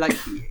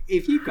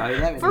if you go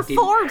there for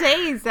 4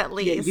 days at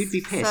least, yeah, you'd be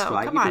pissed, so,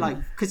 right? Come You'd be on. like,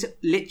 because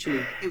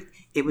literally,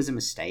 it was a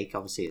mistake.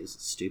 Obviously, it was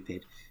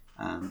stupid.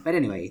 But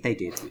anyway, they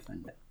did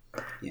refund it.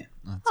 Yeah.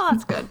 Oh,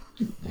 that's good.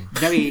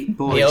 Very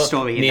boring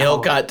story. Neil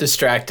got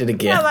distracted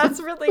again. Yeah, that's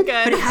really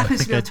good. But it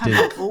happens to me all the time.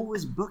 I'm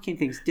always booking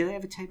things. Did I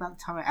ever tell you about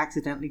the time I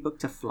accidentally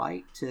booked a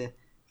flight to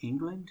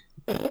England?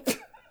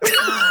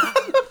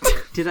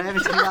 Did I ever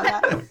tell you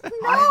about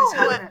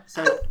that?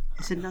 So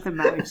it's another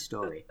marriage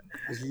story.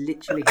 I was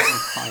literally having a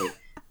fight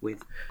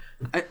with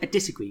a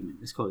disagreement.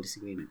 Let's call it a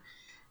disagreement.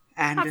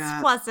 And,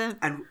 that's pleasant.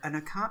 And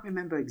I can't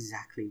remember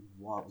exactly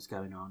what was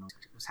going on or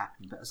what was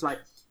happening, but it was like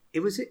it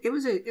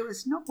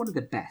was not one of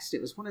the best. It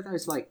was one of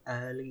those like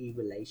early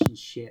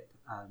relationship,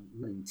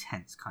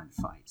 intense kind of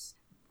fights.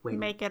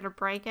 Make it or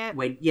break it.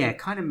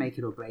 Kind of make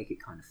it or break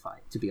it kind of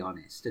fight. To be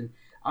honest, and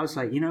I was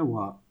like, you know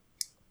what,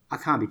 I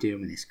can't be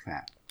doing with this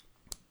crap.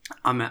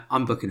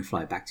 I'm booking a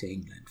flight back to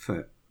England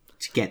to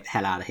get the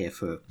hell out of here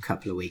for a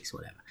couple of weeks or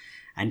whatever.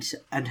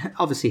 And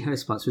obviously her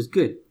response was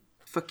good.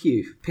 Fuck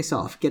you, piss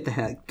off, get the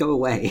hell, go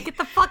away. Get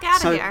the fuck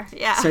out of here.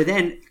 Yeah. So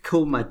then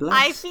call my bluff.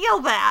 I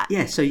feel that.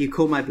 Yeah, so you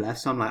call my bluff.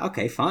 So I'm like,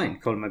 okay, fine,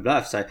 calling my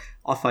bluff. So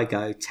off I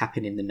go,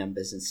 tapping in the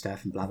numbers and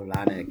stuff and blah, blah,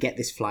 blah. And I get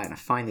this flight and I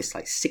find this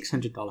like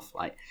 $600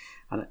 flight.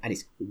 And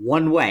it's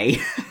one way.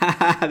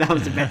 That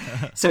was the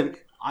best. So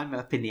I'm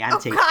up in the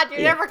ante. Oh God,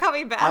 you're never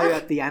coming back. I'm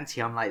up the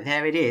ante. I'm like,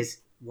 there it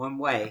is, one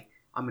way.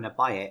 I'm going to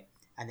buy it.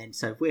 And then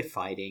so we're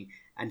fighting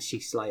and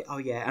she's like, oh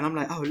yeah. And I'm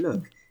like, oh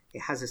look,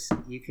 it has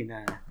you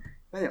can...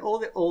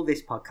 all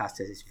this podcast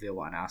does is reveal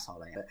what an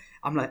asshole I am.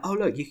 I'm like, oh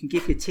look, you can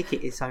give your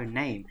ticket its own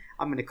name.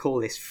 I'm going to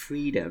call this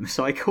Freedom.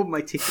 So I called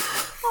my ticket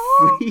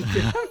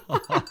Freedom.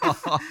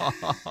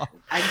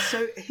 And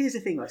so here's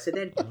the thing, right? So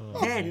then,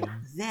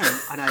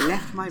 and I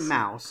left my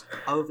mouse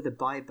over the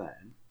buy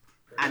button,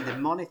 and the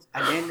monitor,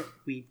 and then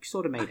we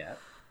sort of made up,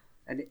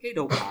 and it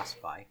all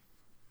passed by,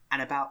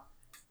 and about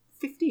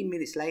 15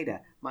 minutes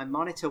later, my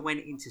monitor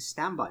went into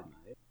standby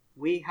mode.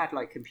 We had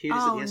like computers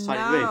at the other side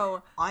of the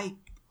room.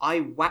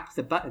 I whacked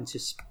the button to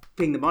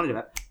bring the monitor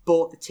up,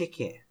 bought the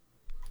ticket.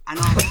 And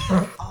I was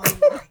like, oh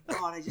my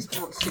God, I just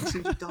bought a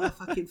 $600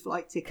 fucking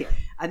flight ticket.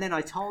 And then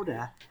I told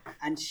her,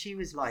 and she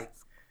was like,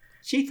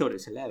 she thought it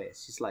was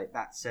hilarious. She's like,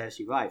 that serves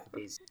you right for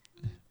these.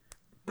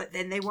 But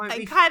then they won't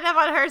be... Kind of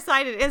on her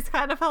side, it is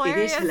kind of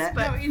hilarious. It is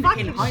hilarious. But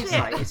in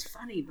hindsight, shit. It's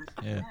funny,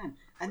 but man.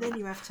 And then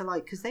you have to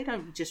like, because they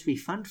don't just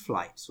refund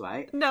flights,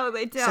 right? No,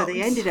 they don't. So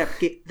they ended up,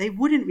 they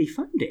wouldn't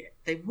refund it.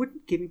 They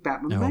wouldn't give me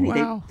back my money.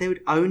 Wow. They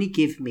would only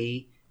give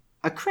me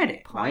a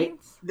credit,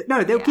 Points? Right?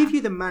 No, they'll give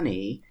you the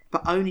money,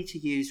 but only to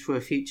use for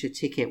a future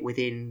ticket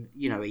within,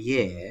 a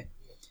year.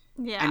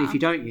 Yeah. And if you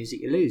don't use it,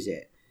 you lose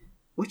it,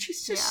 which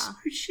is just so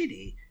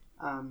shitty.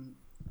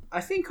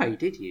 I think I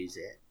did use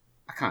it.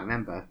 I can't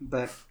remember,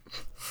 but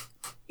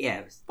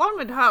yeah, one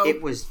would hope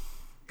it was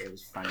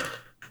funny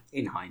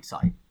in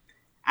hindsight.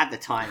 At the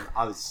time,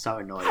 I was so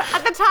annoyed.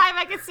 At the time,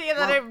 I could see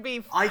that it would be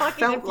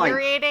fucking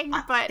infuriating,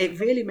 but it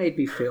really made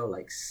me feel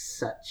like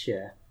such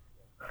a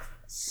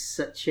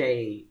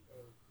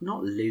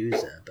not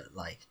loser, but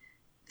like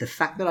the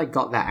fact that I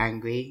got that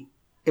angry.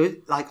 It was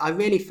like I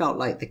really felt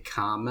like the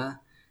karma.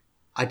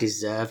 I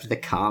deserved the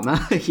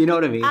karma. You know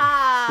what I mean?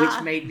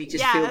 Which made me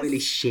just feel really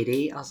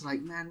shitty. I was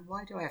like, man,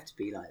 why do I have to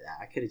be like that?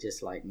 I could have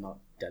just like not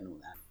done all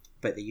that.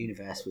 But the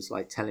universe was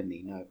like telling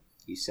me, no,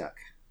 you suck.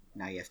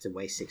 Now you have to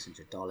waste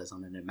 $600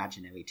 on an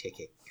imaginary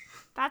ticket.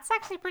 That's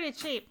actually pretty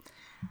cheap.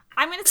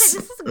 I'm going to say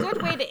this is a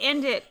good way to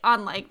end it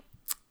on like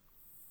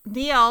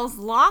Neil's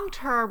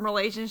long-term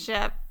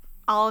relationship,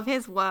 all of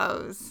his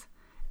woes.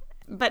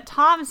 But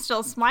Tom's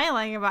still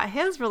smiling about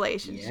his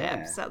relationship.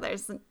 Yeah. So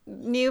there's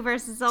new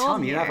versus old.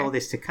 Tom, you here. have all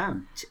this to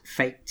come.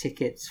 Fake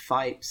tickets,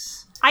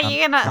 fights. Are you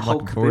going I'm to...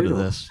 looking forward to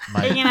this.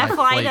 My fly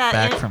flight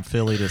back from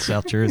Philly to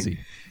South Jersey.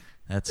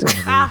 That's going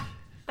to be...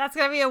 That's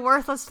going to be a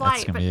worthless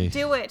flight, but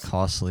do it.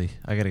 Costly.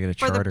 I got to get a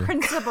for charter. the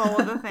principle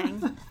of the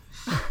thing.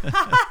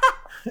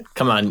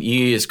 Come on,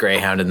 you use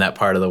Greyhound in that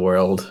part of the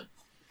world.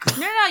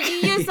 No,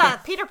 you use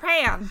Peter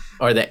Pan.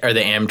 Or the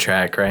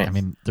Amtrak, right? I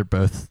mean, they're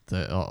both,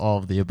 all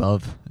of the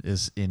above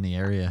is in the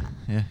area.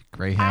 Yeah,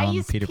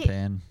 Greyhound, Peter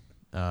Pan.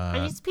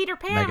 I used Peter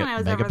Pan when I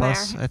was over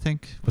Megabus, there. I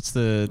think. What's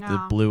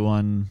the blue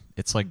one?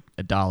 It's like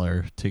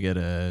 $1 to get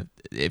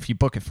if you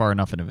book it far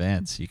enough in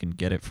advance, you can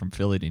get it from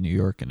Philly to New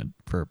York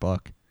for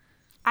 $1.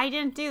 I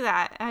didn't do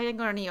that. I didn't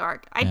go to New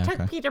York. I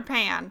took Peter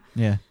Pan.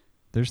 Yeah,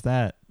 there's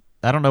that.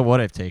 I don't know what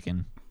I've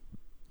taken.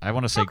 I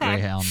want to say Okay.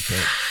 Greyhound,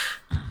 but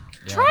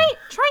yeah.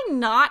 Try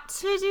not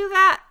to do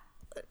that.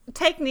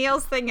 Take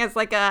Neil's thing as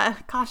like a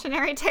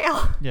cautionary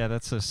tale. Yeah,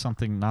 that's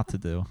something not to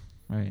do,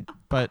 right?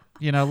 But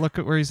look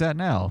at where he's at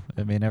now.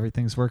 I mean,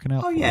 everything's working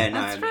out. Oh for yeah, him.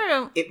 no, That's I mean,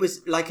 true. it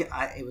was like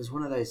it was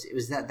one of those. It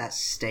was that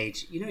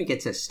stage. You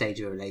get to a stage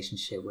of a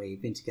relationship where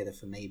you've been together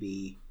for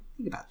maybe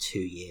about 2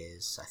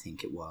 years. I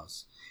think it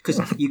was because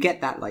you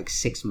get that like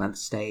 6 month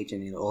stage,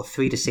 and or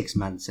 3 to 6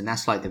 months, and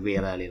that's like the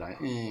real early, like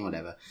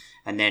whatever.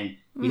 And then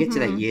you get to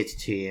that year to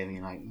 2 year, and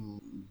you're like,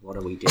 what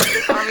are we doing?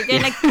 Are we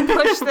gonna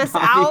push this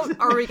out,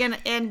 or are we gonna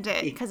end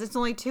it? Because it's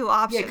only two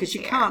options. Yeah, because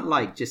you here. can't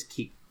like just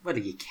keep. Well,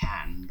 you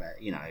can, but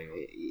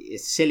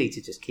it's silly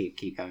to just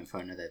keep going for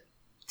another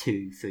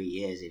 2-3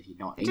 years if you're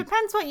not. It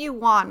depends what you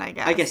want, I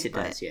guess. I guess it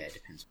but- does. Yeah, it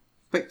depends.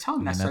 But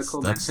Tom, that's so that's-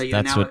 cool, man. that's- So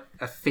you're that's now what-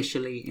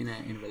 officially in a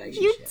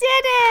relationship. You did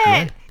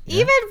it!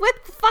 Yeah. Even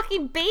with the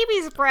fucking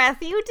baby's breath,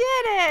 you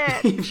did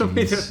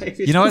it!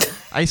 You know what?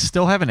 I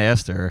still haven't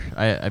asked her.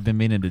 I've been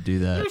meaning to do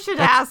that. You should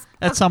ask.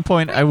 At some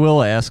point, I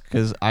will ask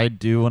because I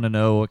do want to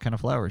know what kind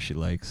of flowers she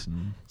likes.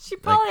 And She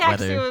probably like,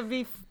 actually whether- would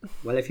be.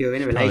 Well, if you're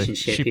in a Probably-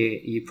 relationship,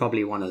 you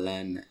probably want to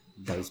learn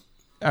those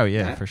Oh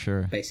yeah, that for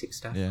sure. basic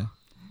stuff. Yeah.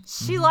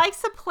 She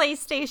likes a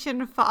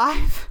PlayStation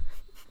 5.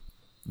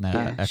 Nah,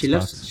 Yeah,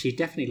 Xbox. she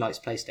definitely likes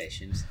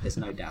PlayStations. There's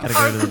no doubt. Gotta Or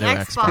go to it's the an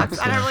new Xbox. Xbox,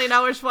 I don't yeah. really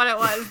know which one it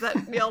was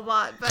that Neil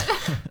bought, but.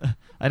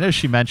 I know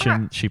she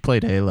mentioned she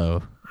played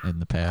Halo in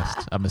the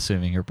past. I'm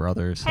assuming her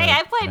brothers. Hey,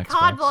 had I played an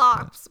COD Xbox.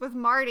 Blocks with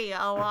Marty a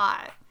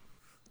lot.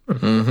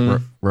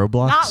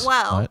 Roblox. Not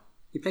well. What?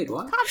 You played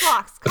what? COD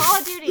Blocks, Call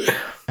of Duty,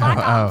 Black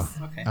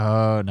Ops. Okay.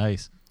 Oh,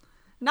 nice.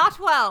 Not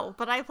well,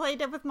 but I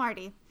played it with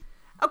Marty.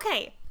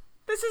 Okay,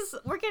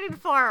 we're getting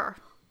far.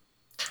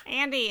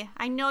 Andy,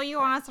 I know you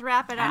want us to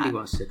wrap it up. Andy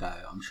wants to go,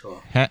 I'm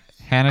sure.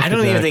 Hannah, I don't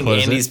could, even think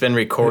close Andy's it. been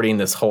recording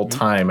this whole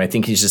time. I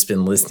think he's just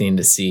been listening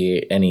to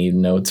see any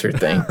notes or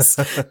things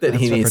that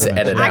he needs to pretty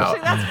much edit it. Actually,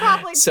 out. that's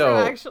probably So-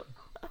 true, actually.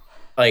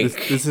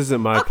 Like, This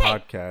isn't my Okay.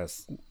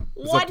 podcast.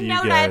 It's up One to you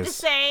note I have to guys.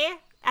 say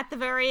at the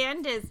very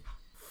end is,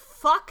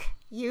 fuck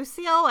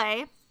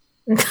UCLA.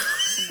 From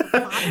the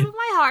bottom of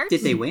my heart.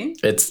 Did they win?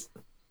 it's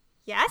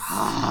Yes.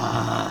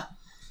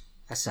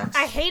 That sucks.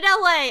 I hate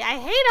LA. I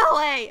hate LA.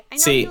 I know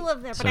See, you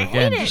live there, but So I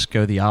again, hate it. just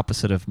go the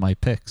opposite of my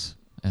picks,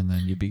 and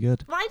then you'd be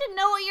good. But I didn't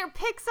know what your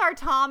picks are,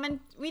 Tom, and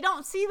we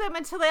don't see them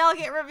until they all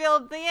get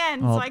revealed at the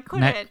end, Well, so I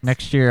couldn't.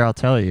 next year I'll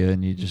tell you,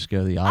 and you just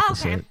go the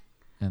opposite. Okay.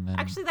 And then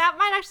Actually, that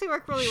might actually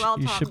work really well,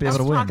 You Tom. should be Let's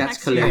able to win. talk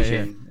That's next year.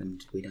 collusion,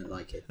 and we don't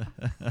like it.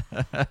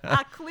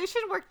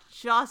 Collusion worked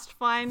just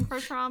fine for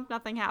Trump.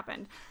 Nothing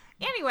happened.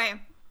 Anyway,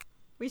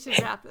 we should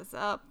wrap this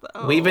up.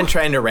 Oh. we've been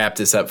trying to wrap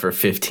this up for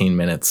 15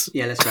 minutes.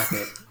 Yeah, let's wrap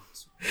it.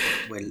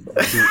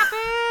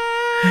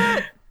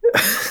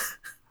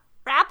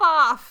 Wrap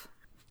off.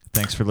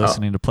 thanks for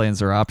listening to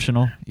Plans Are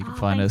Optional. You can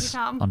find thank you, us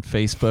Tom. on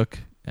Facebook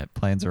at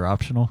Plans Are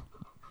Optional,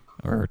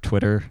 or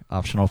Twitter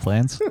Optional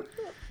Plans.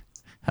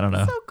 I don't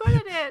know. So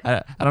good at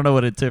it. I don't know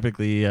what it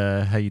typically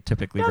how you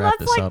typically No, wrap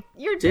that's this like up.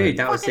 you're Dude,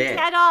 that was fucking it.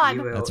 dead on.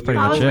 You were- That's you pretty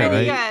were much it,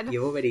 already- right?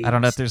 You're already I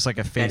don't know if there's like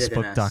a better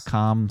than us.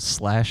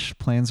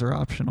 facebook.com/plans are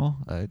optional.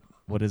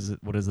 What is it?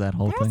 What is that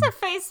whole There's thing? a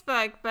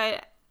Facebook,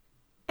 but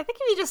I think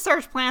if you just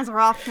search Plans Are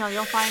Optional,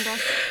 you'll find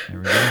us. There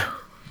we go.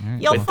 All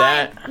right. You'll With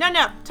find that-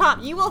 no,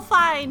 Tom. You will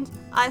find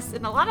us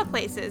in a lot of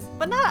places,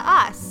 but not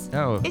us.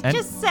 Oh, it and-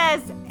 just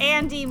says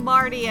Andy,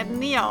 Marty, and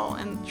Neil,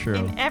 and True.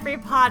 in every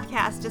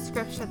podcast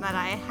description that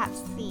I have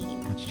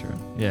seen. That's true.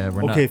 Yeah,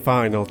 we're Okay,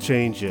 fine. I'll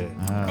change it.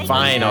 not.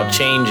 Fine, I'll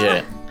change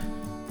it.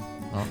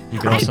 Well, you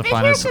can I've also been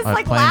find here us since at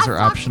like last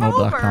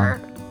plansareoptional.com.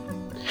 October.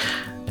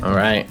 All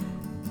right.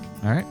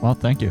 All right. Well,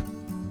 thank you.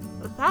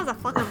 That was a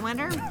fucking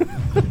winner.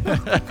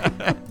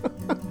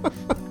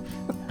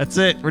 That's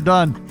it. We're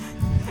done.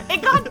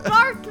 It got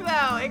dark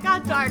though. It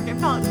got dark. It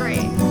felt great.